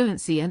on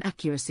fluency and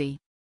accuracy.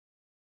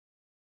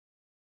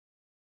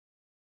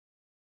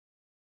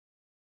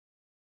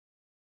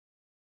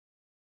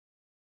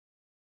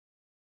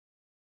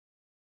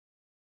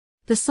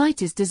 The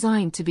site is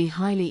designed to be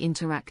highly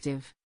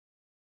interactive.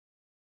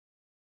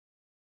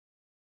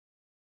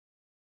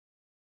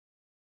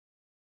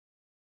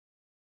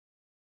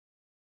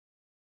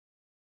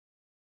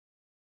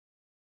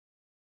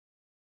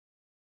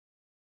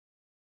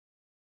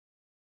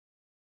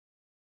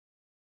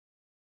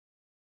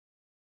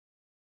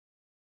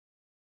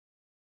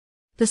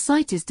 The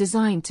site is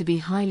designed to be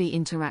highly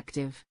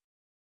interactive.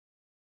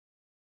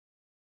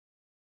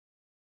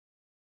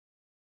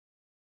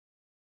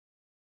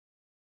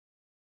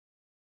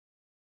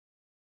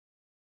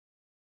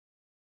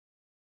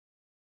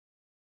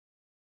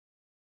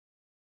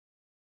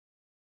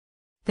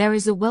 There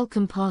is a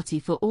welcome party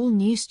for all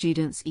new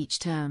students each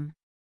term.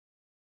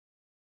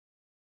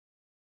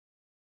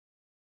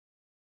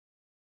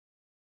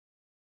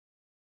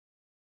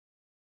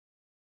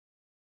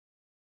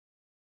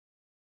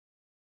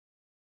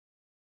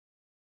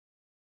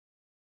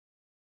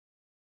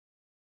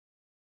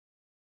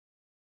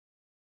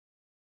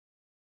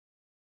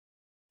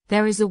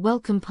 There is a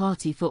welcome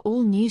party for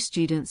all new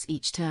students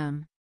each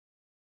term.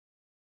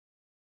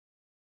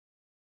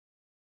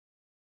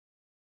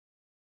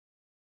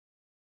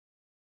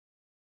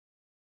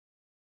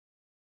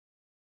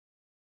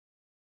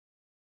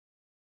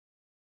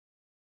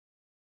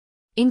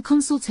 In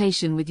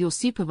consultation with your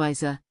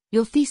supervisor,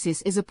 your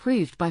thesis is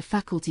approved by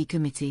faculty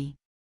committee.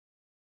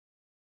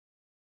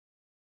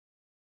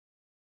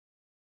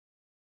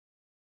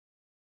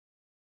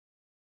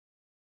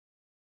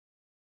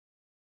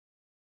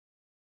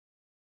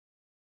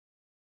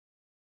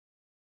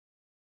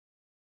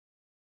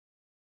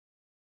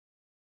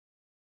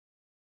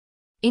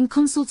 In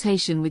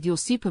consultation with your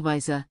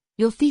supervisor,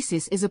 your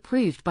thesis is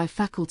approved by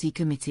faculty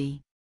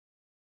committee.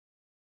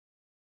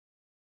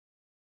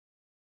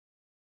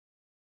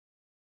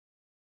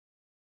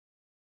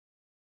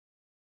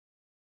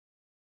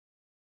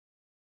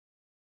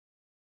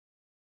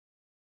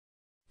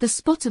 The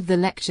spot of the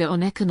lecture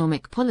on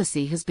economic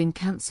policy has been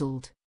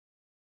cancelled.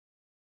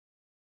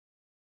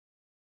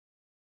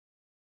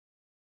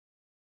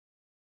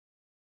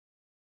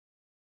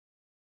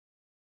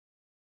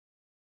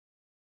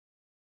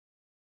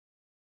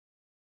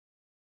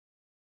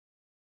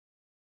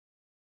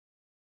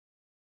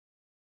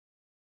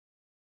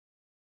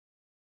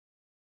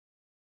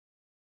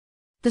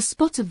 The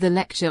spot of the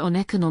lecture on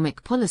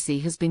economic policy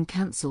has been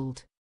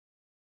cancelled.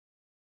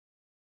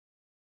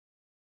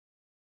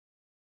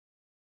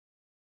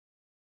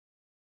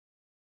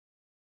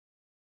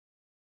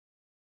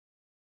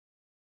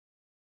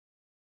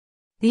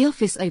 The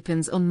office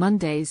opens on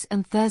Mondays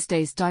and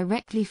Thursdays.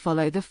 Directly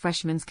follow the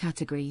freshmen's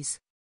categories.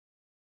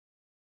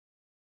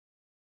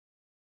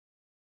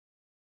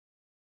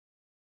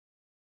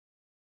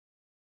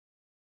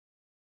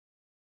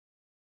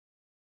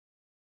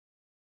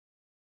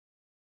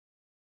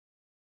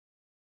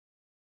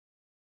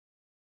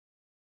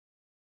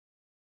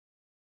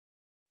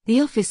 The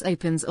office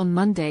opens on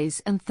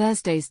Mondays and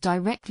Thursdays.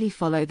 Directly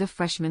follow the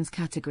freshmen's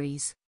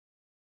categories.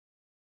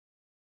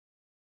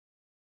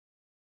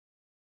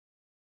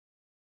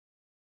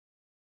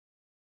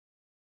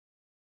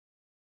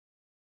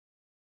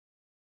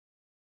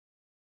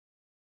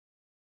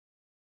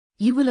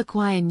 You will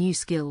acquire new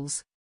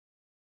skills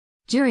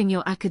during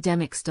your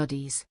academic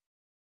studies.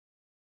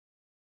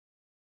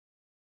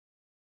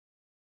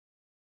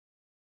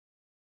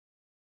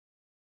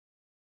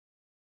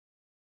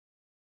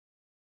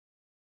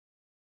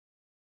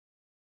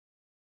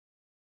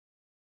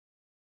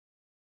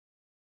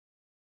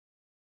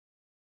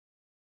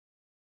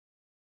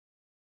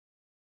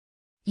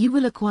 You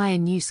will acquire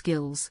new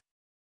skills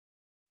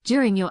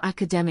during your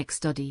academic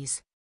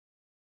studies.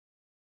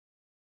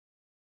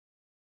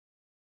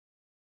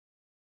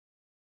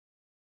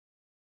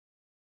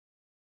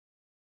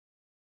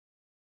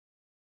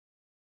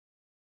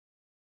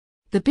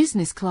 The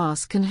business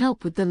class can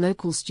help with the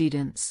local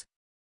students.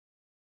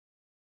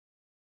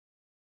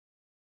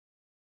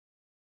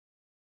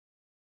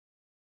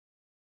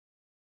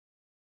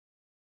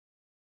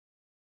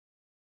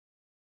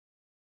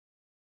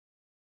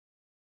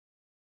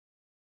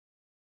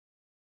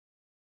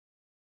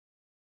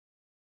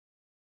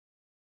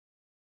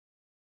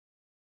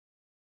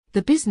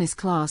 The business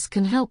class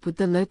can help with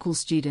the local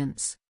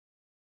students.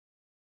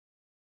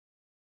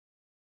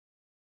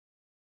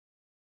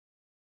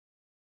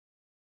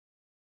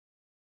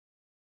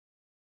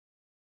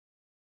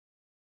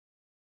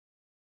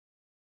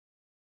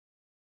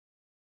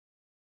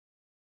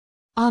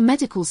 Our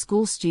medical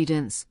school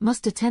students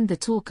must attend the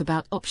talk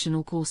about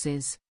optional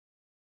courses.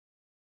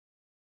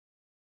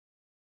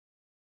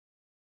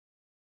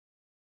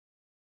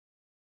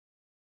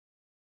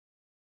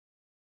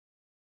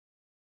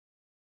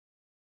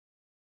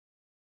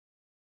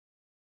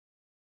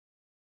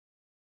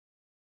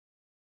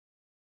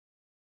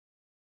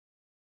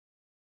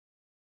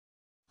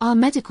 Our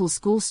medical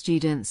school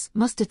students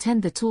must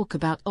attend the talk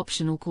about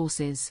optional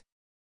courses.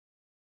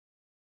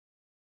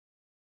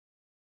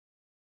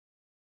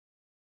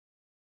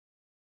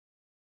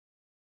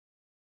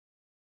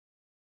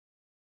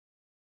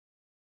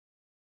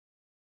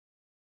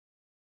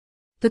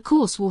 The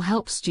course will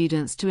help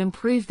students to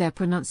improve their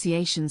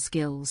pronunciation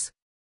skills.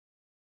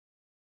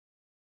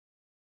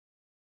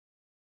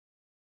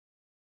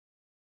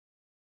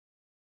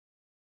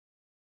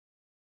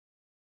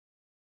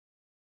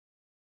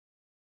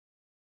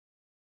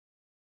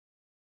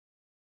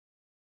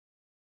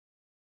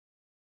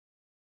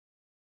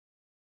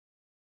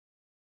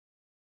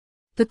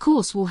 The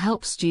course will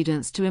help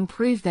students to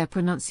improve their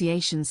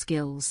pronunciation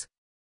skills.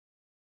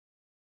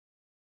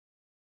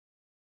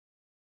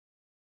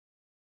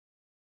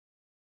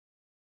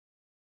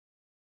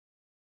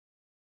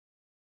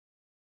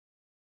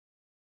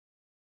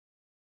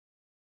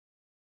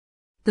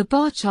 The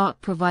bar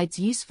chart provides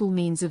useful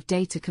means of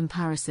data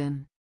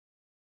comparison.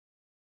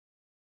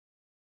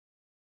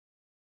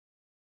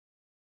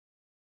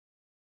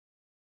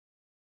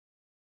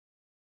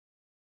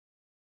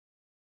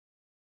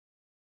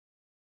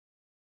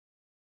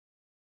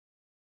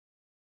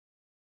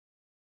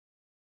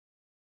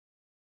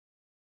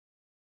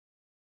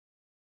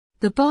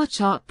 The bar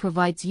chart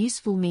provides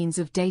useful means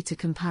of data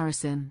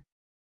comparison.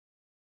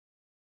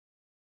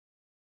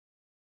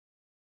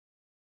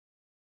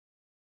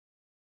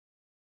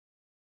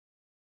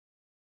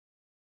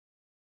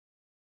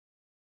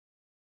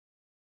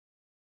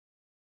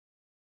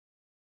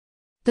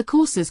 The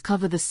courses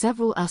cover the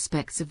several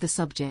aspects of the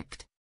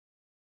subject.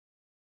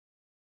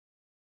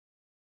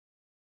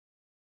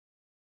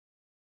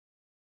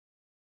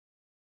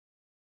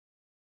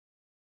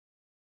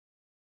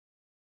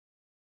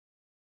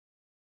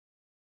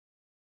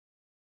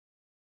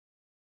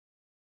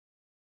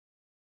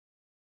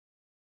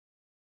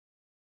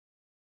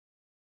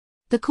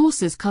 The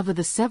courses cover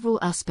the several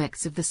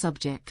aspects of the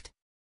subject.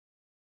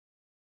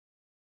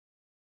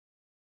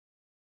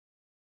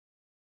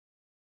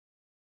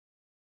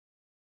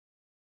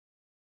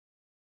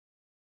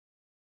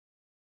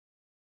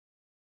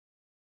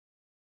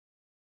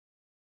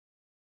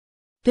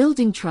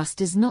 Building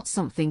trust is not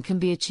something can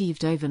be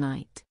achieved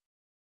overnight.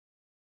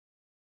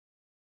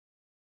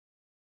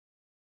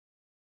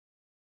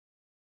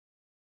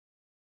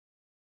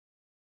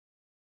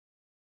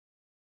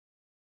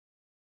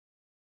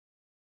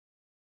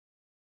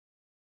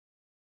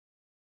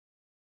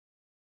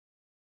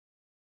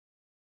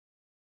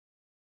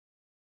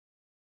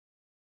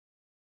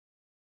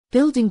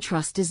 Building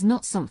trust is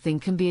not something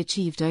can be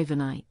achieved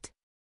overnight.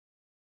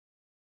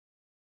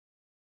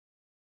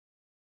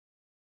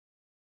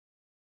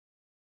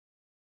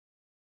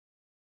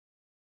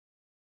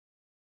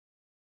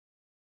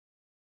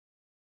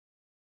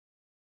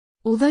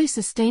 Although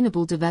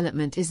sustainable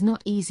development is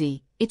not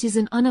easy, it is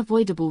an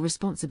unavoidable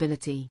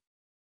responsibility.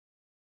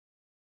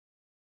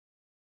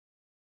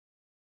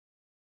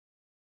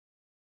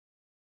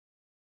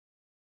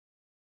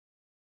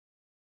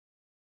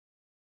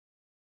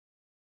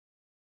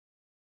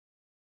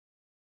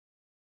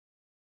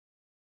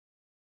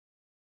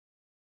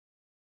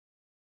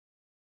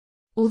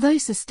 Although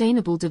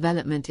sustainable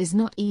development is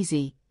not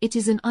easy, it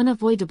is an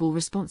unavoidable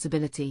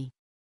responsibility.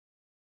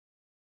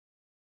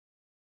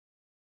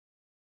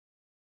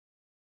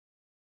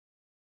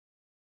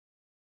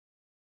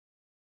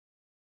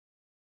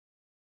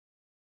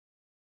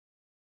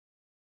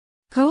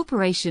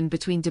 Cooperation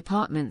between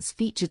departments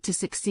featured to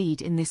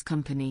succeed in this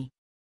company.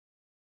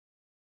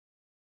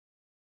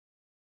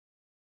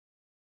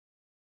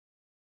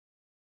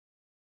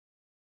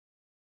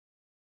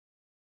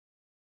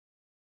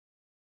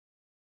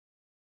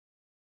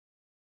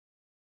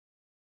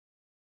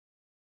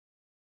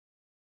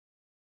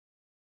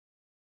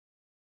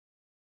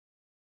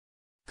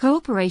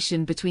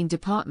 Cooperation between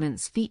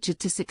departments featured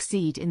to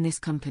succeed in this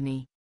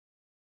company.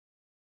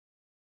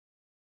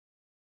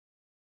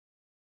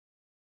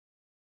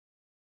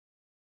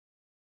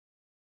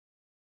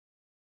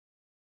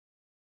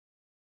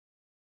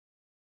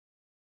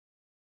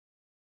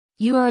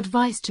 You are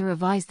advised to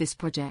revise this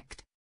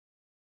project.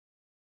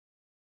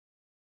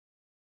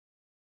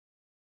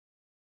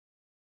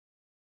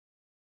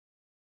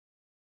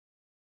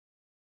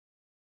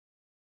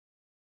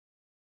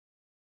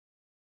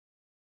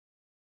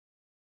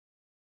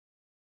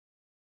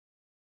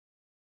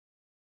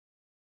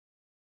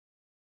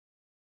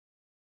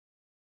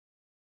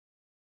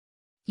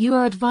 You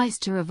are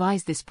advised to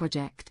revise this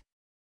project.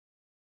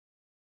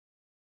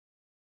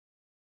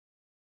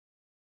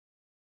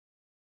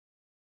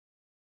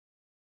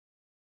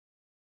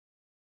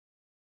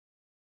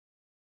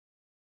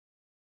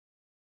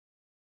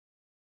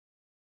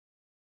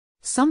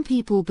 Some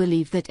people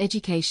believe that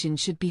education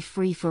should be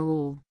free for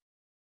all.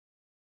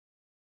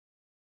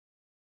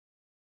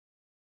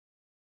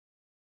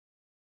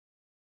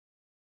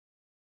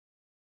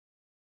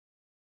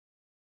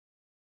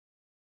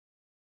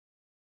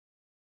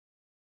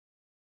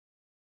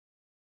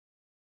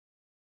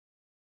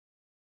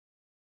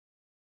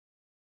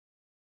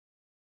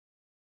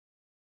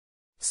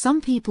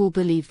 Some people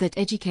believe that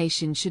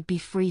education should be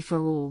free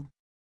for all.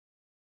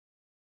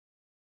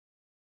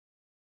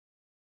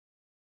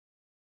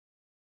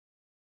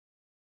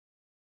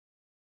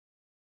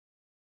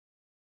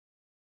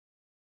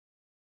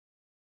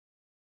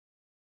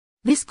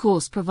 This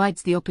course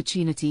provides the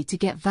opportunity to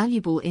get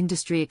valuable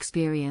industry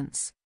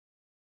experience.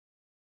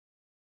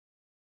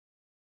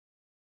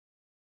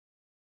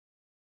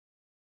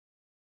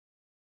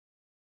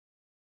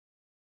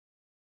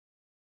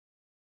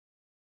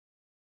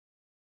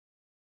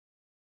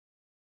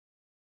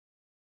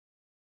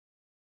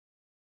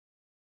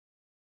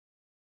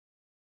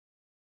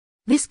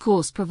 This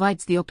course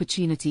provides the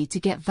opportunity to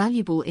get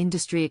valuable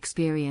industry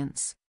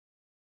experience.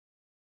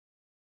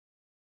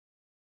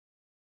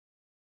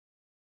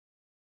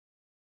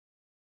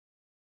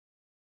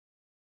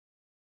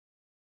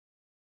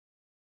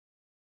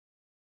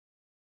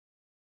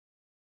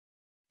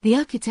 The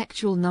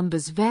architectural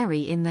numbers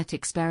vary in that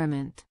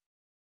experiment.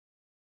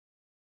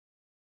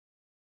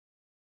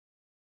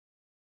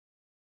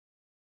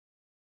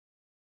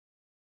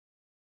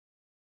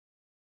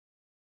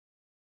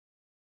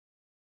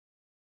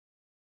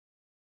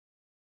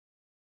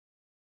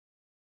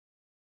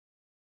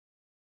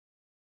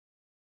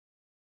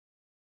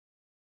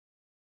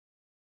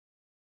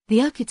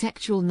 The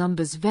architectural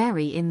numbers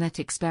vary in that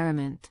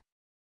experiment.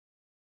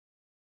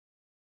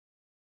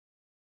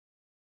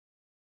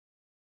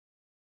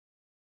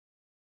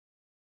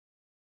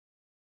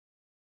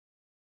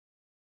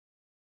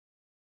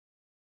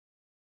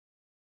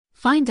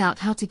 Find out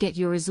how to get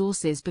your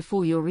resources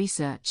before your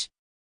research.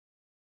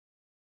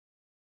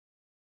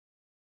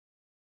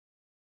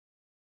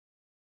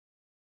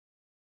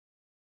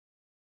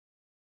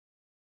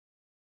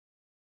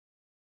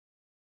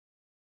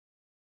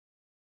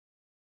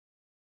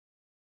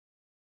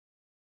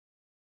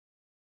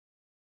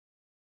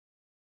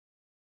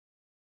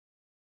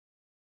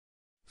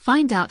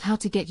 Find out how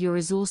to get your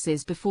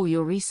resources before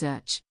your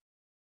research.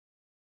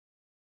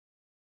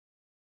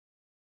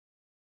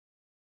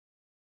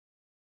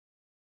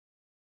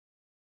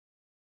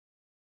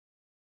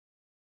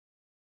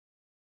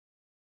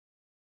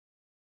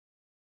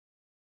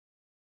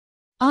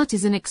 Art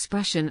is an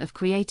expression of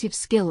creative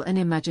skill and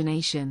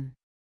imagination.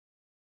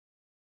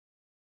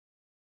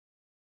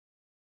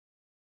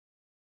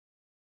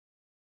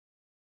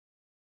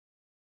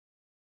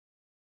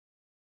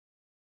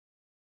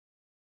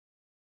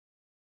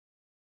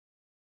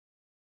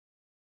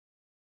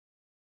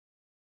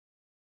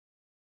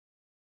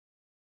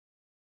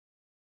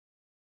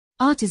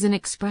 Art is an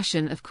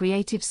expression of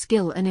creative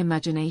skill and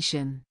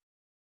imagination.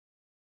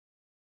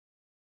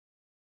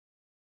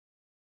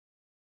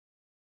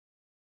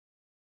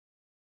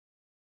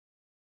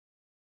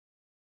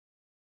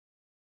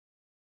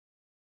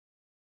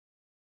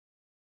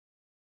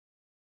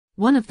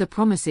 One of the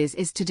promises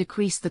is to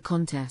decrease the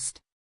contest.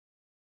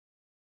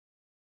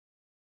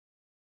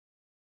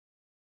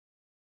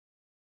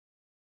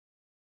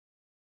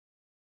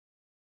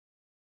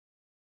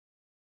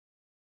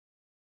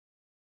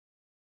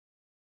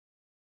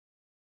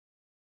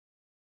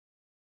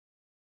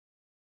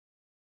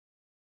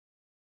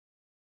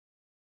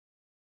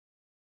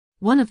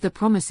 One of the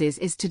promises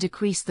is to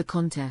decrease the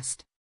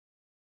contest.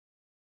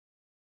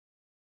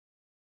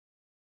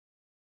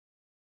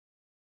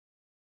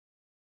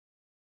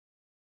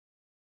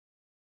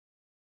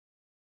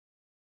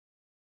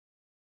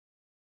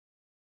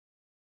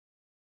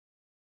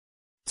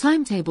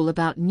 Timetable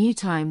about new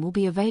time will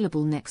be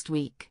available next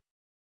week.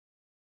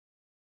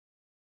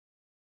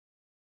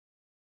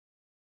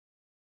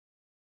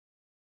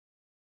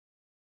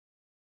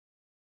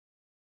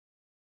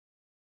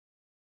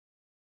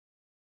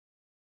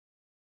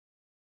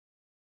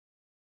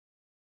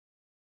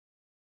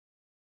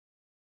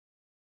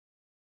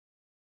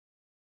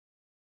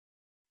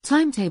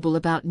 Timetable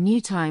about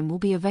new time will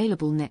be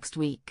available next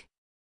week.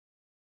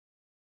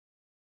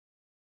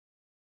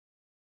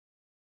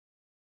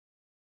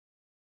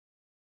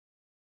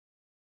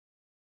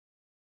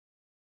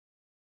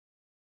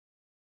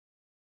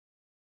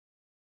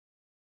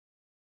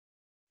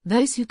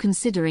 Those who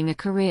considering a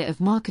career of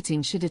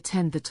marketing should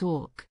attend the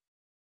talk.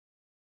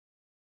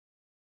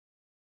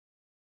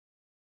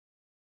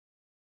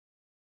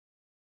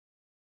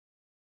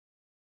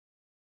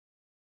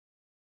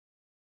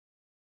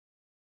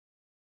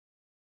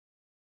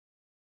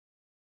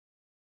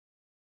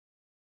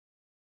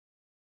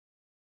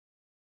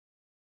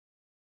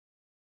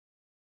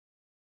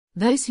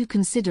 Those who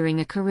considering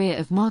a career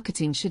of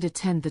marketing should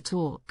attend the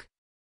talk.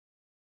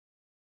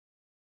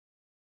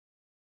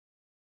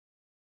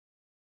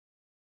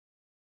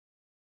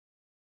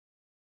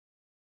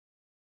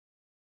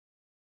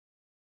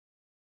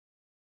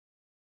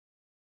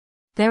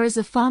 There is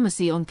a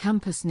pharmacy on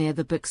campus near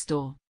the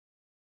bookstore.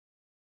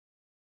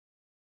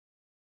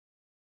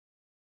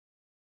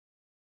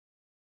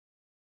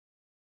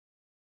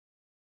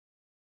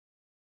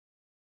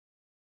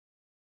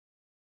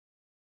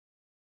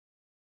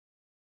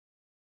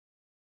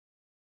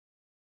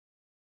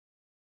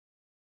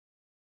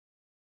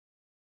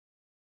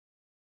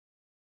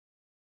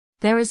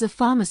 There is a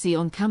pharmacy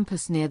on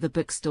campus near the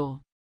bookstore.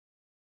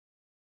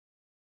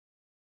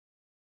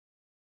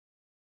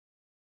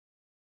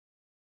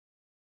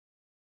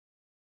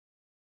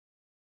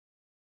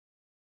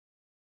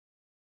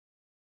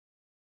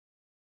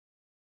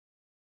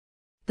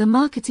 The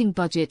marketing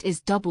budget is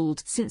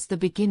doubled since the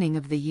beginning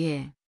of the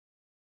year.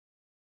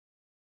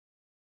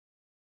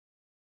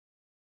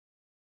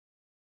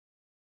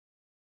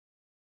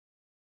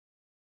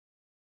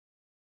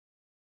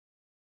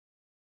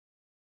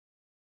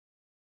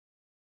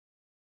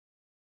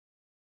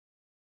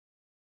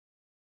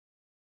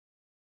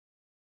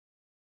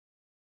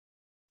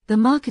 The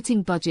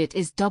marketing budget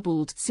is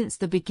doubled since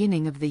the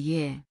beginning of the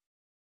year.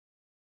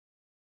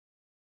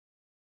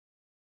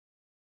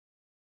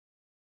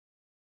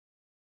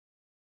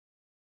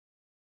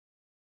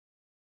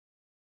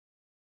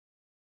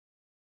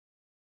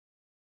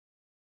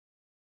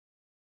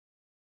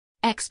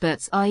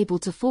 Experts are able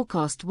to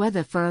forecast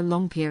weather for a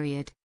long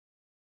period.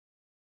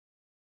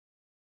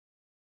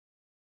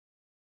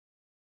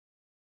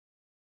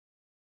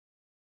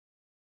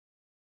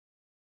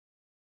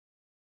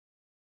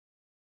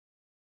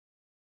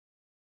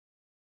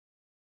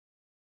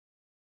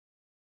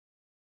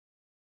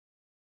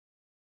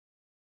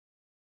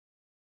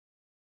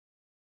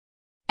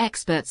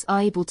 Experts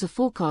are able to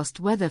forecast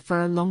weather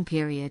for a long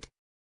period.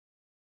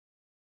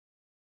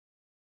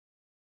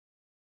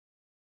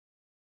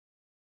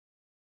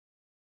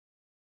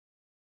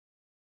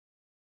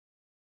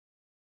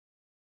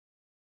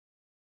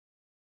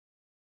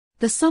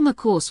 The summer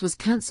course was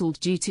cancelled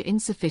due to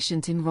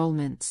insufficient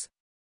enrollments.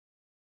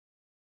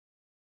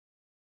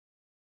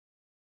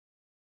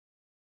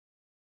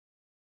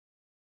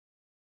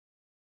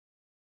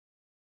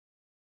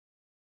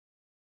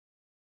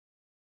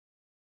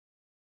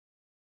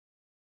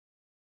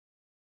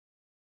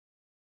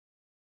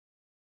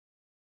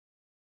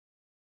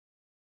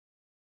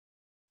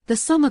 The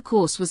summer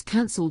course was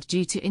cancelled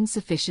due to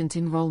insufficient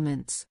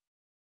enrollments.